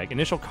 coupon tag.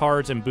 Initial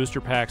cards and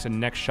booster packs and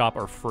next shop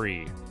are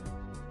free.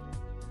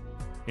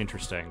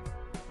 Interesting.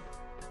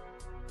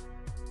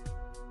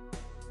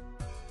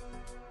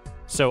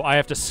 So I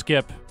have to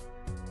skip...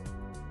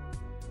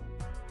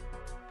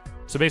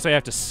 So basically I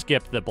have to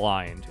skip the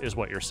blind, is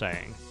what you're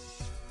saying.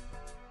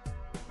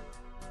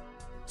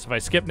 So if I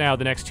skip now,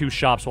 the next 2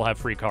 shops will have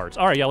free cards.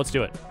 Alright, yeah, let's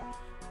do it.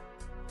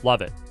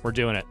 Love it. We're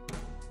doing it.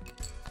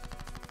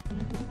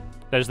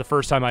 That is the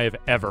first time I have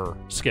ever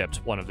skipped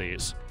one of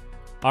these.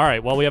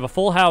 Alright, well, we have a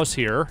full house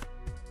here.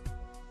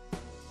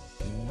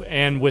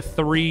 And with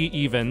 3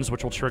 evens,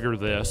 which will trigger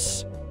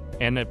this.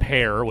 And a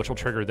pair, which will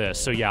trigger this.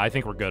 So yeah, I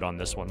think we're good on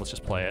this one. Let's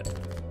just play it.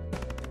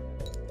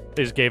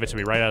 They just gave it to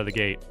me right out of the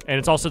gate. And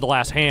it's also the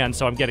last hand,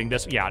 so I'm getting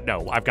this. Yeah,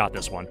 no, I've got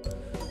this one.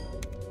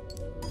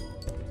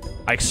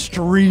 I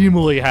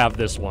extremely have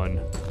this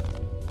one.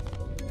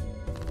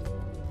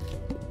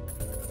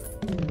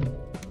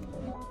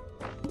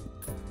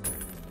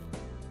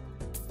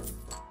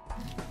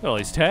 Look at all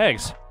these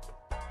tags.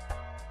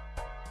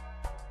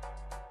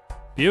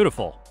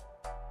 Beautiful.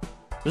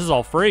 This is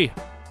all free.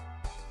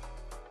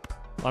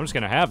 Well, I'm just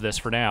going to have this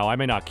for now. I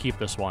may not keep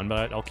this one,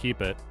 but I'll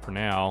keep it for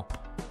now.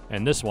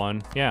 And this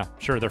one, yeah,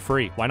 sure, they're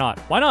free. Why not?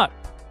 Why not?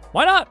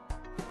 Why not?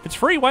 If it's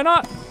free, why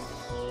not?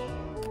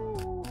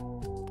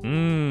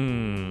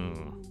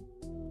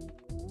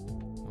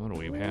 What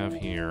do we have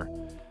here?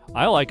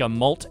 I like a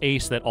mult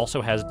ace that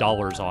also has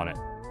dollars on it.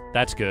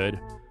 That's good.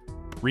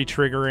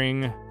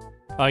 Retriggering.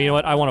 You know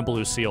what? I want a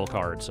blue seal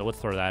card, so let's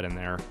throw that in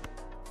there.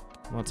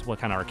 What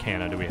kind of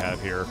Arcana do we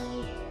have here?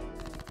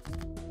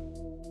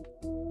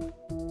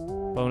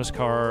 Bonus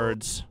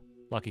cards.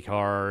 Lucky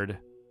card.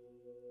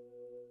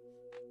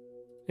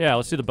 Yeah,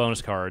 let's do the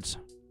bonus cards.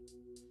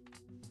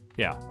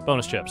 Yeah,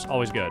 bonus chips.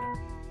 Always good.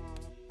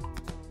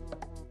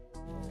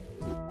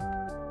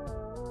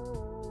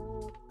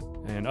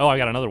 And, oh, I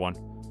got another one.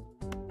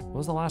 What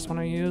was the last one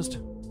I used?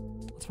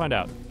 Let's find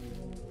out.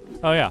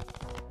 Oh, yeah.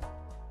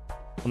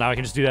 Well, now I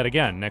can just do that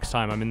again next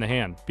time I'm in the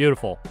hand.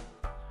 Beautiful.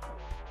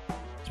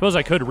 Suppose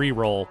I could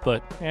re-roll,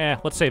 but,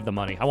 let's save the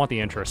money. I want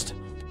the interest.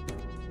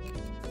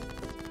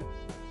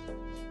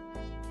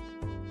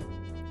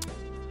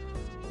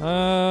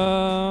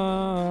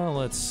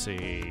 Let's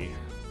see.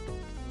 I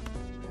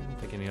don't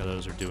think any of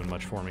those are doing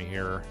much for me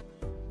here.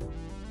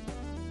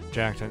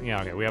 Jackson,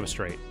 yeah, okay, we have a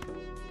straight.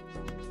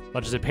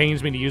 Much as it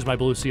pains me to use my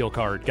blue seal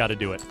card, gotta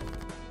do it.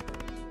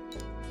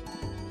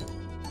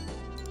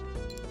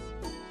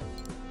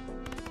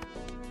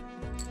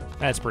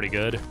 That's pretty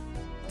good.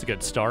 It's a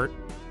good start.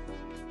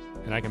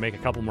 And I can make a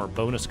couple more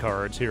bonus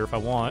cards here if I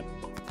want.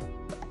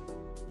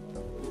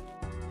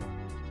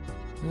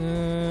 I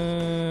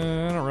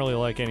don't really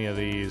like any of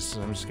these.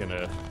 I'm just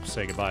gonna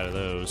say goodbye to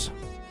those.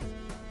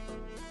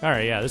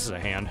 Alright, yeah, this is a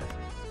hand.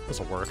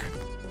 This'll work.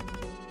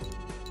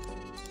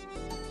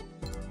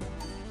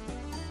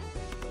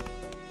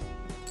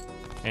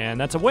 And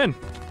that's a win.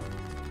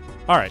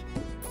 Alright.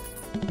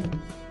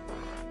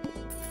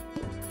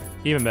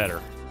 Even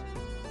better.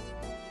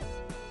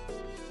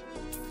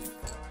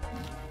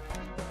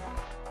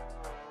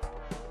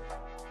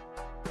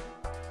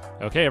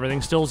 Okay,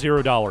 everything's still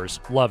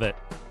 $0. Love it.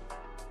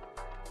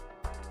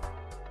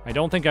 I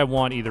don't think I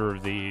want either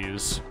of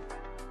these.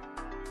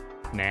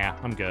 Nah,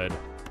 I'm good.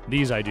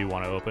 These I do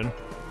want to open.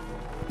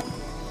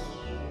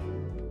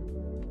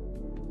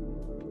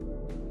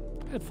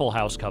 Get Full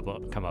House come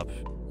up.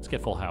 Let's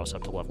get Full House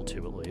up to level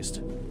 2 at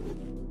least.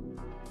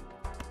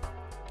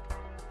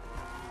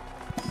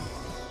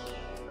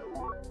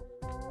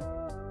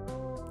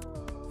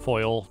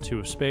 Foil, 2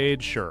 of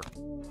spades, sure.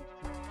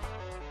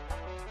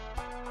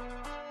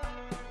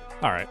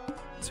 Alright,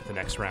 let's see what the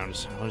next round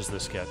is. What does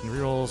this get?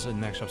 Rerolls and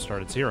next shop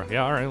start at 0.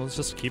 Yeah, alright, let's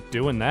just keep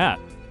doing that.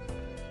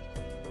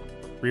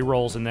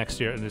 Rerolls and next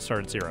year and it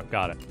start at 0.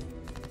 Got it.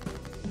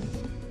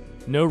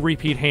 No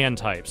repeat hand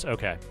types.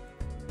 Okay.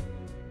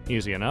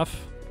 Easy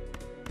enough.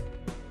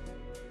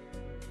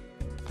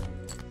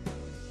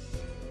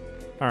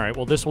 Alright,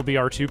 well this will be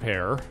our 2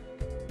 pair.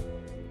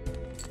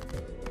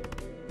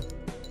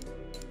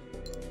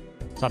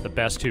 It's not the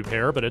best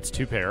 2-pair, but it's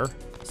 2-pair.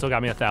 Still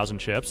got me 1,000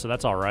 chips, so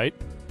that's all right.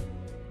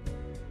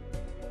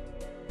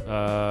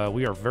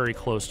 We are very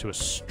close to a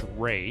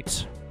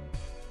straight.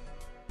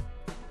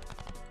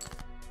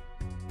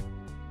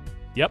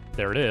 Yep,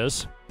 there it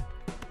is.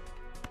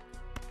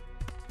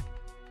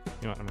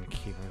 You know what, I'm gonna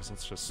keep this.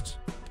 Let's just...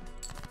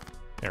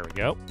 There we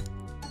go.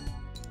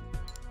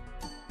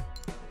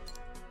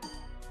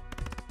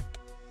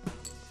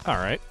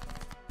 Alright.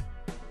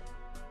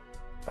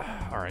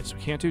 Alright, so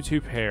we can't do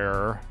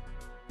 2-pair.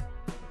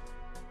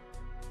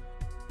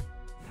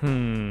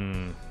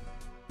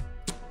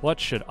 What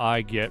should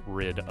I get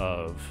rid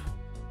of?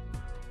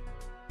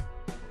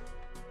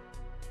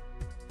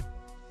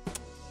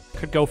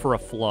 Could go for a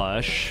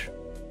flush.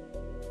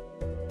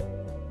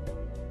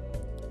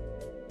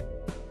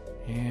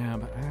 Yeah,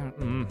 but I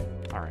don't...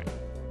 Alright.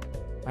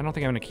 I don't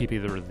think I'm going to keep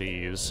either of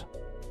these.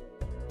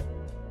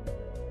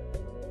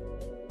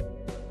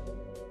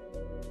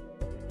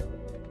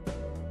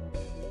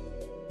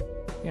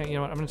 Yeah, you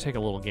know what? I'm going to take a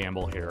little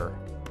gamble here.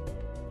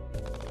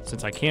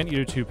 Since I can't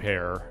do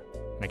 2-pair,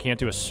 and I can't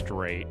do a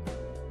straight.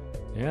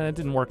 Yeah, that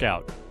didn't work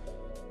out.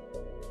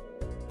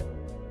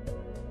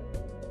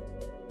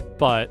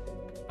 But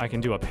I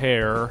can do a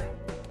pair.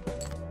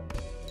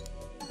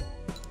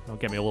 That'll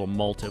get me a little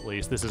mult at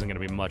least. This isn't going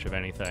to be much of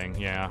anything.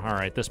 Yeah,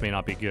 alright, this may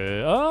not be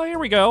good. Oh, here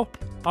we go.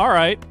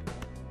 Alright.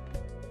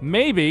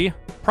 Maybe.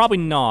 Probably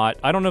not.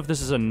 I don't know if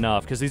this is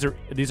enough, because these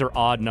are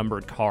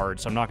odd-numbered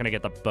cards, so I'm not going to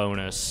get the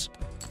bonus.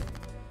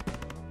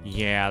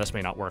 Yeah, this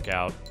may not work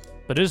out.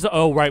 But it is the...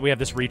 Oh, right, we have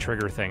this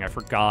re-trigger thing. I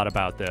forgot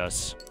about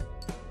this.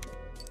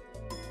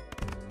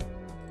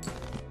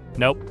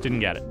 Nope, didn't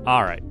get it.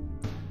 Alright.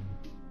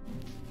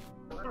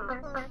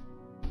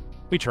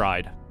 We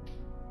tried.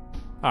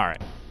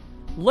 Alright.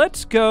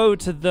 Let's go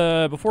to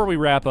the... Before we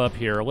wrap up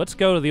here, let's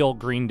go to the old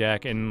green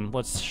deck and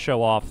let's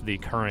show off the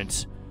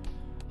current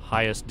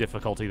highest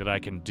difficulty that I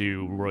can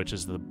do, which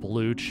is the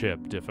blue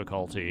chip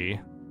difficulty.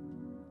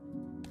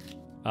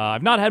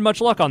 I've not had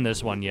much luck on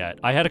this one yet.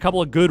 I had a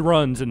couple of good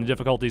runs in the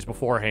difficulties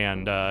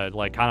beforehand,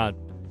 like kind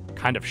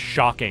of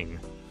shocking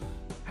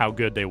how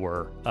good they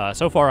were.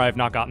 So far, I've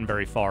not gotten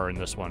very far in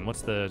this one.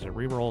 What's the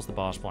rerolls the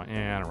boss point?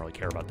 I don't really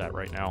care about that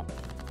right now.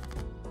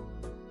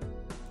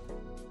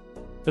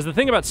 Because the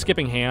thing about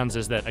skipping hands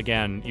is that,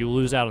 again, you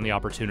lose out on the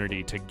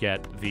opportunity to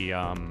get the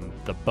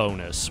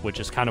bonus,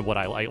 which is kind of what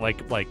I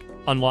like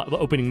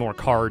opening more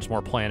cards,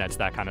 more planets,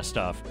 that kind of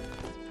stuff.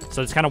 So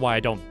that's kind of why I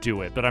don't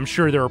do it, but I'm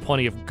sure there are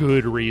plenty of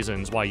good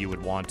reasons why you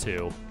would want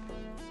to.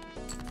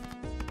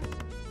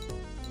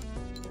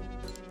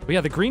 But yeah,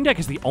 the green deck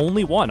is the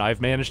only one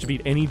I've managed to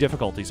beat any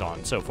difficulties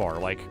on so far.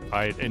 Like,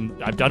 I've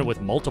done it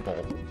with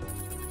multiple.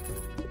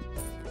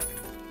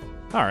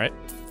 Alright.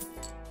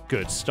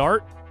 Good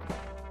start.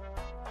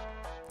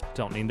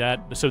 Don't need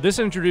that. So this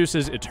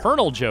introduces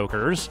Eternal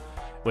Jokers,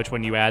 which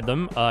when you add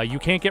them, you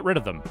can't get rid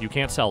of them. You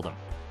can't sell them.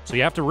 So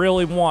you have to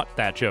really want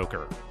that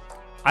Joker.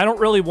 I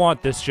don't really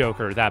want this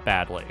Joker that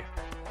badly.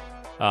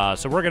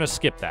 So we're going to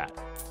skip that.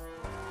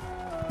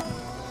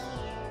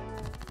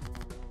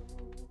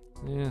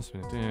 Yes,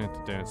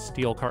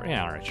 steel card.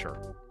 Yeah, all right, sure.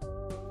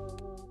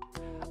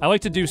 I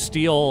like to do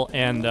steel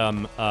and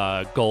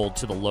gold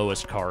to the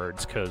lowest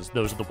cards because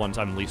those are the ones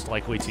I'm least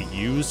likely to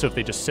use. So if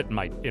they just sit in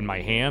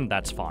my hand,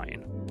 that's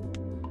fine.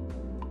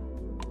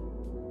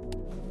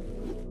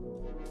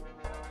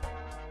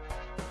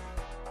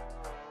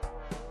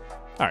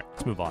 All right,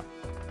 let's move on.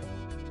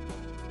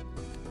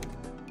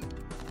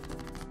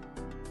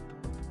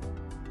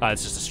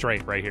 It's just a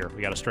straight right here.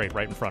 We got a straight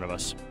right in front of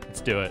us.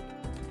 Let's do it.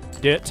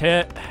 Hit.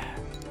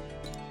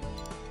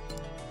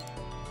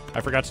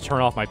 I forgot to turn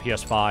off my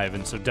PS5,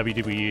 and so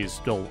WWE is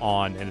still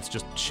on, and it's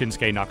just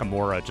Shinsuke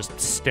Nakamura just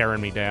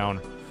staring me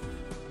down.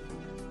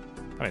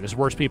 I mean, there's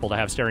worse people to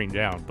have staring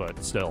down,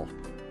 but still.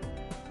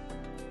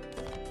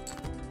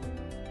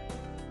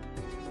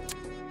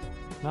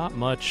 Not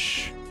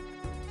much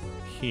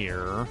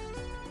here.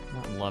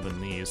 Not loving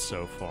these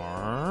so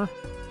far.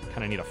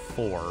 Kind of need a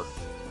 4.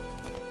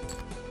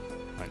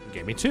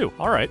 Gave me 2.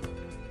 All right.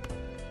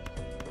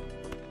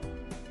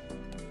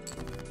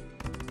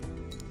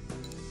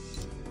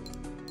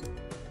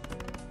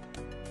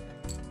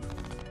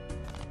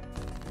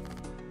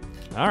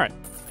 All right.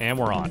 And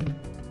we're on.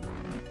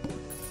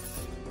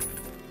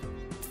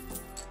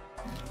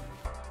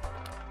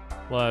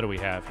 What do we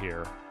have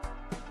here?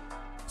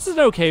 This is an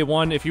okay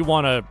one if you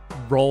want to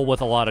roll with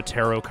a lot of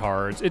tarot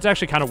cards. It's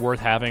actually kind of worth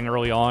having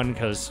early on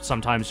because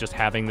sometimes just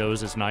having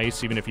those is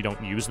nice. Even if you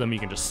don't use them, you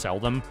can just sell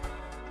them.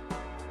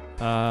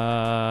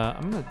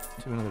 I'm gonna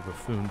do another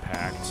buffoon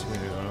pack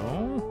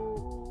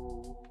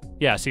too.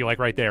 Yeah, see, like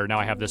right there, now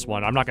I have this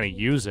one. I'm not gonna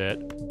use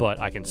it, but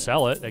I can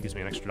sell it. That gives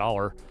me an extra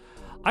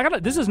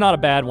 $1. This is not a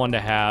bad one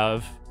to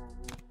have.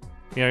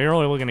 You know, you're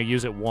only gonna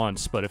use it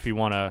once, but if you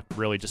wanna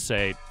really just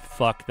say,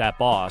 fuck that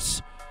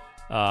boss,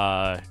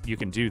 you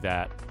can do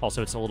that.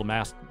 Also, it's a little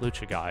masked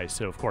lucha guy,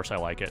 so of course I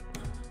like it.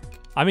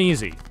 I'm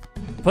easy.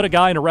 Put a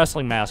guy in a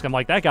wrestling mask, I'm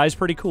like, that guy's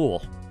pretty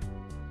cool.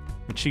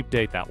 A cheap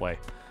date that way.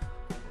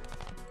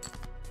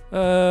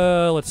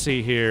 Let's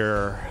see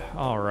here.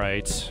 All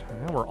right.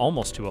 Now we're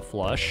almost to a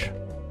flush.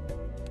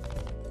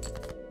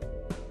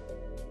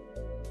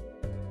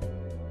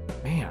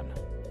 Man.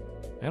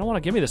 They don't want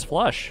to give me this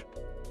flush.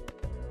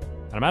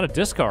 And I'm out of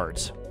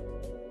discards.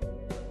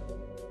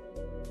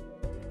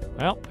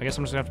 Well, I guess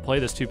I'm just going to have to play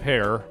this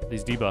 2-pair,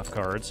 these debuff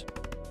cards.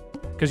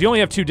 Because you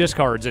only have 2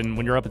 discards and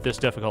when you're up at this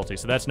difficulty,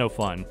 so that's no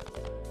fun.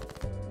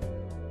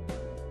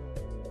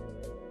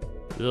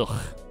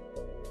 Ugh.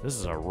 This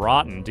is a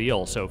rotten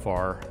deal so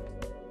far.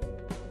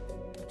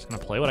 Just going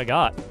to play what I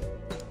got.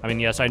 I mean,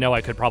 yes, I know I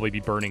could probably be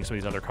burning some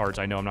of these other cards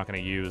I know I'm not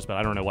going to use, but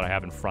I don't know what I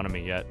have in front of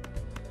me yet.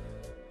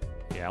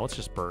 Yeah, let's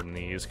just burn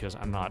these, because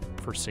I'm not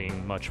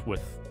foreseeing much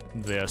with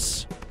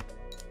this.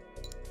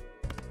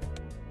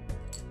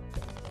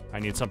 I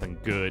need something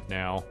good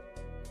now.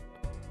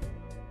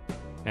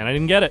 And I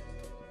didn't get it.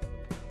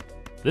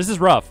 This is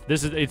rough.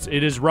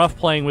 It is rough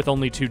playing with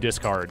only 2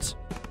 discards.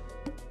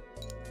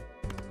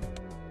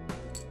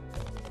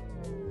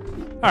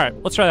 Alright,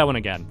 let's try that one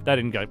again. That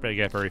didn't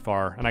get very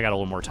far, and I got a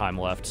little more time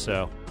left,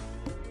 so...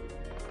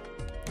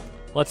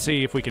 Let's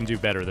see if we can do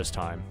better this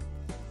time.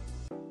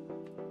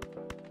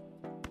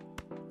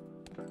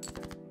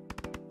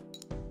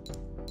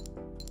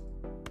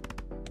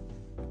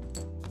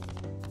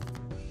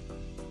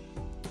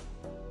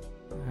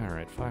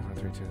 Alright, 5, 4,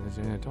 3,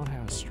 2... Don't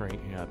have a straight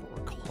yet, but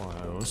we're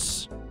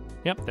close.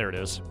 Yep, there it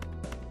is.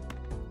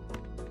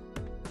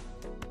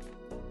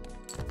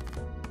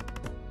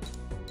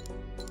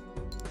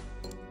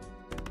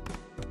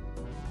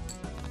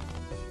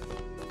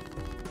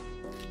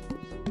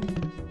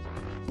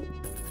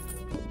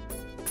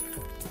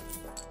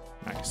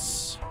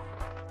 Nice.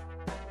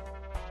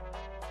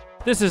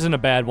 This isn't a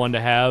bad one to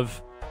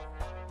have.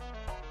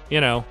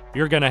 You know,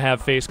 you're gonna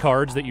have face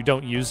cards that you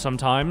don't use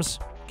sometimes.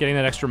 Getting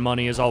that extra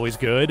money is always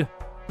good.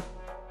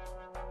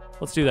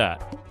 Let's do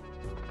that.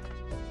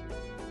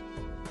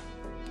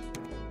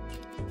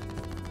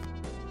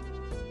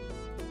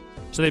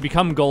 So they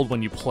become gold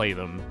when you play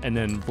them, and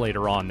then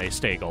later on they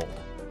stay gold.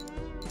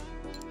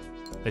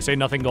 They say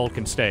nothing gold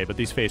can stay, but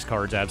these face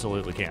cards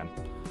absolutely can.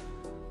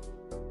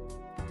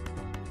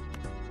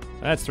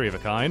 That's 3 of a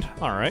kind.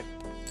 Alright.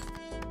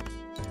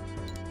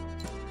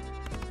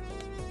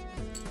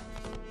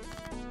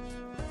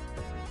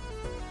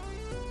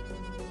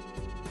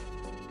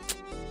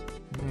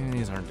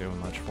 These aren't doing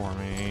much for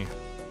me.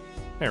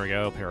 There we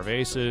go. Pair of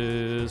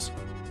aces.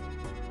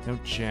 No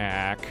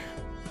jack.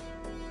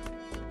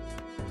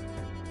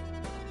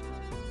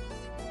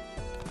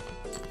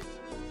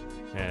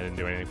 Yeah, it didn't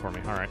do anything for me.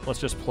 Alright, let's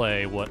just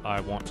play what I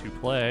want to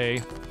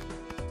play.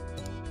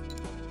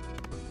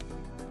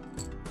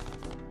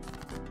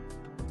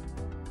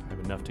 I have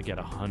enough to get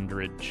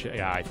 100.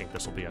 Yeah, I think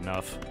this will be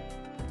enough.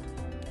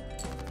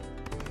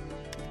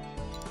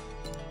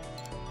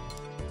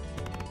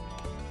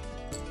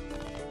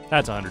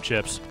 That's 100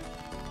 chips.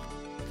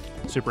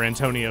 Super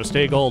Antonio,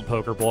 stay gold,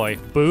 poker boy.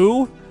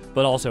 Boo,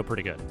 but also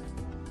pretty good.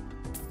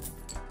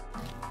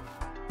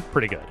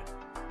 Pretty good.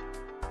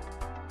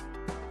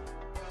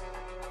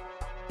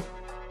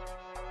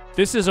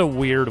 This is a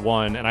weird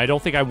one, and I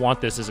don't think I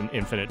want this as an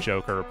infinite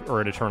joker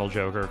or an eternal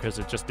joker, because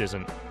it just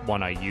isn't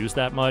one I use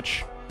that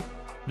much.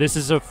 This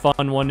is a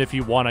fun one if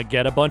you want to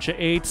get a bunch of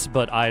 8s,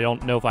 but I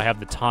don't know if I have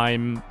the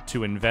time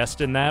to invest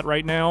in that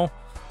right now.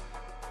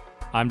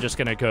 I'm just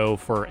going to go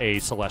for a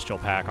Celestial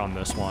Pack on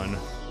this one.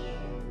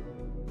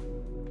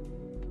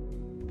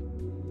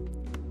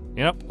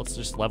 Yep, let's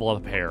just level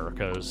up a pair,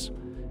 because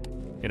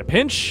in a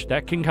pinch,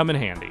 that can come in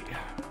handy.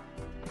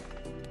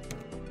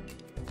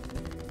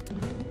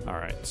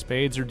 Alright,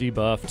 spades are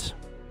debuffed.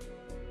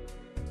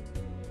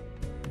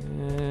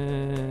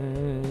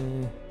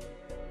 I'm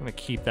going to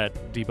keep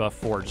that debuff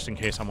 4 just in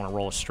case I want to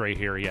roll a straight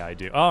here. Yeah, I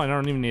do. Oh, I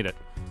don't even need it,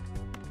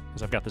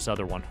 because I've got this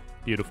other one.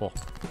 Beautiful.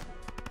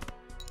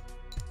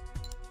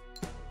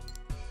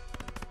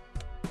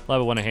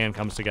 Love it when a hand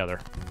comes together.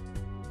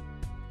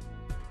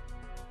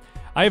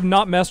 I have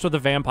not messed with the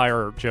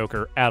Vampire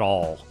Joker at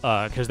all,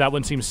 because that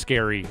one seems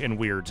scary and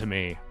weird to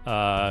me.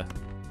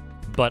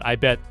 But I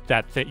bet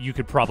that you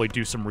could probably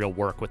do some real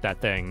work with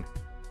that thing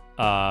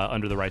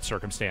under the right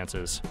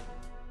circumstances.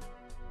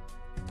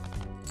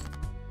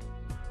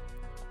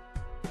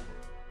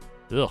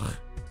 Ugh.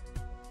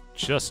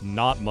 Just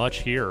not much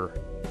here.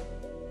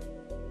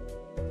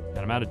 And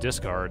I'm out of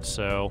discards,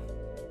 so...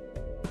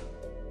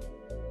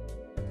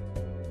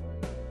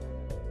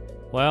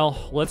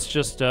 Well, let's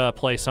just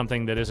play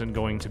something that isn't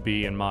going to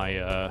be in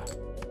my,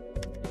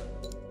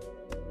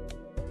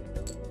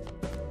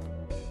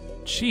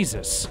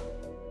 Jesus.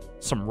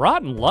 Some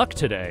rotten luck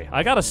today.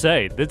 I gotta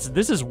say,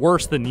 this is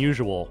worse than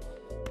usual.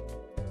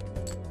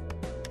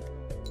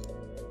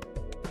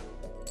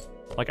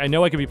 Like, I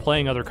know I could be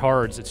playing other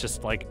cards, it's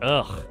just like,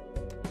 ugh.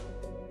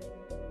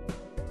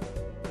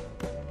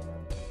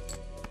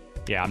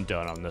 Yeah, I'm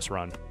done on this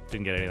run.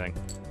 Didn't get anything.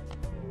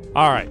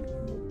 Alright.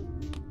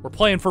 We're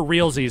playing for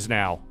realsies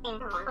now.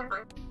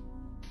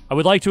 I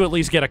would like to at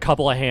least get a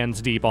couple of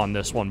hands deep on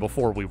this one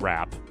before we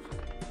wrap.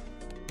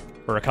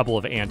 Or a couple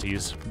of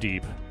antes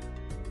deep.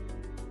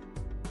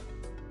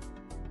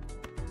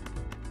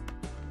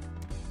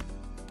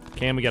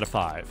 Can we get a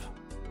 5?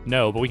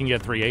 No, but we can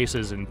get 3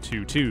 aces and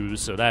 2 2s,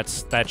 so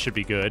that should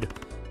be good.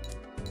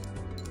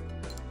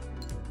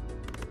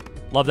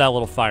 Love that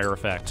little fire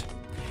effect.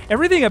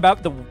 Everything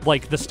about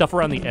the stuff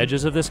around the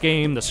edges of this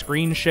game, the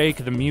screen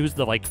shake, the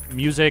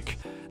music,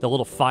 the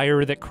little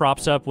fire that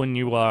crops up when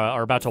you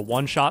are about to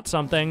one-shot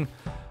something,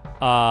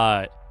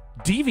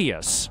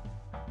 devious,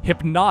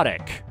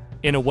 hypnotic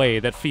in a way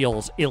that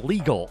feels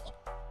illegal,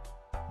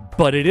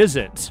 but it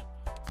isn't.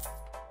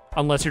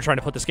 Unless you're trying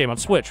to put this game on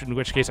Switch, in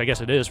which case I guess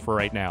it is for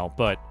right now,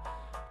 but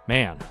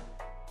man.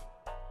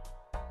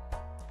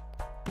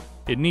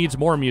 It needs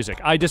more music.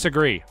 I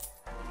disagree.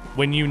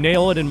 When you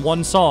nail it in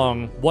one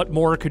song, what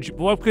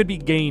could be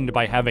gained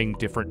by having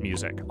different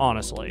music,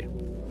 honestly?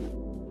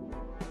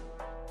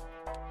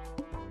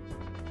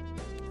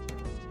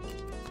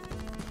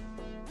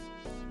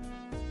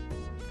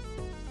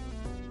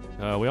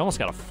 We almost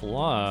got a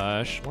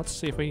flush. Let's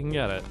see if we can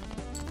get it.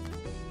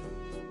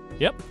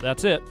 Yep,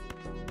 that's it.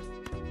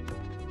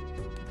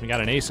 We got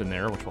an ace in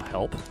there, which will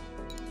help.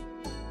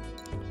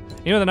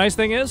 You know, the nice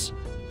thing is,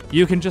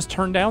 you can just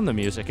turn down the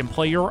music and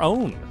play your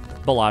own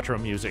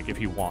Balatro music if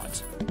you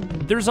want.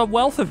 There's a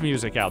wealth of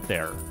music out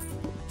there.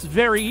 It's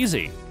very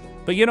easy.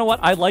 But you know what?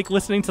 I like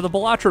listening to the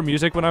Balatro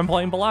music when I'm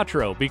playing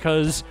Balatro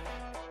because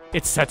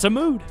it sets a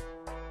mood.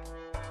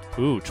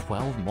 Ooh,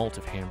 12 mult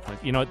of hand play.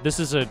 You know, this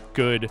is a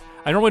good...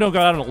 I normally don't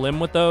go out on a limb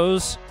with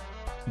those,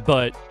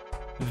 but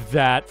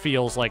that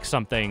feels like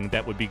something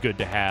that would be good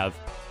to have.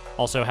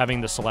 Also, having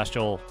the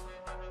Celestial...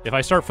 If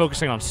I start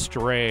focusing on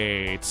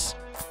straights,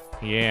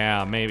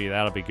 yeah, maybe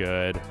that'll be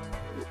good.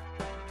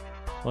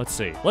 Let's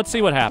see. Let's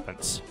see what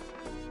happens.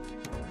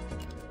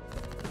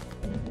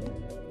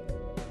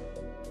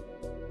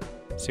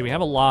 See, we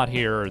have a lot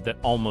here that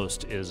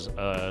almost is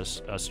a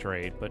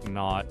straight, but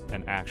not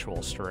an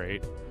actual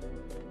straight.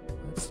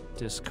 Let's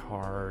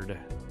discard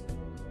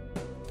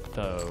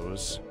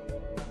those.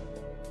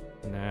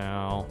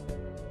 Now,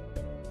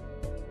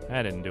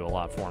 that didn't do a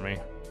lot for me.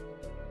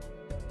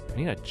 I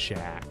need a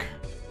jack.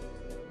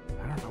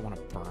 I don't know if I want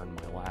to burn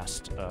my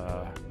last one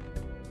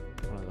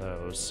of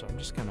those, so I'm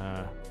just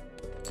gonna...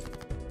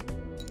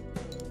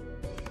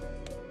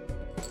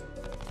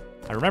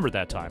 I remembered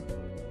that time.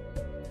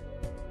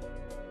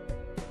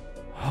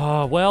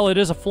 Well, it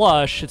is a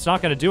flush. It's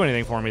not going to do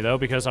anything for me, though,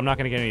 because I'm not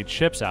going to get any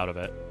chips out of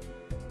it.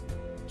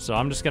 So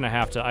I'm just going to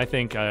have to... I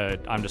think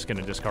I'm just going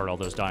to discard all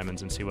those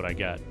diamonds and see what I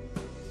get.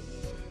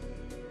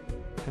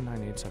 10,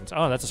 9, 8, 7...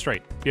 Oh, that's a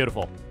straight.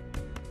 Beautiful.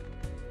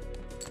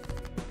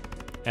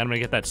 And I'm going to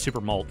get that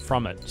super mult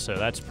from it, so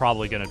that's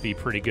probably going to be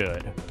pretty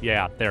good.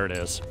 Yeah, there it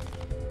is.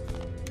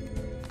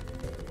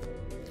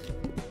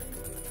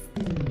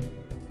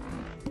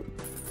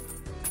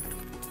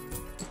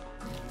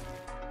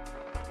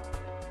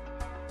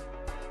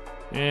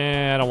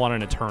 Yeah, I don't want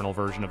an eternal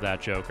version of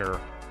that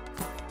Joker.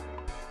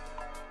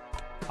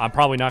 I'm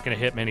probably not going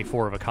to hit many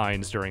 4 of a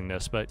kinds during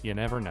this, but you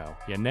never know.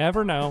 You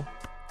never know.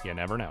 You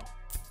never know.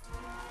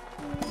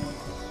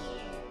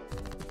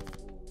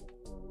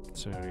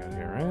 So we got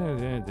here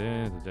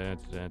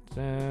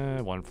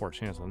 1/4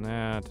 chance on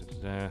that.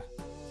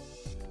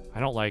 I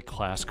don't like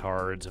class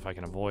cards if I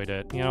can avoid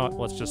it. You know what?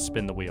 Let's just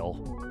spin the wheel.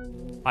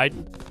 Look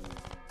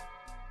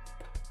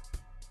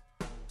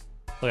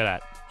at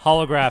that.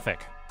 Holographic.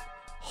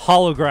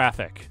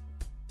 Holographic.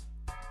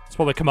 That's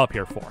what we come up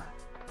here for.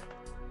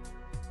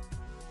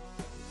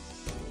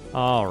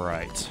 All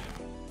right.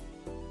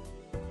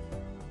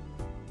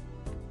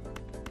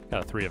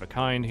 Got a 3 of a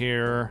kind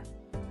here.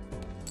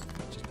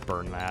 Just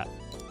burn that.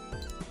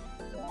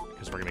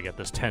 Because we're going to get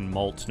this 10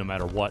 mult no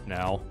matter what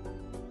now.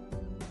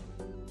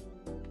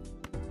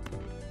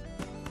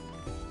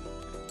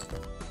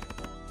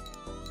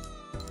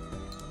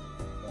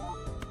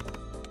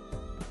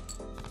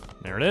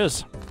 There it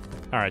is.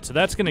 All right, so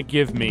that's going to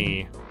give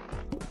me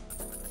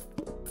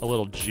a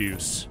little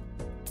juice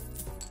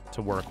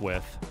to work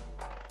with.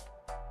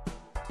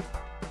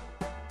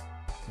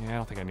 Yeah, I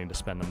don't think I need to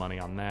spend the money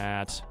on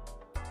that.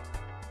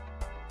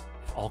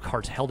 All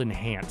cards held in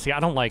hand. See, I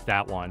don't like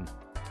that one.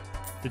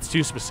 It's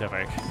too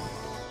specific.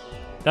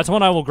 That's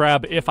one I will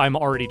grab if I'm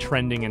already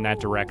trending in that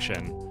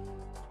direction.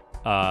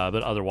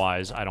 But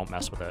otherwise, I don't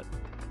mess with it.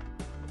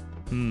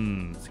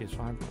 See, it's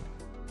fine.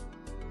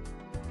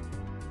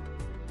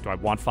 Do I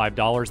want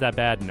 $5 that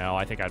bad? No,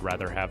 I think I'd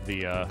rather have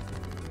the,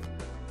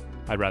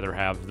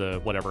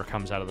 whatever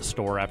comes out of the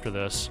store after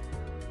this.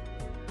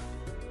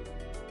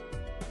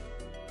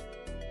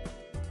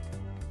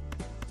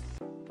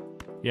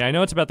 Yeah, I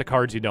know it's about the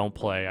cards you don't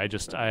play. I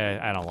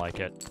don't like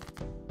it.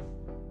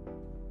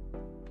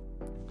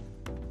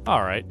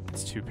 Alright,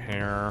 it's 2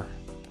 pair.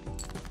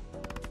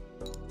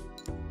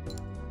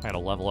 I gotta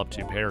level up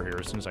 2 pair here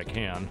as soon as I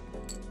can.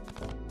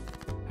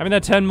 Having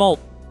that 10 mult,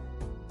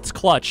 it's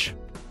clutch.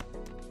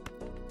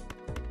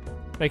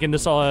 Making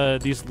this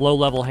these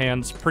low-level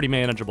hands pretty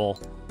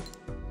manageable.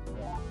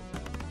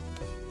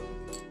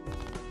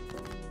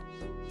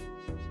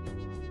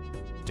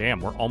 Damn,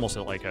 we're almost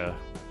at like a...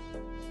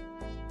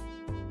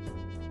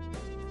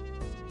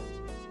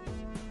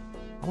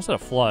 Almost at a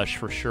flush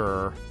for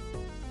sure.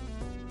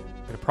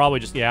 I could probably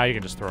just, yeah, you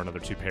can just throw another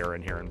 2 pair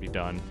in here and be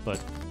done.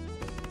 But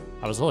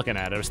I was looking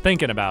at it. I was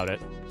thinking about it.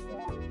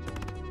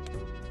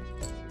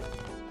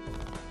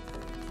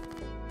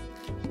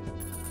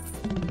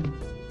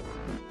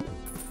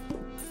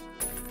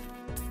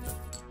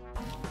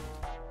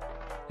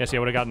 Yeah, see, I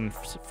would have gotten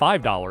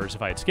 $5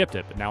 if I had skipped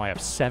it, but now I have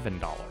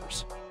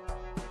 $7.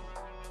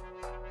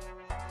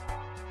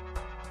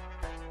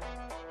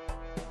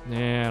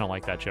 Yeah, I don't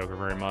like that Joker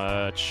very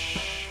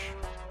much.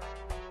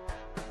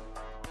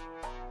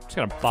 I'm just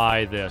gonna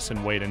buy this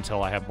and wait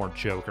until I have more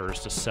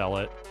Jokers to sell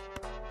it.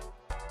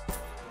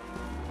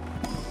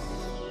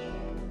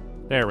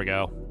 There we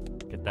go.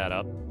 Get that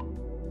up.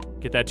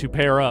 Get that 2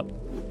 pair up.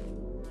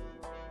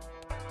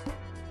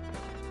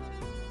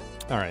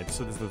 Alright,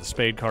 so this is the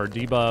Spade card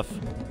debuff.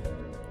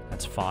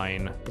 That's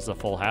fine. This is a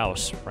full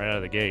house right out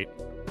of the gate.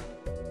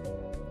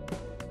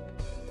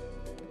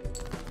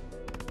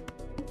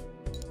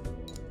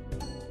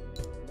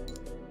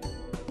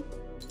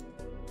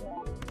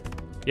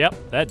 Yep,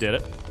 that did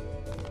it.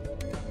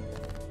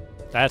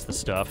 That's the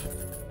stuff.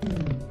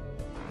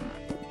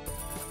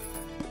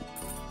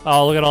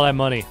 Oh, look at all that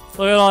money.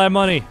 Look at all that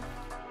money.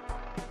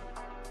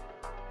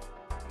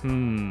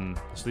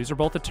 So these are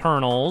both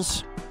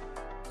Eternals.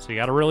 So you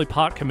gotta really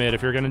pot commit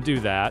if you're gonna do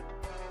that.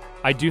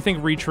 I do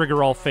think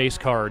re-trigger all face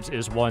cards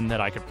is one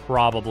that I could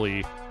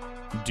probably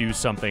do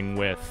something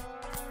with.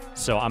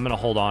 So I'm gonna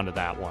hold on to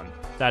that one.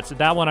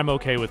 That one I'm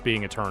okay with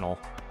being Eternal.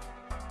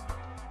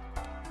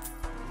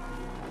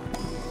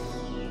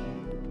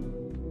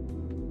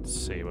 Let's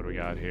see what we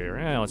got here.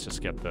 Let's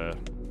just get the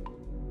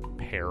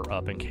pair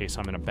up in case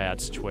I'm in a bad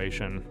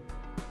situation.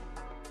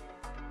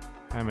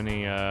 How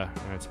many,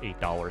 it's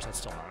 $8. That's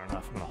still not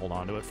enough. I'm gonna hold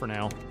on to it for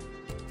now.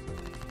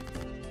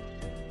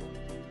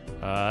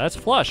 That's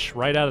flush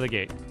right out of the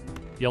gate.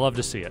 You'll love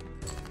to see it.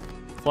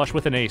 Flush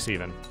with an ace,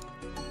 even.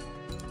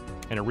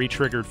 And a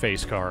re-triggered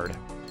face card.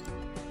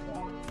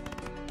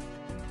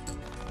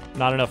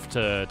 Not enough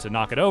to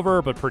knock it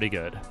over, but pretty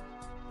good.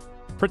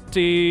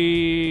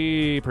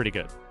 Pretty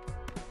good.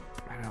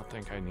 I don't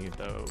think I need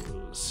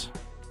those.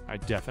 I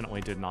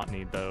definitely did not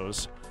need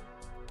those.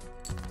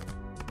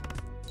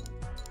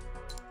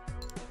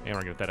 And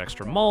we're gonna get that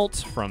extra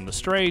malt from the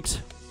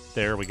straight.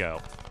 There we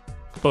go.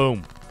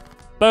 Boom.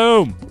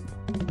 Boom!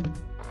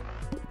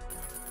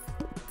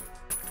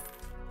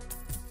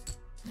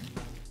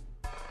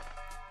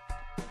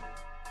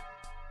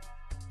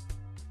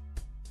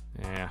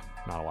 Yeah,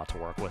 not a lot to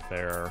work with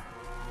there.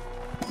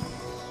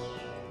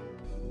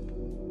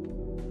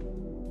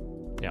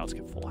 Yeah, let's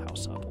get full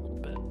house up a little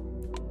bit.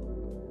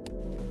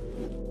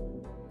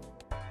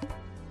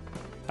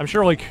 I'm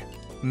sure, like,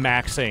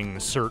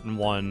 maxing certain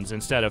ones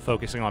instead of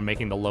focusing on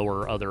making the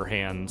lower other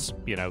hands,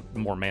 you know,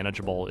 more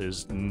manageable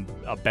is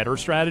a better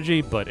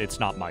strategy, but it's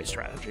not my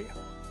strategy.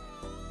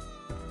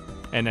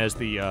 And as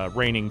the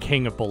reigning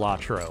king of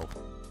Balatro,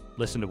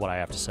 listen to what I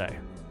have to say.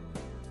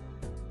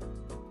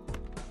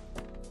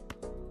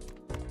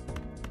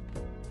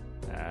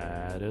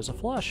 That is a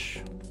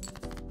flush.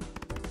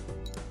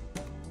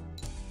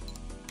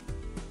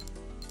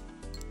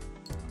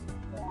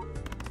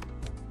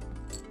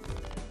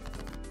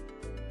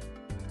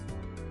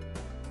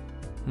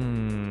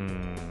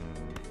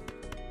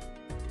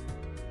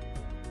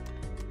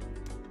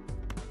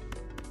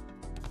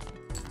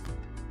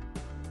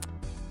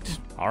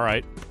 All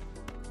right.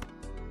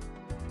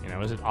 You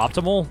know, is it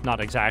optimal? Not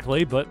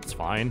exactly, but it's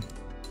fine.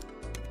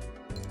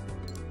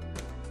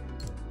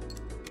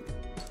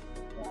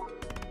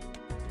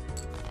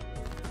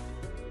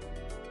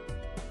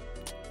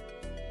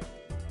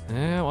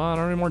 Yeah, well, I don't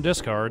have any more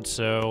discards,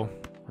 so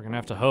we're gonna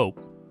have to hope.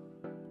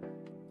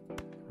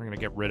 We're gonna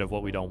get rid of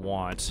what we don't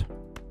want.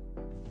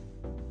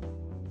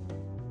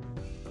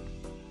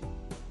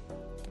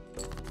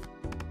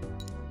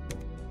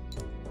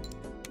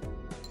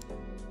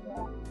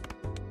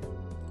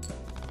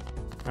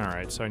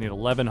 Alright, so I need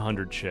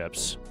 1,100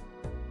 chips.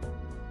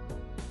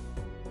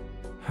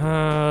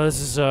 This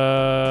is,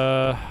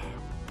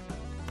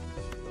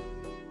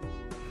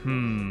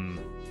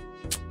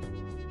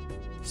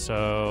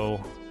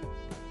 So,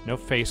 no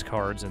face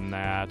cards in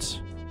that.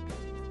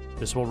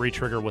 This will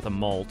re-trigger with a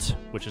mult,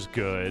 which is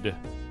good.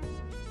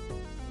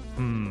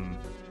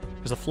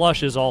 Because the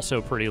flush is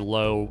also pretty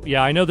low.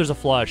 Yeah, I know there's a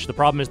flush. The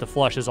problem is the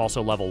flush is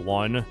also level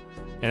 1.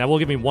 And that will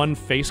give me 1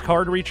 face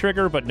card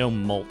re-trigger, but no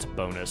mult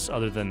bonus,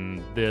 other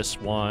than this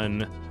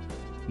one.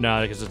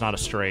 No, because it's not a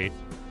straight.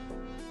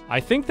 I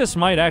think this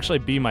might actually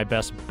be my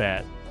best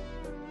bet.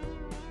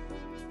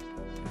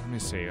 Let me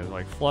see.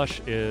 Like,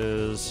 flush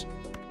is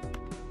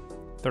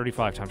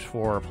 35 times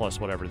 4 plus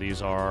whatever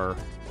these are.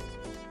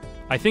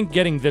 I think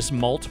getting this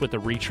mult with the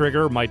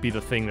re-trigger might be the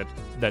thing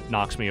that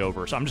knocks me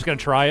over. So I'm just going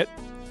to try it.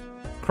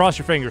 Cross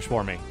your fingers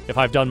for me, if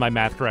I've done my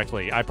math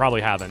correctly. I probably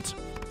haven't.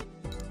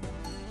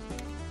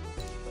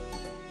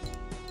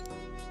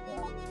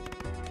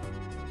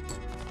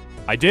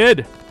 I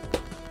did!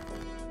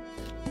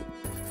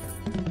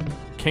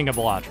 King of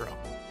Balatro.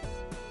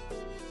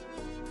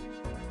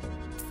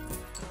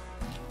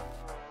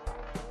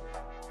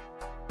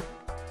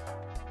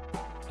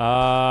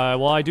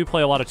 Well, I do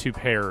play a lot of 2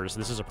 pairs.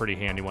 This is a pretty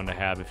handy one to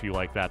have if you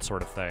like that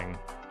sort of thing.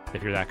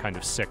 If you're that kind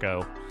of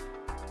sicko.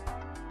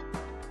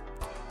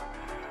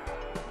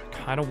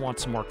 I kind of want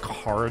some more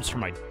cards for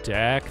my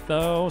deck,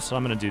 though, so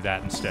I'm going to do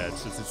that instead,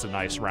 since it's a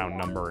nice round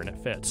number and it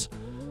fits.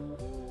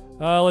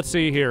 Let's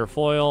see here.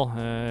 Foil,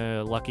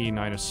 lucky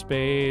 9 of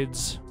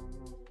spades.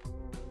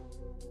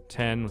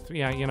 10,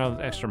 yeah, you know,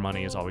 extra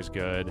money is always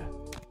good.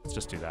 Let's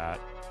just do that.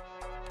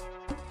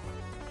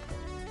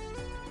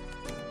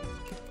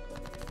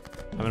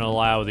 I'm going to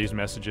allow these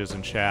messages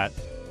in chat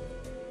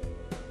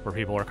where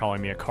people are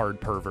calling me a card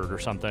pervert or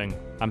something.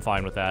 I'm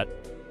fine with that.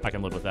 I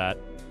can live with that.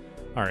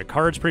 Alright,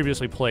 cards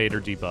previously played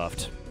or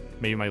debuffed.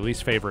 Maybe my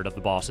least favorite of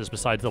the bosses,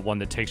 besides the one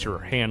that takes your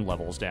hand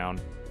levels down.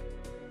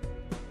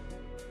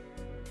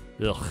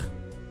 Ugh.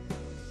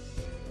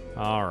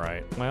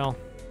 Alright, well,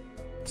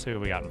 let's see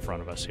what we got in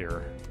front of us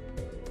here.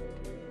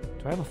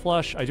 Do I have a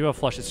flush? I do have a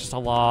flush. It's just a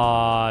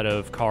lot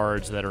of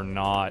cards that are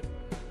not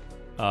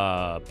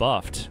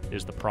buffed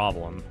is the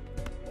problem.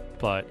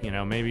 But, you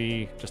know,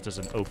 maybe just as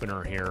an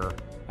opener here,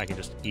 I can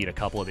just eat a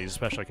couple of these,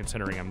 especially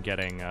considering I'm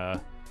getting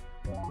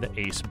the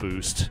ace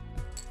boost.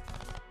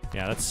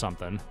 Yeah, that's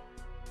something.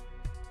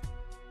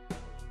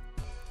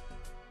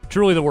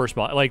 Truly the worst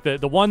boss. Like,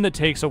 the one that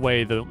takes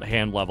away the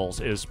hand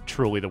levels is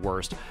truly the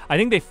worst. I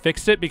think they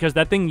fixed it because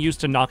that thing used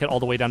to knock it all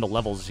the way down to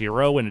level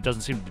 0, and it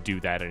doesn't seem to do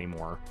that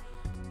anymore.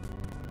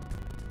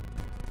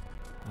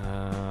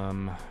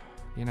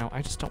 You know,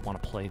 I just don't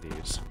want to play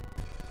these.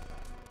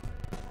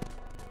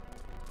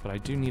 But I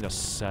do need a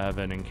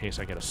 7 in case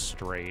I get a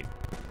straight.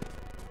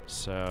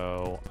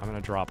 So, I'm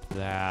going to drop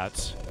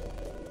that.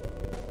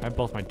 I have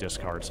both my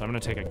discards, so I'm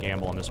going to take a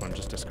gamble on this one,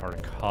 just discard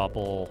a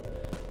couple.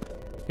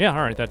 Yeah,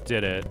 alright, that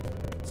did it.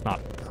 It's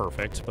not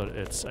perfect, but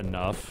it's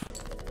enough.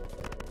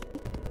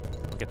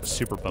 I'll get the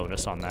super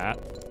bonus on that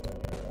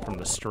from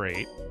the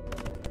straight.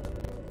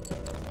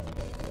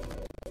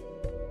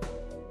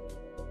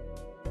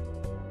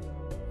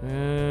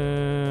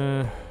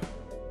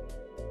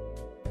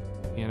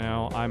 You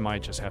know, I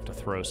might just have to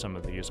throw some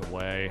of these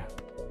away.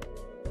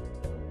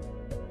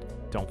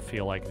 Don't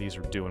feel like these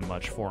are doing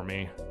much for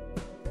me.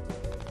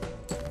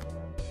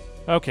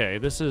 Okay,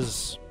 this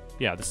is...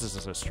 Yeah, this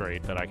is a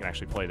straight that I can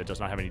actually play that does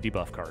not have any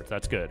debuff cards.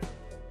 That's good.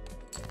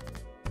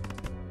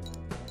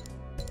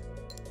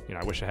 You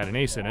know, I wish I had an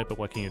ace in it, but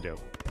what can you do?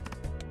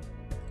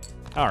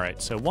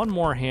 Alright, so one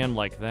more hand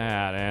like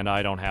that, and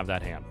I don't have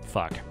that hand.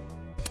 Fuck. I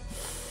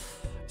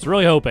was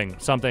really hoping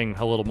something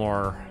a little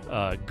more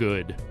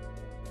good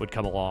would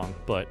come along,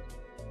 but...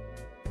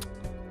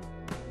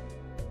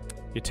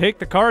 You take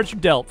the cards you're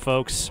dealt,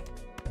 folks.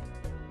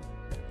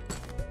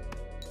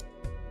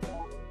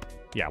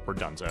 Yeah, we're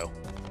donezo.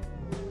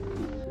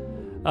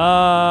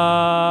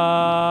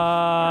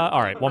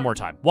 Alright, one more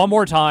time. One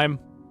more time.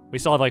 We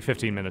still have like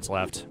 15 minutes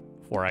left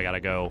before I gotta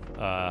go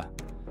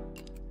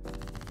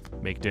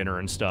make dinner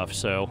and stuff,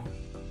 so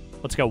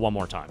let's go one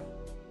more time.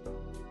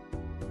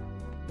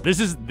 This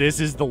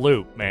is the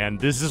loop, man.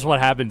 This is what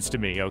happens to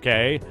me,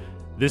 okay?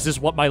 This is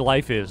what my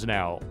life is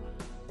now.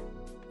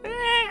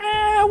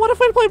 What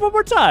if I played one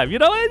more time? You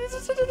know, I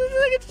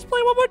can just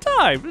play one more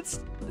time.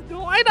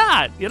 Why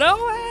not? You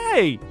know,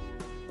 hey!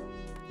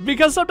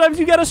 Because sometimes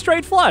you get a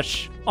straight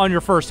flush on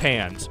your first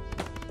hand.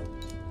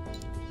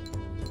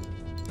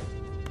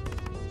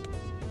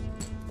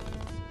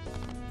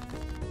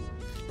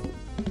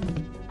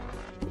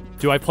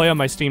 Do I play on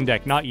my Steam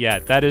Deck? Not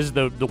yet. That is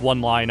the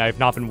one line I've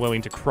not been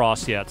willing to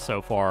cross yet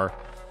so far,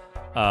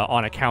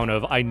 on account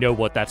of I know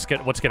what's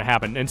going to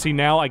happen. And see,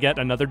 now I get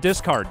another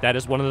discard. That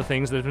is one of the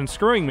things that's been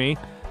screwing me,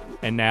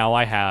 and now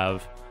I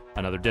have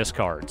another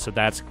discard. So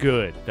that's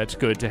good. That's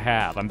good to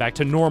have. I'm back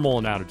to normal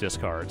amount of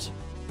discards.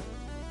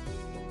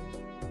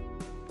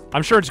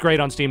 I'm sure it's great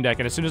on Steam Deck,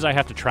 and as soon as I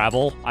have to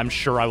travel, I'm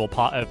sure I will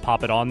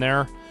pop it on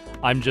there.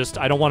 I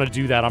don't want to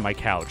do that on my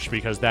couch,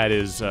 because that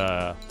is,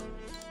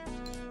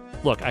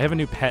 Look, I have a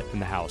new pet in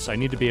the house. I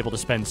need to be able to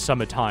spend some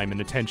time and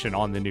attention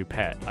on the new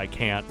pet. I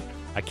can't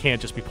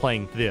just be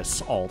playing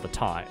this all the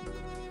time.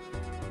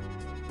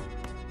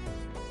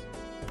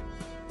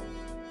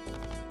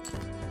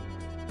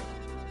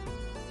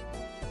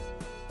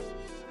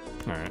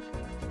 All right.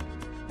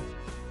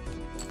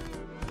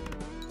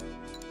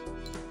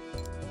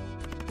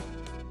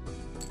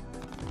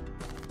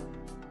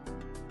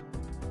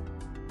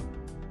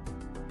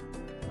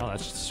 Oh,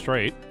 that's just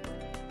straight.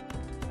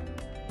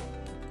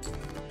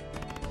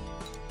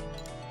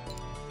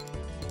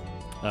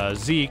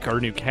 Zeke, our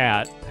new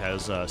cat,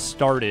 has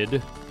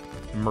started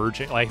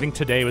merging. I think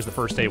today was the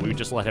first day we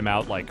just let him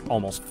out, like,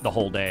 almost the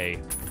whole day.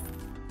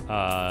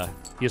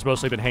 He has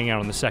mostly been hanging out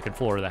on the second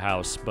floor of the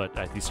house, but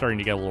he's starting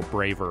to get a little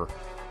braver.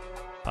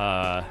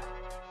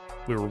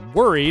 We were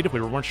worried.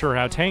 We weren't sure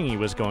how Tangy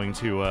was going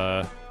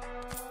to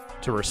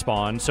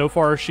respond. So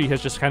far, she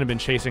has just kind of been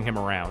chasing him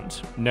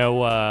around.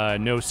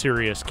 No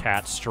serious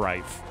cat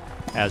strife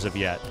as of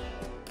yet.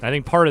 And I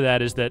think part of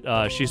that is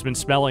that she's been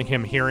smelling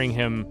him, hearing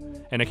him,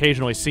 and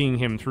occasionally seeing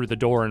him through the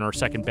door in our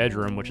second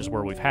bedroom, which is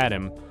where we've had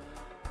him.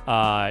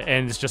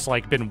 And it's just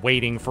like been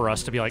waiting for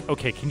us to be like,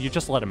 okay, can you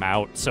just let him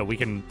out so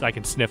I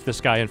can sniff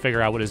this guy and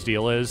figure out what his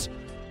deal is?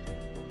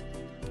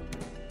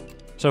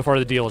 So far,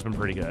 the deal has been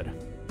pretty good.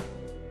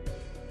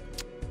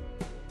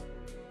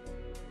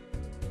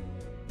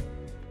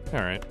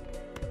 All right.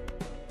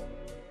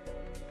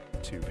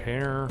 2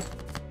 pair.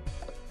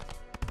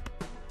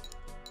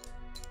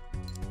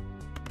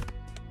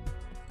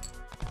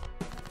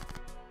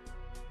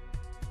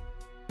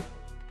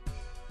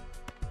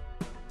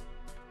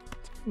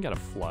 I can get a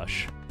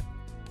flush.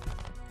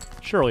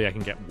 Surely I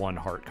can get 1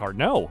 heart card.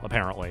 No,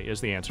 apparently,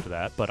 is the answer to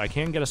that. But I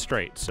can get a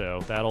straight,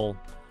 so that'll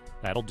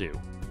do.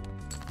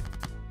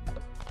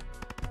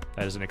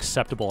 That is an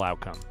acceptable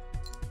outcome.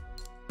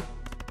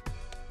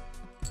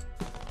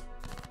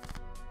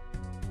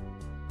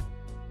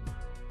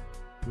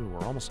 Ooh,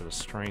 we're almost at a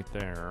straight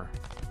there.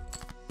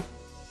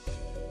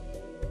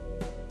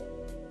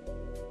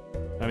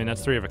 I mean,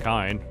 that's 3 of a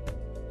kind.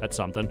 That's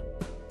something.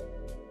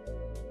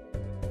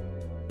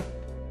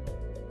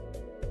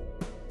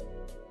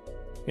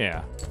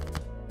 Yeah.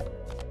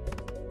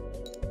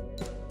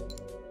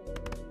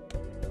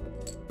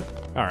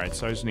 Alright,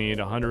 so I just need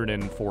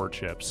 104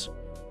 chips.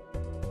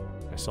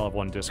 I still have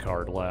 1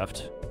 discard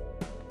left.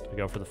 I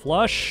go for the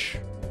flush.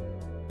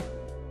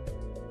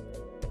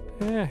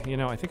 You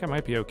know, I think I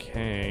might be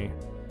okay.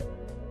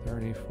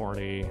 30,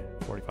 40,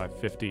 45,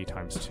 50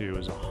 times 2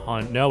 is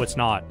 100. No, it's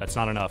not. That's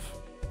not enough.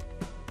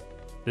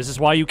 This is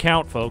why you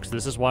count, folks.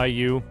 This is why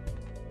you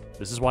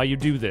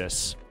do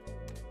this.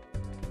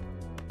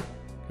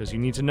 Because you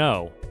need to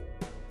know.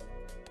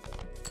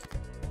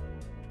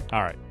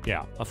 Alright,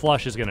 yeah. A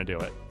flush is going to do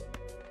it.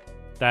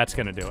 That's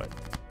going to do it.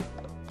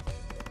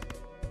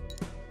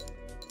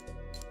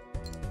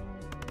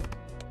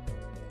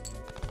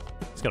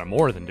 It's going to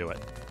more than do it.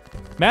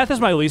 Math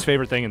is my least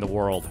favorite thing in the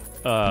world.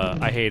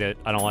 I hate it.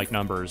 I don't like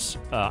numbers.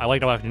 I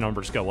like to watch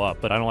numbers go up,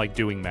 but I don't like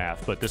doing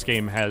math. But this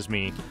game has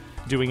me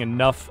doing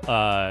enough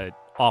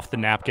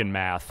off-the-napkin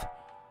math.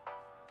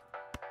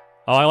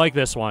 Oh, I like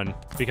this one,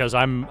 because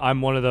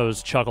I'm one of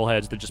those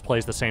chuckleheads that just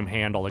plays the same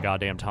hand all the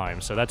goddamn time,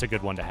 so that's a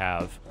good one to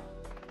have.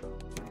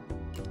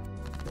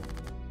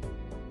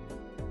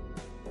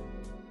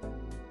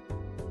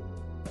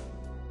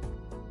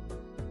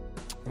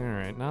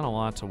 Alright, not a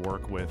lot to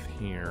work with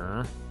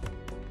here.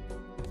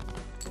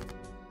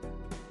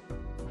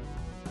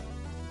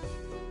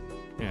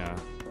 Yeah,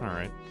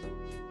 alright.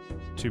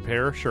 2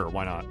 pair? Sure,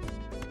 why not?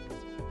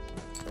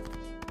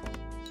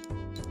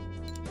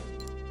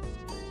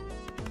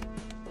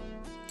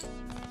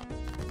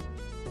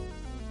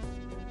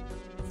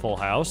 Full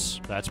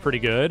house. That's pretty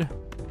good.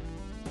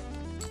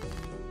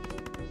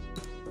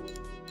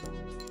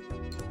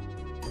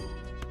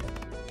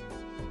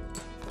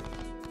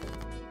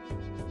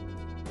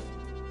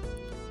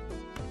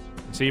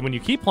 See, when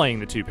you keep playing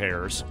the 2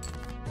 pairs,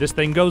 this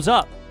thing goes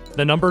up.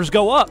 The numbers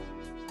go up.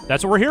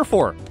 That's what we're here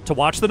for, to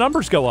watch the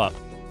numbers go up.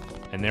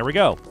 And there we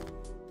go.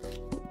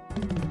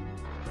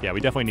 Yeah,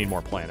 we definitely need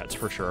more planets,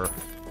 for sure.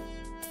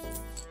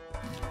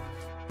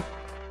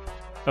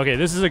 Okay,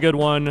 this is a good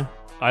one.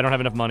 I don't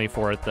have enough money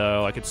for it,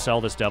 though. I could sell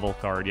this devil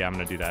card. Yeah, I'm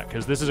going to do that,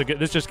 because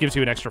this just gives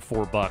you an extra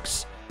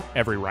 $4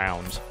 every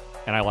round,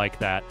 and I like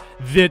that.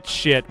 This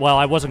shit, well,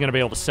 I wasn't going to be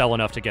able to sell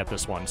enough to get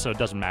this one, so it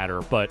doesn't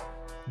matter, but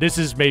this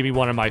is maybe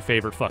one of my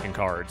favorite fucking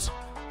cards.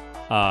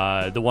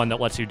 The one that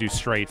lets you do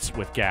straights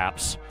with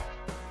gaps.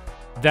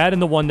 That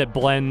and the one that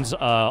blends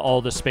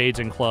all the spades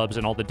and clubs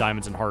and all the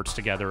diamonds and hearts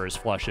together as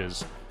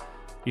flushes.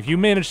 If you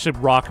manage to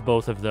rock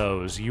both of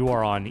those, you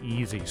are on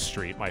easy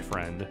street, my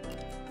friend.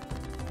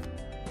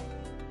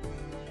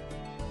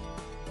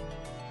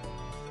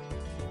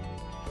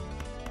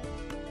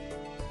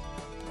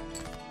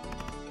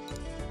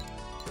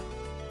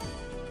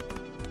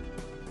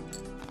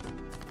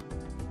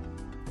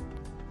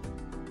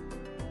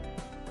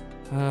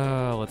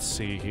 Let's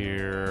see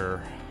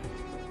here.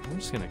 I'm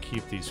just gonna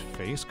keep these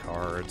face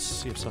cards,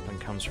 see if something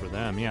comes for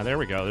them. Yeah, there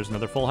we go. There's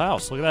another full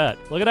house. Look at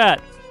that. Look at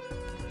that.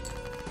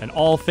 An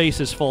all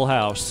faces full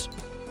house.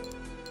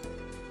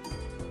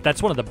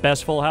 That's one of the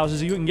best full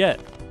houses you can get.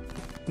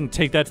 You can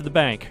take that to the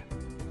bank.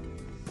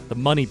 The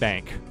money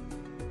bank.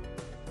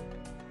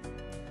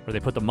 Where they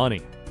put the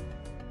money.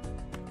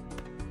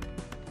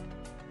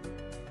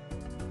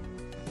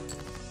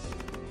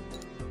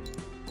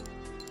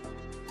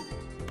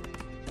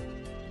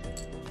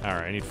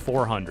 Alright, I need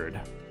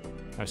 400.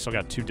 I've still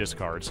got 2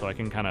 discards, so I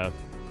can kind of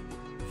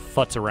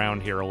futz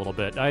around here a little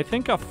bit. I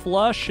think a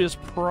flush is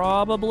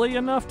probably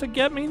enough to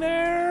get me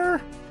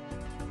there.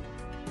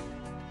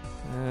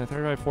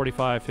 35,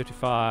 45,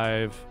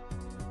 55,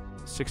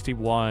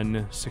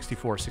 61,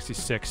 64,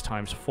 66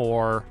 times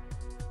 4.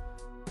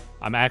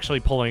 I'm actually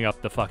pulling up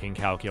the fucking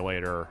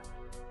calculator.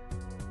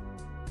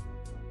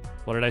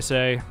 What did I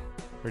say?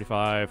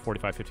 35,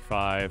 45,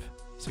 55,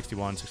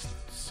 61, 60,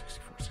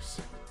 64,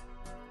 66.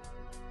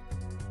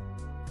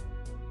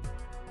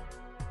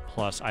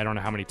 Plus, I don't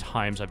know how many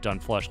times I've done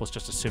flush. Let's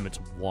just assume it's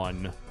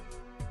 1.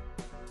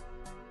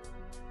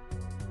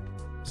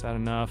 Is that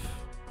enough?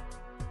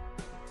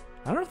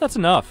 I don't know if that's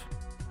enough.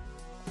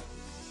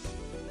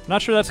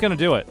 Not sure that's going to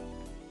do it.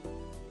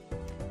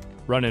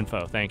 Run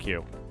info, thank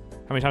you.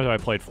 How many times have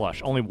I played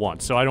flush? Only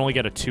once, so I'd only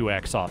get a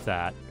 2x off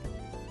that.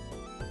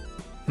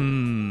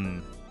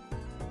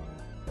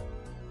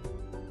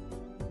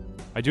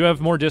 I do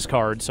have more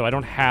discards, so I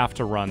don't have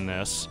to run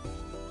this.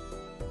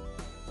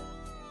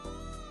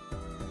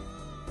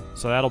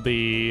 So that'll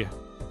be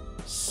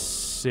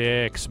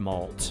 6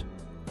 malt.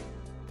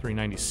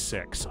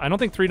 396. I don't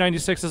think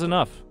 396 is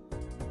enough.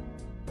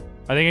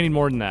 I think I need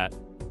more than that.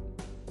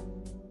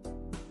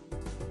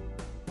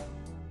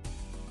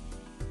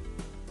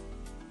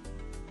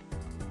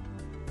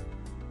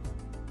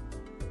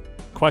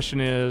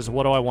 Question is,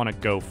 what do I want to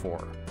go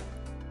for?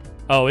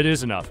 Oh, it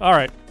is enough. All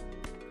right.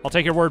 I'll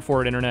take your word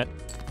for it, Internet.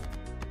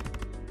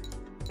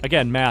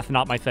 Again, math,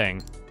 not my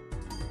thing.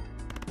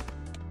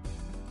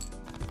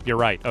 You're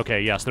right.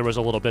 Okay, yes, there was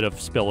a little bit of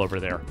spillover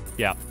there.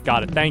 Yeah,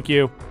 got it. Thank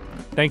you.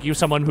 Thank you,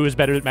 someone who is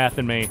better at math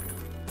than me.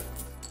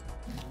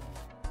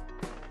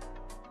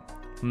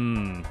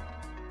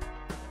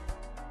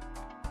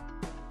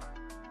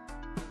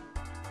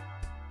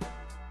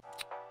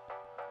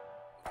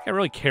 I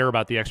really care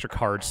about the extra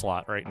card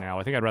slot right now.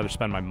 I think I'd rather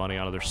spend my money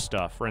on other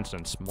stuff. For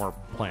instance, more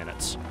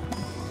planets.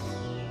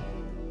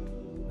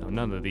 No,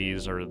 none of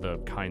these are the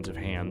kinds of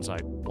hands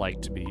I'd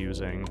like to be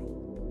using.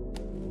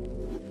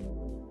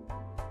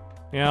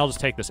 Yeah, I'll just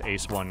take this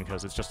ace one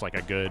because it's just like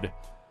a good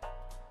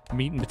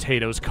meat and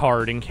potatoes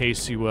card in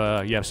case you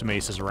have some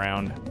aces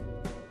around.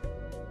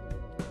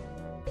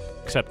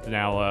 Except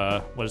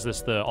now, what is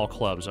this? The all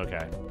clubs.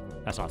 Okay,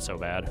 that's not so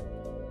bad.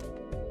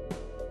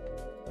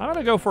 I'm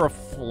gonna go for a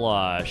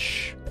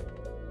flush.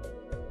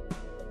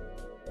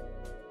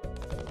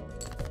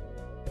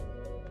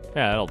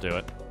 Yeah, that'll do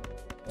it.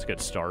 It's a good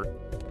start.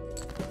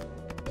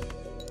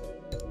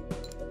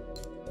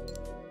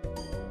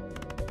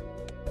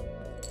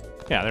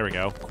 Yeah, there we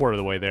go. Quarter of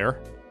the way there.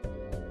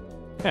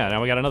 Yeah,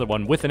 now we got another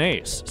one with an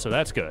ace, so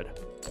that's good.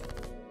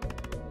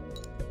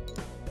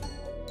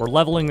 We're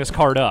leveling this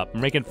card up. We're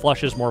making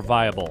flushes more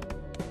viable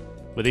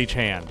with each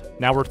hand.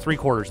 Now we're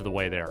 3/4 of the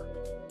way there.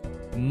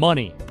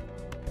 Money.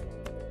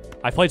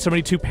 I played so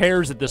many 2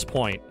 pairs at this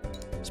point.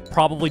 This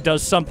probably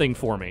does something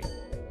for me.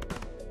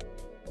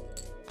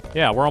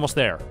 Yeah, we're almost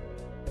there.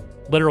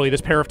 Literally,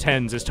 this pair of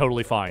 10s is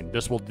totally fine.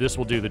 This will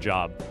do the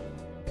job.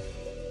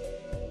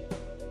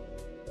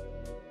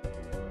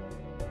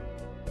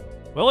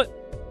 Will it?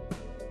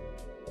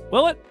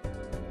 Will it?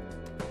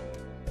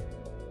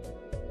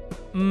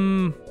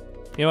 You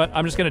know what?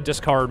 I'm just going to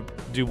discard,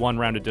 do 1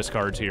 round of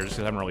discards here, just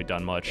because I haven't really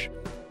done much.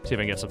 See if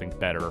I can get something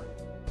better.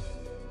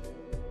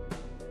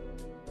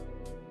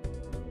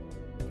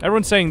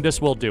 Everyone's saying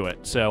this will do it,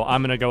 so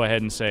I'm going to go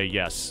ahead and say,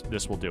 yes,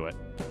 this will do it.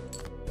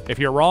 If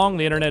you're wrong,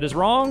 the internet is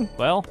wrong,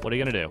 well, what are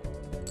you going to do?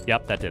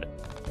 Yep, that did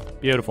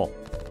it. Beautiful.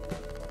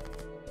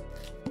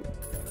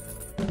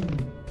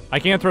 I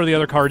can't throw the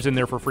other cards in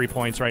there for free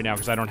points right now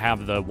because I don't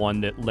have the one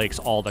that makes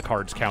all the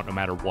cards count no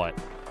matter what.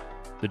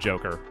 The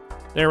Joker.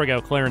 There we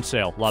go, clearance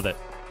sale. Love it.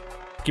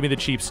 Give me the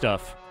cheap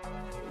stuff.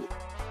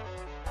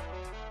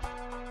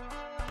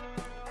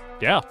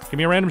 Yeah, give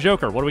me a random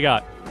Joker. What do we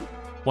got?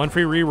 1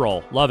 free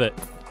reroll. Love it.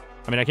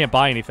 I mean, I can't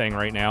buy anything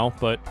right now,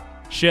 but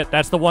shit,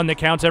 that's the one that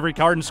counts every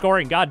card in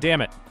scoring. God damn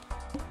it.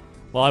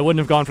 Well, I wouldn't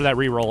have gone for that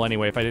reroll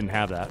anyway if I didn't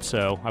have that,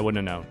 so I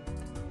wouldn't have known.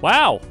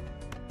 Wow!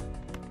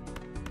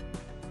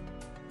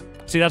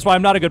 See, that's why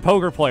I'm not a good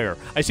poker player.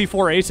 I see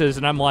 4 aces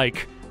and I'm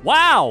like,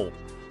 wow!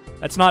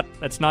 That's not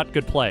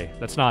good play.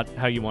 That's not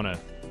how you want to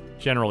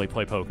generally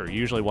play poker. You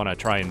usually want to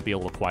try and be a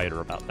little quieter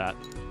about that.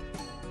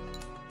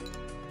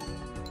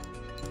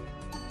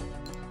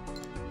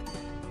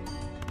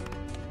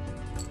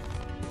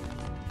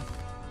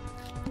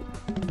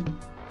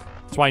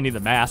 That's why I need the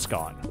mask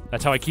on.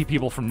 That's how I keep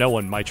people from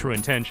knowing my true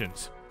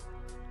intentions.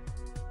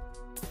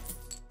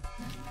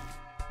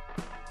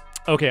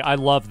 Okay, I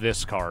love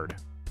this card.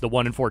 The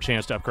 1 in 4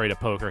 chance to upgrade a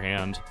poker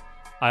hand.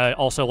 I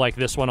also like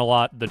this one a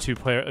lot, the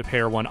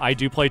 2-pair one. I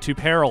do play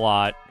 2-pair a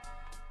lot.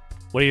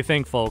 What do you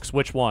think, folks?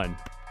 Which one?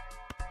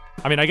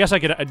 I mean, I guess I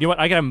could... You know what?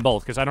 I get them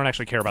both, because I don't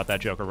actually care about that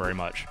Joker very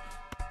much.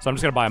 So I'm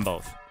just going to buy them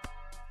both.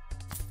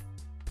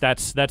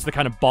 That's the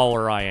kind of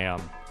baller I am.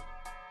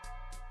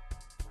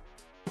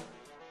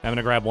 I'm going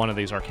to grab one of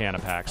these Arcana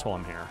packs while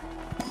I'm here.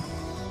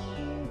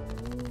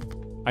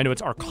 I know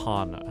it's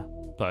Arcana,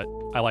 but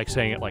I like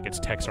saying it like it's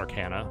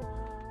Texarkana.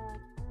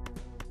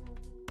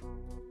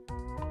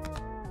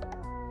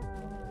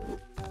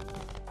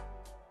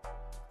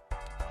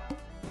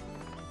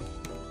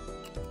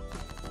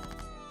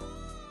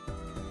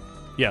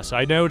 Yes,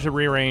 I know to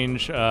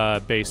rearrange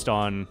based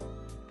on,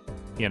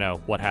 you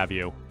know, what have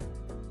you.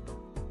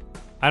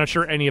 I'm not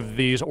sure any of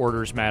these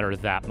orders matter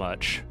that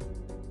much.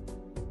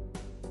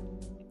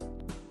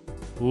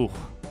 Ooh,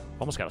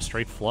 almost got a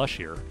straight flush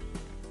here.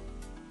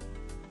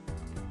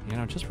 You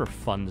know, just for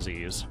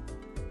funsies.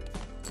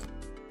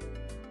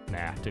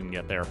 Nah, didn't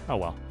get there. Oh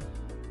well.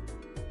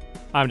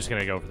 I'm just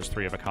gonna go for this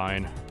 3 of a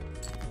kind.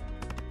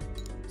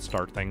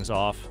 Start things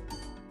off.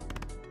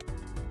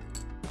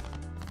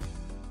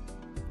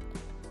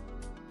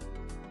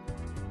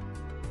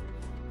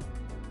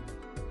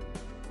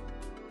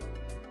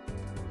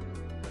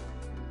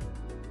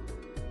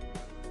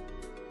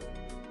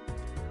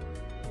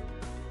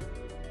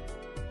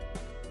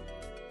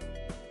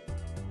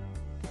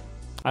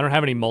 I don't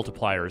have any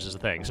multipliers is the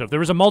thing. So if there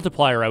was a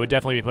multiplier, I would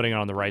definitely be putting it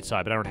on the right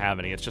side, but I don't have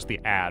any. It's just the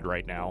add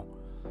right now.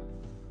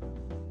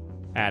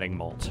 Adding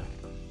mult.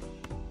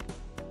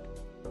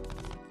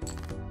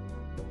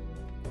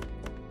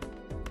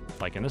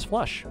 Like in this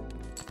flush.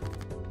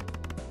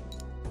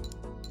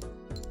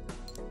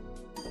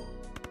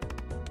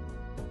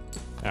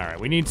 All right,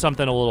 we need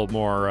something a little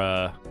more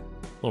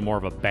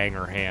of a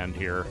banger hand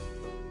here.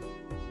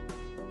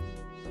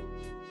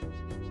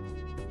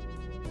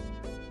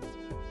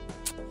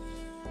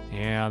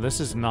 Yeah, this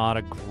is not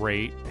a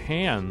great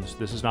hand.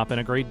 This has not been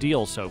a great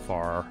deal so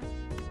far.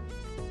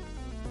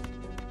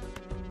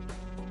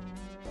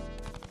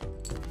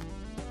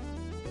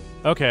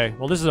 Okay,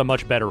 well, this is a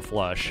much better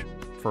flush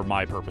for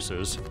my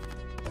purposes.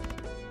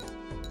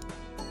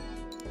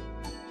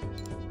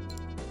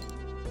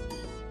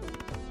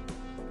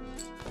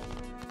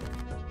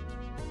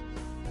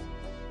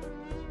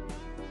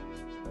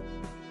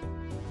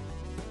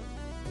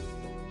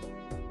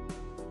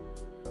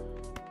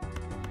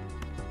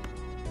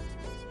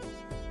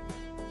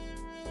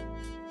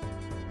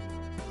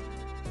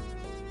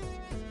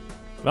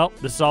 Well,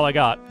 this is all I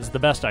got. This is the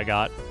best I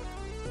got.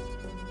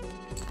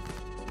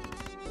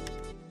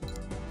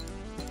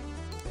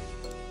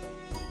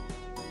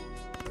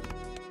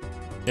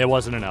 It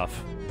wasn't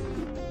enough.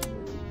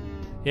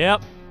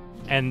 Yep.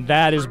 And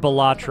that is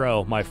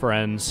Balatro, my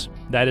friends.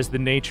 That is the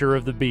nature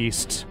of the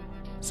beast.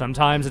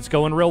 Sometimes it's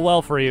going real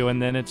well for you,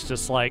 and then it's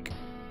just like...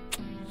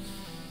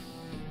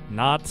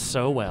 not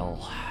so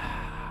well.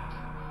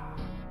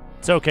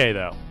 It's okay,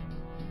 though.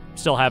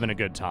 Still having a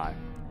good time.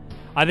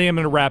 I think I'm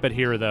going to wrap it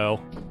here, though.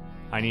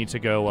 I need to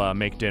go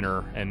make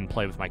dinner and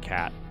play with my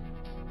cat.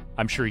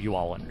 I'm sure you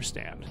all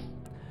understand.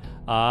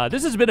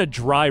 This has been a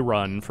dry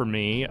run for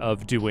me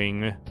of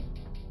doing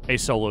a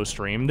solo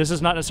stream. This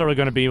is not necessarily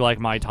going to be like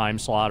my time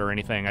slot or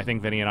anything. I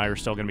think Vinny and I are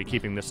still going to be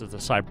keeping this as a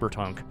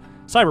cyberpunk,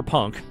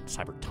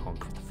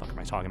 what the fuck am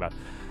I talking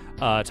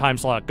about? Time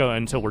slot going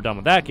until we're done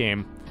with that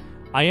game.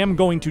 I am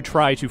going to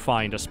try to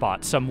find a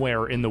spot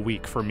somewhere in the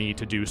week for me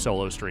to do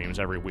solo streams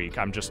every week.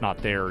 I'm just not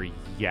there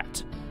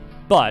yet.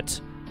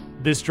 But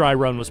this dry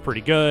run was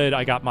pretty good.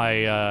 I got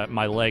my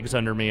my legs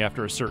under me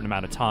after a certain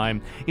amount of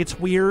time. It's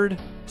weird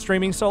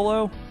streaming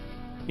solo.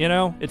 You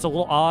know, it's a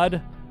little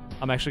odd.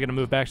 I'm actually going to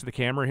move back to the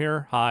camera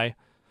here. Hi.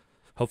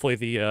 Hopefully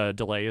the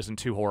delay isn't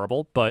too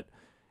horrible. But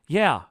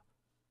yeah,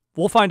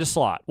 we'll find a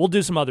slot. We'll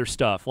do some other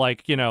stuff.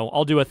 Like, you know,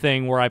 I'll do a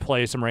thing where I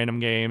play some random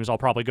games. I'll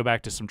probably go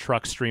back to some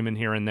truck streaming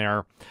here and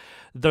there.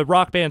 The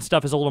Rock Band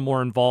stuff is a little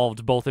more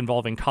involved, both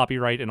involving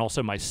copyright and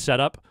also my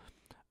setup.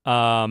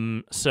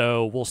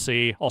 So we'll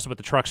see. Also with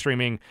the truck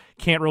streaming,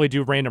 can't really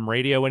do random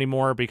radio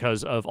anymore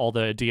because of all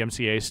the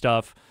DMCA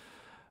stuff.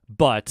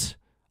 But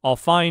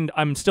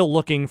I'm still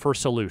looking for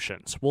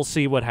solutions. We'll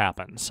see what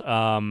happens.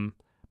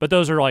 But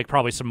those are like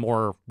probably some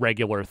more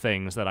regular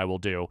things that I will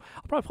do.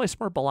 I'll probably play some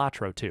more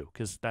Balatro too,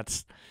 because I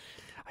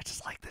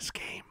just like this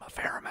game a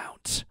fair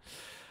amount.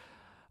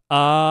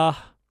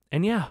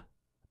 And yeah,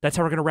 that's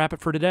how we're going to wrap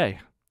it for today.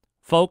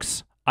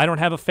 Folks, I don't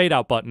have a fade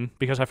out button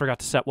because I forgot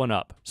to set one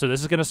up. So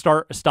this is going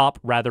to stop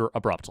rather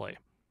abruptly.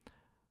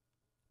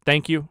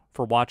 Thank you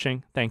for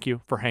watching. Thank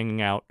you for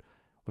hanging out.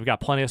 We've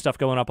got plenty of stuff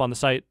going up on the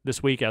site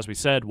this week, as we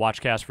said.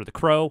 Watchcast for the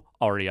Crow,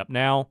 already up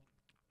now.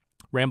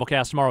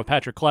 Ramblecast tomorrow with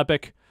Patrick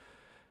Klepek.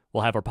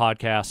 We'll have our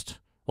podcast.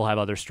 We'll have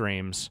other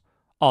streams.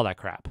 All that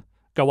crap.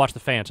 Go watch The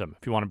Phantom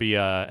if you want to be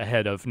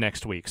ahead of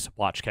next week's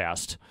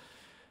Watchcast.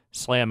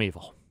 Slam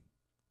evil.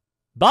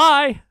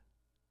 Bye!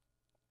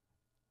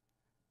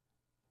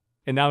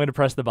 And now I'm going to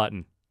press the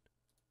button.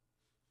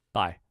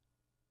 Bye.